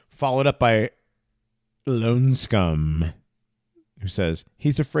 Followed up by Lone Scum, who says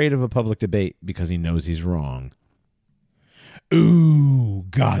he's afraid of a public debate because he knows he's wrong. Ooh,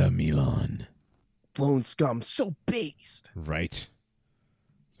 got him, Elon. Lone scum, so based. Right.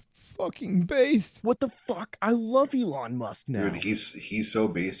 Fucking based. What the fuck? I love Elon Musk now. Dude, he's so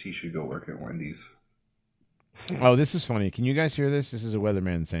based he should go work at Wendy's. Oh, this is funny. Can you guys hear this? This is a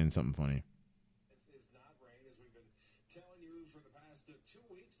weatherman saying something funny. It's not rain, as we've been telling you for the past 2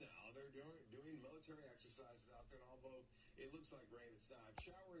 weeks now. They're doing military exercises out there, although it looks like rain is not.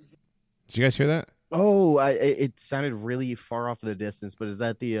 Showers. Did you guys hear that? Oh, it sounded really far off in the distance, but is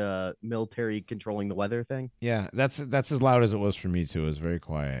that the military controlling the weather thing? Yeah, that's as loud as it was for me too. It was very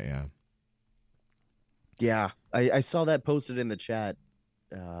quiet. Yeah. Yeah, I saw that posted in the chat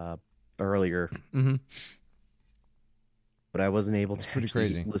earlier, Mm-hmm. but I wasn't able to pretty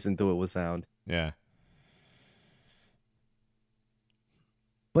actually crazy. listen to it with sound. Yeah.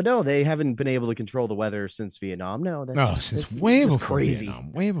 But no, they haven't been able to control the weather since Vietnam. No, that's No, just, since it way was before crazy.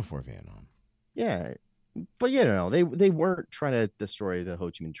 Vietnam. Way before Vietnam. Yeah, but you know, they weren't trying to destroy the Ho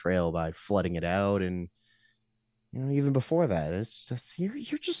Chi Minh Trail by flooding it out, and you know, even before that, it's just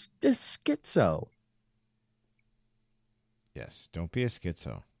you're just a schizo. Yes. Don't be a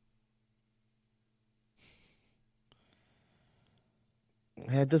schizo.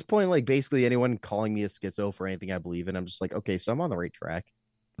 At this point, like basically anyone calling me a schizo for anything I believe in, I'm just like, okay, so I'm on the right track.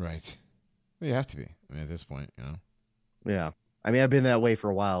 Right. Well, you have to be. I mean, at this point, you know. Yeah, I mean, I've been that way for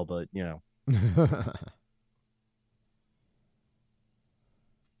a while, but you know.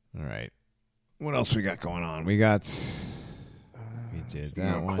 All right. What else we got going on? We got. We did You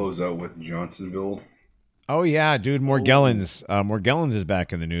that know, one. close out with Johnsonville. Oh yeah, dude, Morgellons. Morgellons is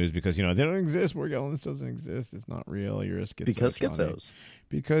back in the news because they don't exist. Morgellons doesn't exist. It's not real. You're a schizo. Because Johnny. schizos.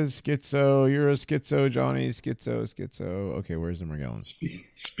 Because schizo. You're a schizo, Johnny. Schizo. Okay, where's the Morgellons?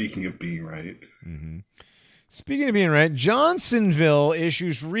 Speaking of being right. Mm-hmm. Speaking of being right, Johnsonville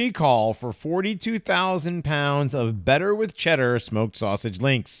issues recall for 42,000 pounds of Better with Cheddar smoked sausage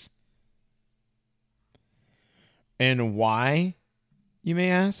links. And why, you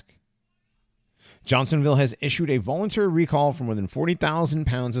may ask? Johnsonville has issued a voluntary recall for more than 40,000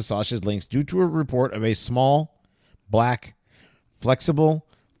 pounds of sausage links due to a report of a small, black, flexible,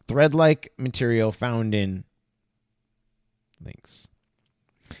 thread-like material found in links.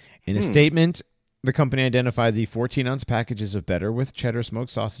 In a statement, the company identified the 14-ounce packages of Better with Cheddar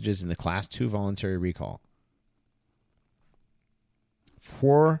smoked sausages in the Class 2 voluntary recall.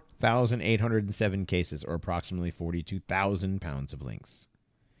 4,807 cases, or approximately 42,000 pounds of links.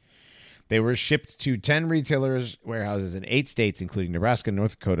 They were shipped to 10 retailers' warehouses in 8 states, including Nebraska,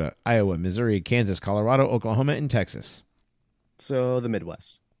 North Dakota, Iowa, Missouri, Kansas, Colorado, Oklahoma, and Texas. So the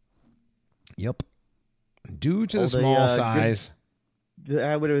Midwest. Yep. Due to All the the, small good- size...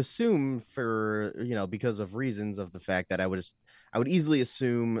 I would assume for, because of reasons of the fact that I would easily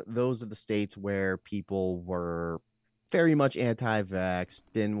assume those are the states where people were very much anti-vax,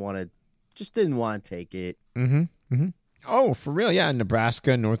 didn't want to take it. Mm-hmm. Mm-hmm. Oh, for real? Yeah,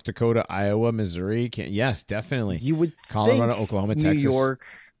 Nebraska, North Dakota, Iowa, Missouri. Yes, definitely. You would Colorado, think Oklahoma, New Texas. York,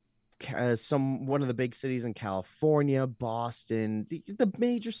 one of the big cities in California, Boston, the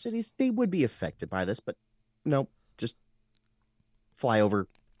major cities, they would be affected by this, but no, just flyover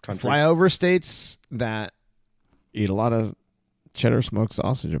country. Flyover states that eat a lot of cheddar smoked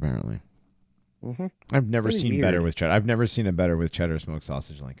sausage, apparently. Mm-hmm. I've never Pretty seen weird. Better with cheddar. I've never seen a Better with Cheddar smoked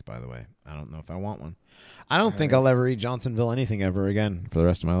sausage link, by the way. I don't know if I want one. I don't think I'll ever eat Johnsonville anything ever again for the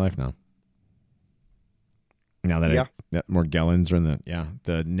rest of my life now. Now that that Morgellons are in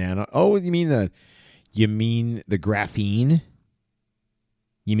the nano. Oh, you mean the graphene?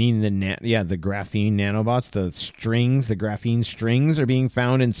 You mean the graphene nanobots, the graphene strings are being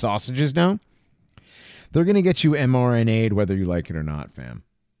found in sausages now? They're going to get you mRNA'd whether you like it or not, fam.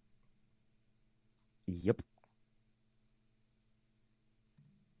 Yep.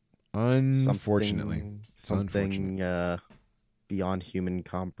 Unfortunately. Something beyond human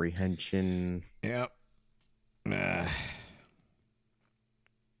comprehension. Yep.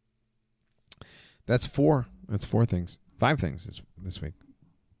 That's 4. That's 4 things. 5 things this week.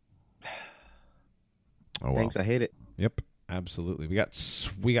 Oh, well. Thanks, I hate it. Yep, absolutely. We got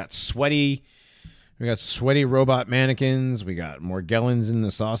sweaty robot mannequins. We got Morgellons in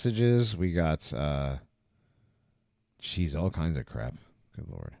the sausages. We got all kinds of crap. Good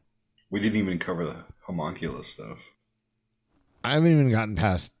Lord. We didn't even cover the homunculus stuff. I haven't even gotten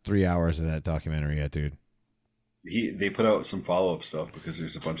past 3 hours of that documentary yet, dude. They put out some follow-up stuff because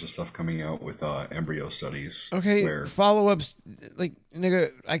there's a bunch of stuff coming out with embryo studies. Okay, where follow-ups, like,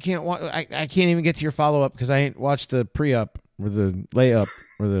 nigga, I can't even get to your follow-up because I ain't watched the pre-up or the layup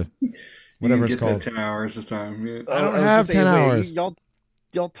or the whatever it's get called. that 10 hours this time. Yeah. I don't was have gonna 10 wait, hours.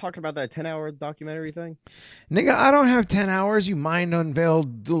 Y'all talking about that 10-hour documentary thing? Nigga, I don't have 10 hours, you mind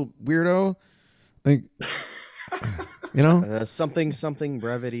unveiled little weirdo. Like, You know? Something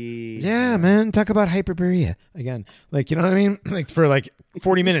brevity. Yeah, man. Talk about hyperborea again. Like, you know what I mean? Like for like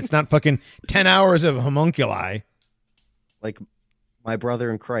 40 minutes, not fucking 10 hours of homunculi. Like my brother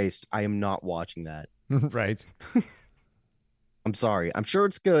in Christ, I am not watching that. Right. I'm sorry. I'm sure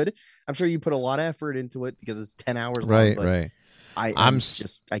it's good. I'm sure you put a lot of effort into it because it's 10 hours long. Right, But right. I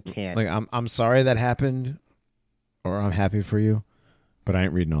can't. Like I'm sorry that happened, or I'm happy for you, but I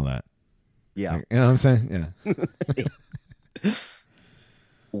ain't reading all that. Yeah. Like, you know what I'm saying? Yeah.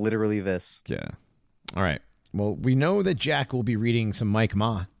 Literally this. Yeah. All right. Well, we know that Jack will be reading some Mike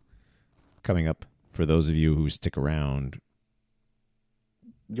Ma coming up for those of you who stick around.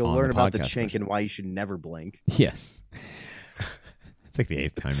 You'll on learn the about the podcast chink version. and why you should never blink. Yes. It's like the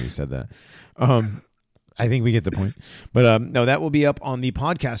 8th time you said that. I think we get the point. But no, that will be up on the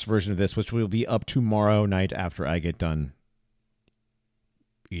podcast version of this, which will be up tomorrow night after I get done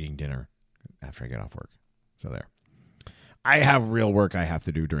eating dinner, after I get off work. So there. I have real work I have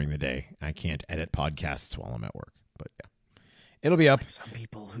to do during the day. I can't edit podcasts while I'm at work. But yeah, it'll be up. Some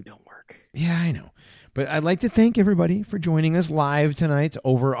people who don't work. Yeah, I know. But I'd like to thank everybody for joining us live tonight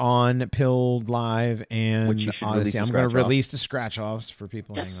over on Pilled Live and Which you should Odyssey. release a I'm going to scratch-off. release the scratch-offs for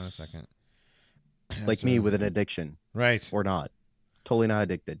people. Yes. Hang on a second. I have Like to- me with an addiction. Right. Or not. Totally not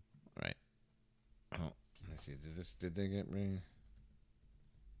addicted. Right. Oh, let's see. Did they get me?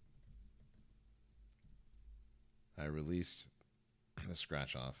 I released the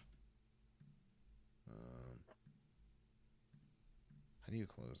scratch-off. How do you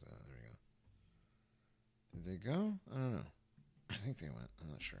close that? There we go. Did they go? I don't know. I think they went. I'm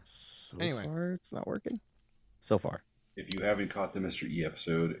not sure. So Anyway. far, it's not working. So far. If you haven't caught the Mr. E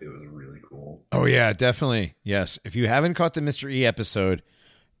episode, it was really cool. Oh, yeah, definitely. Yes. If you haven't caught the Mr. E episode,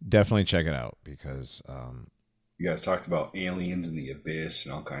 definitely check it out because You guys talked about aliens and the abyss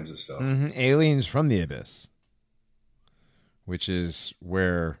and all kinds of stuff. aliens from the abyss, which is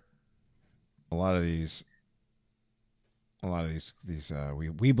where a lot of these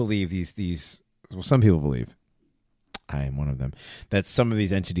we believe these well, some people believe, I am one of them, that some of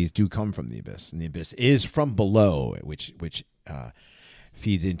these entities do come from the abyss, and the abyss is from below, which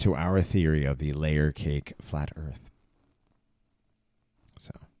feeds into our theory of the layer cake flat Earth.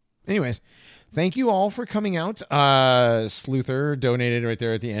 So, anyways, thank you all for coming out. Sleuther donated right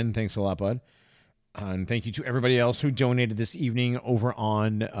there at the end. Thanks a lot, bud. And thank you to everybody else who donated this evening over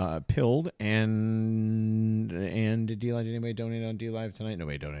on Pilled and D-Live. Did anybody donate on D-Live tonight?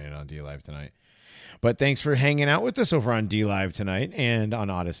 Nobody donated on D-Live tonight. But thanks for hanging out with us over on D-Live tonight and on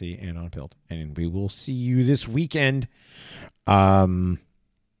Odyssey and on Pilled. And we will see you this weekend. We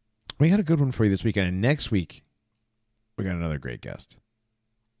got a good one for you this weekend. And next week, we got another great guest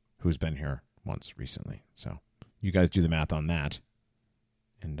who's been here once recently. So you guys do the math on that.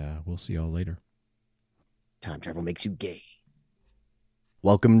 And we'll see y'all later. Time travel makes you gay.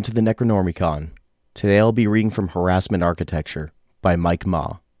 Welcome to the Necronormiecon. Today I'll be reading from Harassment Architecture by Mike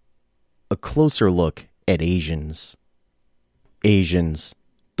Ma. A closer look at Asians. Asians,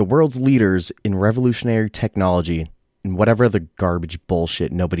 the world's leaders in revolutionary technology and whatever other garbage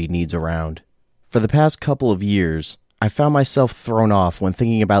bullshit nobody needs around. For the past couple of years, I found myself thrown off when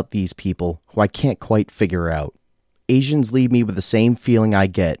thinking about these people who I can't quite figure out. Asians leave me with the same feeling I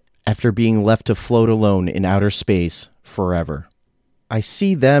get after being left to float alone in outer space forever. I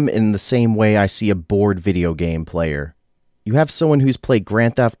see them in the same way I see a bored video game player. You have someone who's played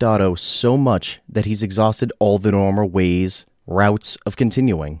Grand Theft Auto so much that he's exhausted all the normal ways, routes of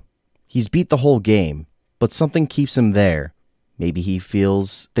continuing. He's beat the whole game, but something keeps him there. Maybe he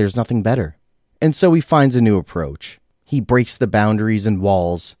feels there's nothing better. And so he finds a new approach. He breaks the boundaries and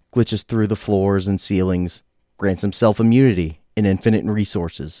walls, glitches through the floors and ceilings, grants himself immunity and infinite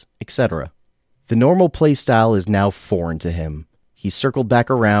resources, etc. The normal playstyle is now foreign to him. He's circled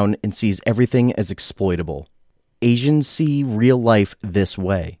back around and sees everything as exploitable. Asians see real life this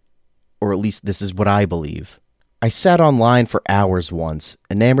way. Or at least this is what I believe. I sat online for hours once,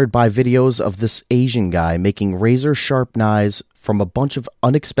 enamored by videos of this Asian guy making razor-sharp knives from a bunch of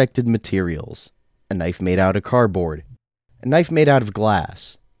unexpected materials. A knife made out of cardboard. A knife made out of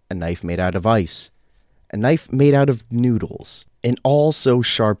glass. A knife made out of ice. A knife made out of noodles. And all so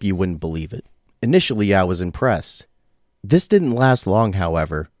sharp you wouldn't believe it. Initially, I was impressed. This didn't last long,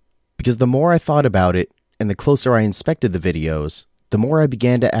 however, because the more I thought about it, and the closer I inspected the videos, the more I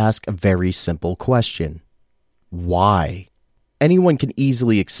began to ask a very simple question. Why? Anyone can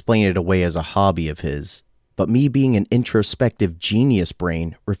easily explain it away as a hobby of his, but me being an introspective genius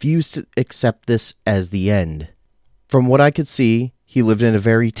brain refused to accept this as the end. From what I could see, he lived in a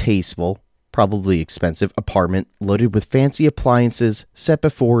very tasteful, probably expensive apartment loaded with fancy appliances set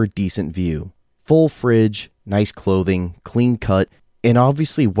before a decent view. full fridge, nice clothing, clean cut, and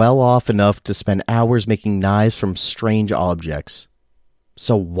obviously well off enough to spend hours making knives from strange objects.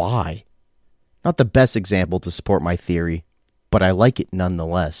 So why? Not the best example to support my theory, but I like it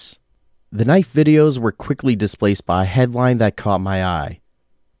nonetheless. The knife videos were quickly displaced by a headline that caught my eye.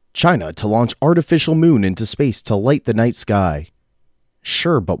 China to launch artificial moon into space to light the night sky.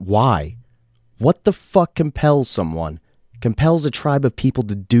 Sure, but why? What the fuck compels a tribe of people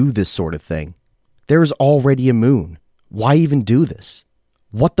to do this sort of thing? There is already a moon. Why even do this?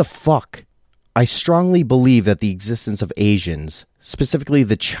 What the fuck? I strongly believe that the existence of Asians, specifically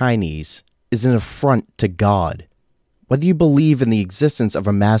the Chinese, is an affront to God. Whether you believe in the existence of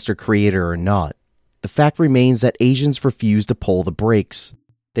a master creator or not, the fact remains that Asians refuse to pull the brakes.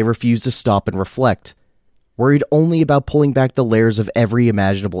 They refuse to stop and reflect, worried only about pulling back the layers of every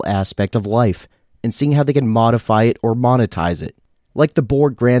imaginable aspect of life and seeing how they can modify it or monetize it. Like the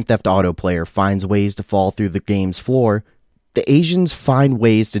bored Grand Theft Auto player finds ways to fall through the game's floor, the Asians find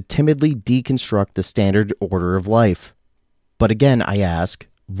ways to timidly deconstruct the standard order of life. But again, I ask,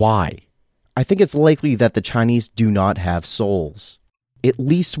 why? I think it's likely that the Chinese do not have souls. At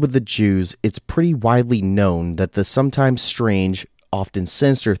least with the Jews, it's pretty widely known that the sometimes strange, often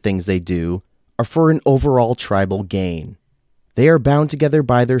sinister things they do are for an overall tribal gain. They are bound together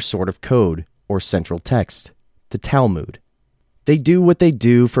by their sort of code, or central text, the Talmud. They do what they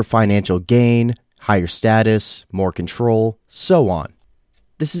do for financial gain, higher status, more control, so on.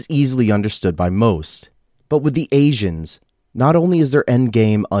 This is easily understood by most. But with the Asians, not only is their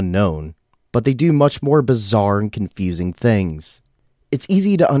endgame unknown, but they do much more bizarre and confusing things. It's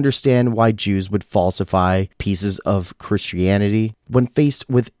easy to understand why Jews would falsify pieces of Christianity when faced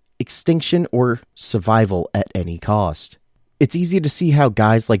with extinction or survival at any cost. It's easy to see how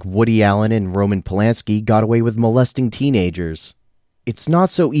guys like Woody Allen and Roman Polanski got away with molesting teenagers. It's not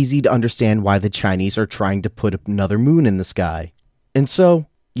so easy to understand why the Chinese are trying to put another moon in the sky. And so,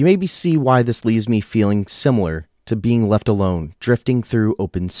 you maybe see why this leaves me feeling similar to being left alone, drifting through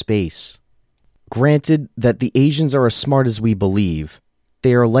open space. Granted that the Asians are as smart as we believe,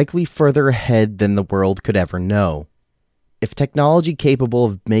 they are likely further ahead than the world could ever know. If technology capable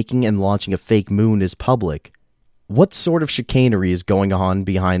of making and launching a fake moon is public, what sort of chicanery is going on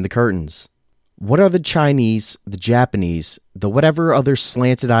behind the curtains? What are the Chinese, the Japanese, the whatever other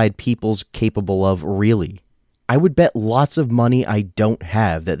slanted-eyed peoples capable of really? I would bet lots of money I don't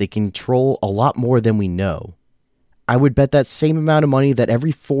have that they control a lot more than we know. I would bet that same amount of money that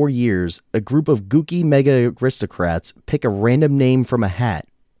every 4 years, a group of gooky mega aristocrats pick a random name from a hat,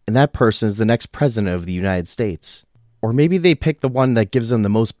 and that person is the next president of the United States. Or maybe they pick the one that gives them the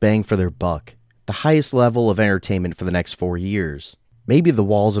most bang for their buck, the highest level of entertainment for the next 4 years. Maybe the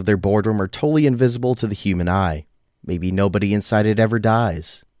walls of their boardroom are totally invisible to the human eye. Maybe nobody inside it ever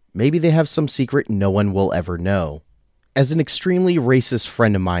dies. Maybe they have some secret no one will ever know. As an extremely racist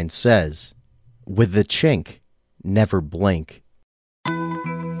friend of mine says, with the chink, never blink.